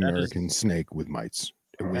North American snake with mites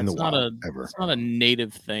in the wild ever. It's not a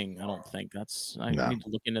native thing. I don't think I need to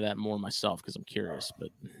look into that more myself because I'm curious. But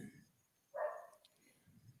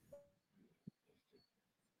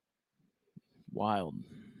wild.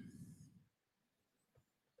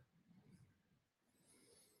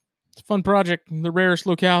 It's a fun project. The rarest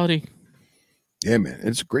locality. Yeah, man.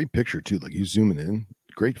 It's a great picture too. Like you zooming in.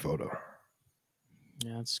 Great photo.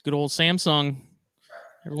 Yeah, it's good old Samsung.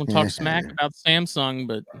 Everyone talks smack about Samsung,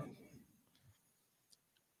 but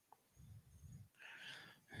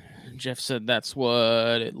Jeff said that's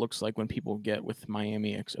what it looks like when people get with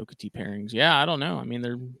Miami X Okatee pairings. Yeah, I don't know. I mean,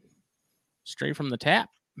 they're straight from the tap.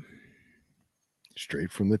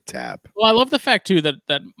 Straight from the tap. Well, I love the fact too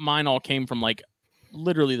that mine all came from like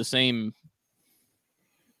literally the same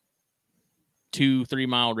 2-3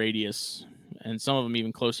 mile radius, and some of them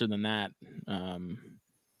even closer than that.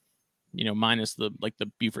 Minus the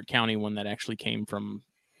Beaufort County one that actually came from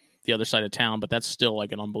the other side of town, but that's still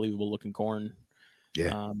like an unbelievable looking corn.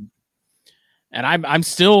 Yeah. And I'm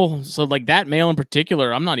still so like that male in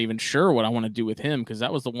particular. I'm not even sure what I want to do with him because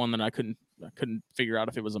that was the one that I couldn't figure out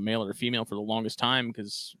if it was a male or a female for the longest time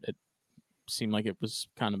because it seemed like it was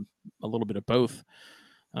kind of a little bit of both.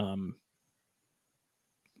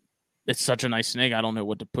 It's such a nice snake. I don't know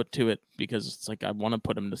what to put to it because it's like I want to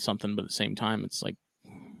put him to something, but at the same time, it's like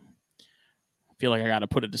I feel like I got to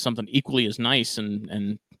put it to something equally as nice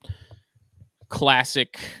and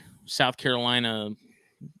classic South Carolina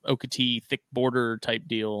Okatee thick border type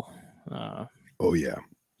deal. Oh yeah.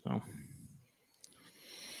 So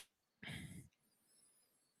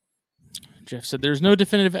Jeff said there's no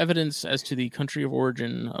definitive evidence as to the country of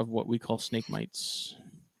origin of what we call snake mites.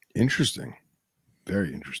 Interesting.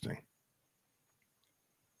 Very interesting.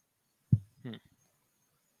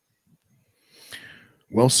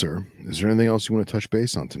 Well, sir, is there anything else you want to touch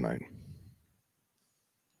base on tonight?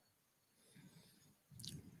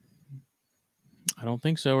 I don't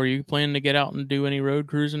think so. Are you planning to get out and do any road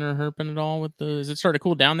cruising or herping at all? Is it starting to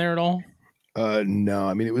cool down there at all? No.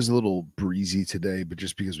 I mean, it was a little breezy today, but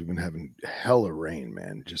just because we've been having hella rain,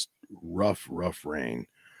 man, just rough rain.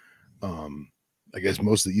 I guess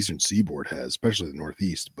most of the eastern seaboard has, especially the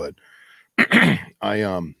Northeast. But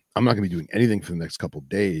I'm not going to be doing anything for the next couple of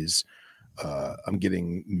days. I'm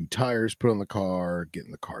getting new tires put on the car,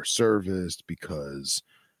 getting the car serviced because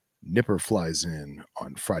Nipper flies in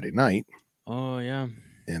on Friday night. Oh yeah.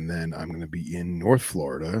 And then I'm going to be in North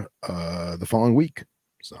Florida the following week.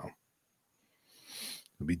 So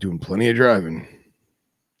I'll be doing plenty of driving.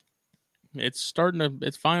 It's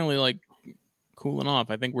finally like cooling off.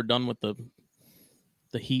 I think we're done with the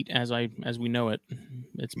heat as we know it.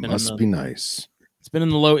 It's been be nice. It's been in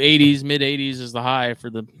the low 80s, mid 80s is the high for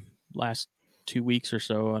the last 2 weeks or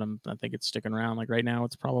so, and I think it's sticking around. Like right now,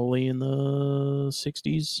 it's probably in the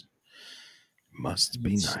 60s. Must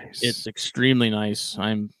be nice. It's extremely nice.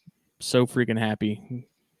 I'm so freaking happy.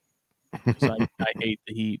 I hate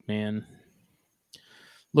the heat, man.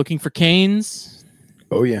 Looking for canes?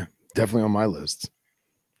 Oh yeah, definitely on my list.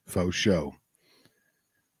 Faux show.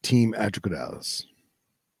 Team Atricodalis.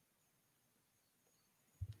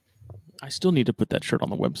 I still need to put that shirt on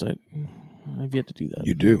the website. I've yet to do that.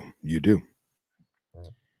 You do.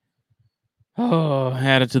 Oh,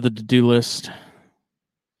 add it to the to-do list.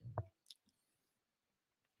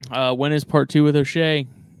 When is part 2 with O'Shea?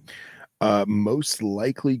 Most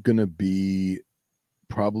likely going to be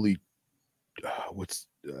probably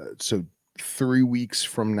so 3 weeks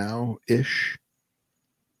from now ish.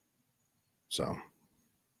 So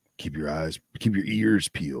keep your ears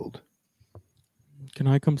peeled. Can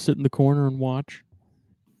I come sit in the corner and watch?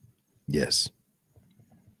 Yes.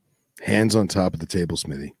 Hands on top of the table,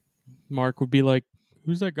 Smithy. Mark would be like,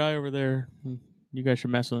 "Who's that guy over there?" You guys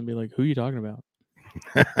should mess with him and be like, "Who are you talking about?"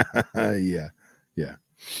 Yeah.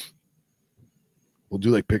 We'll do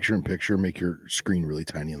like picture in picture, make your screen really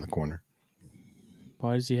tiny in the corner.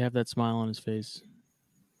 Why does he have that smile on his face?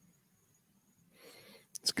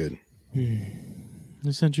 It's good.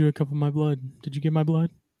 I sent you a cup of my blood. Did you get my blood?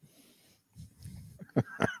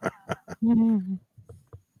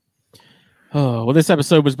 Oh, well, this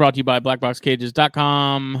episode was brought to you by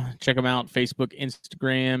blackboxcages.com. Check them out, Facebook,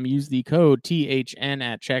 Instagram. Use the code THN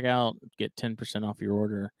at checkout. Get 10% off your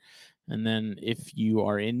order. And then if you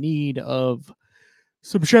are in need of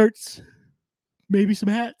some shirts, maybe some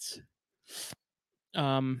hats,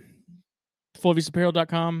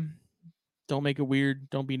 fullviewsapparel.com. Don't make it weird.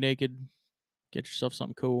 Don't be naked. Get yourself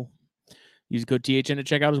something cool. Use code THN at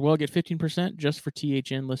checkout as well. Get 15% just for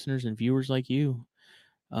THN listeners and viewers like you.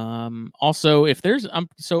 Also, if there's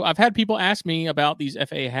so I've had people ask me about these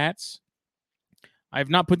FA hats. I've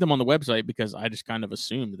not put them on the website because I just kind of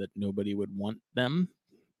assumed that nobody would want them.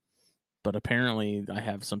 But apparently I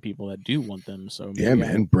have some people that do want them. So yeah,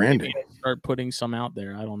 man, branding. Start putting some out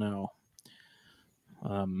there. I don't know.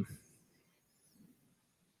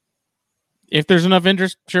 If there's enough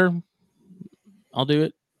interest, sure, I'll do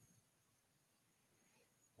it.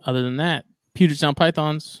 Other than that, Puget Sound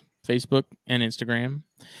Pythons, Facebook and Instagram.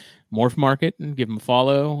 Morph Market, and give them a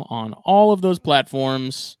follow on all of those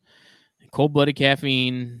platforms. Cold-blooded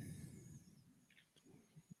caffeine.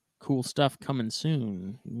 Cool stuff coming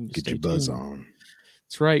soon. Get your buzz on.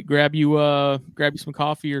 That's right. Grab you some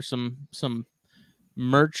coffee or some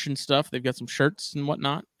merch and stuff. They've got some shirts and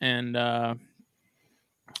whatnot. And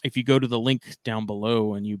if you go to the link down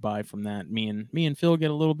below and you buy from that, me and Phil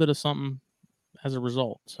get a little bit of something as a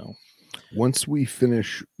result. So once we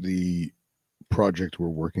finish the project we're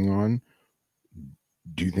working on,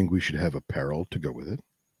 do you think we should have apparel to go with it?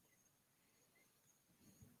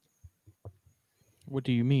 What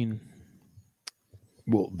do you mean?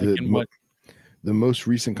 Well, the most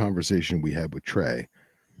recent conversation we had with Trey,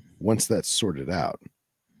 once that's sorted out,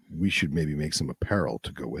 we should maybe make some apparel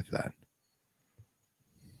to go with that.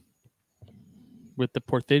 With the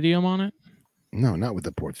Porthidium on it? No, not with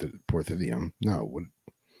the Porthidium. No.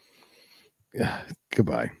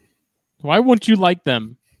 Goodbye. Why wouldn't you like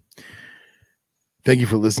them? Thank you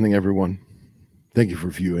for listening, everyone. Thank you for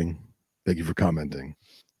viewing. Thank you for commenting.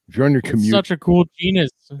 If you're on your commute, such a cool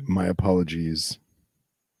genus. My apologies.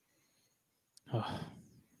 Oh,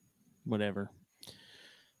 whatever.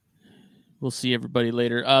 We'll see everybody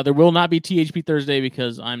later. There will not be THP Thursday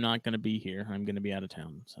because I'm not going to be here. I'm going to be out of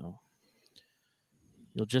town. So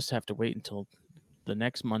you'll just have to wait until the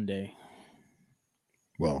next Monday.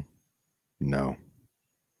 Well, no.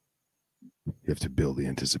 You have to build the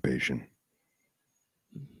anticipation.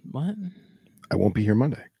 What? I won't be here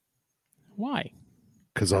Monday. Why?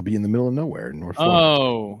 Because I'll be in the middle of nowhere in North Florida.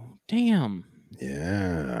 Oh, damn.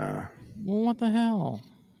 Yeah. Well, what the hell?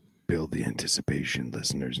 Build the anticipation,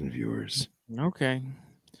 listeners and viewers. Okay.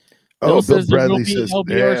 Bill Bradley says,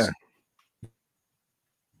 yeah.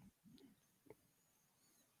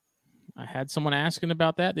 I had someone asking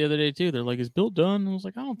about that the other day, too. They're like, is Bill done? I was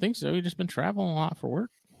like, I don't think so. He's just been traveling a lot for work.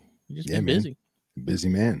 He's just been busy. Busy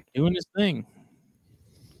man. Doing his thing.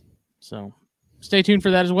 So stay tuned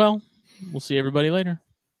for that as well. We'll see everybody later.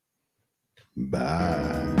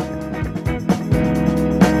 Bye.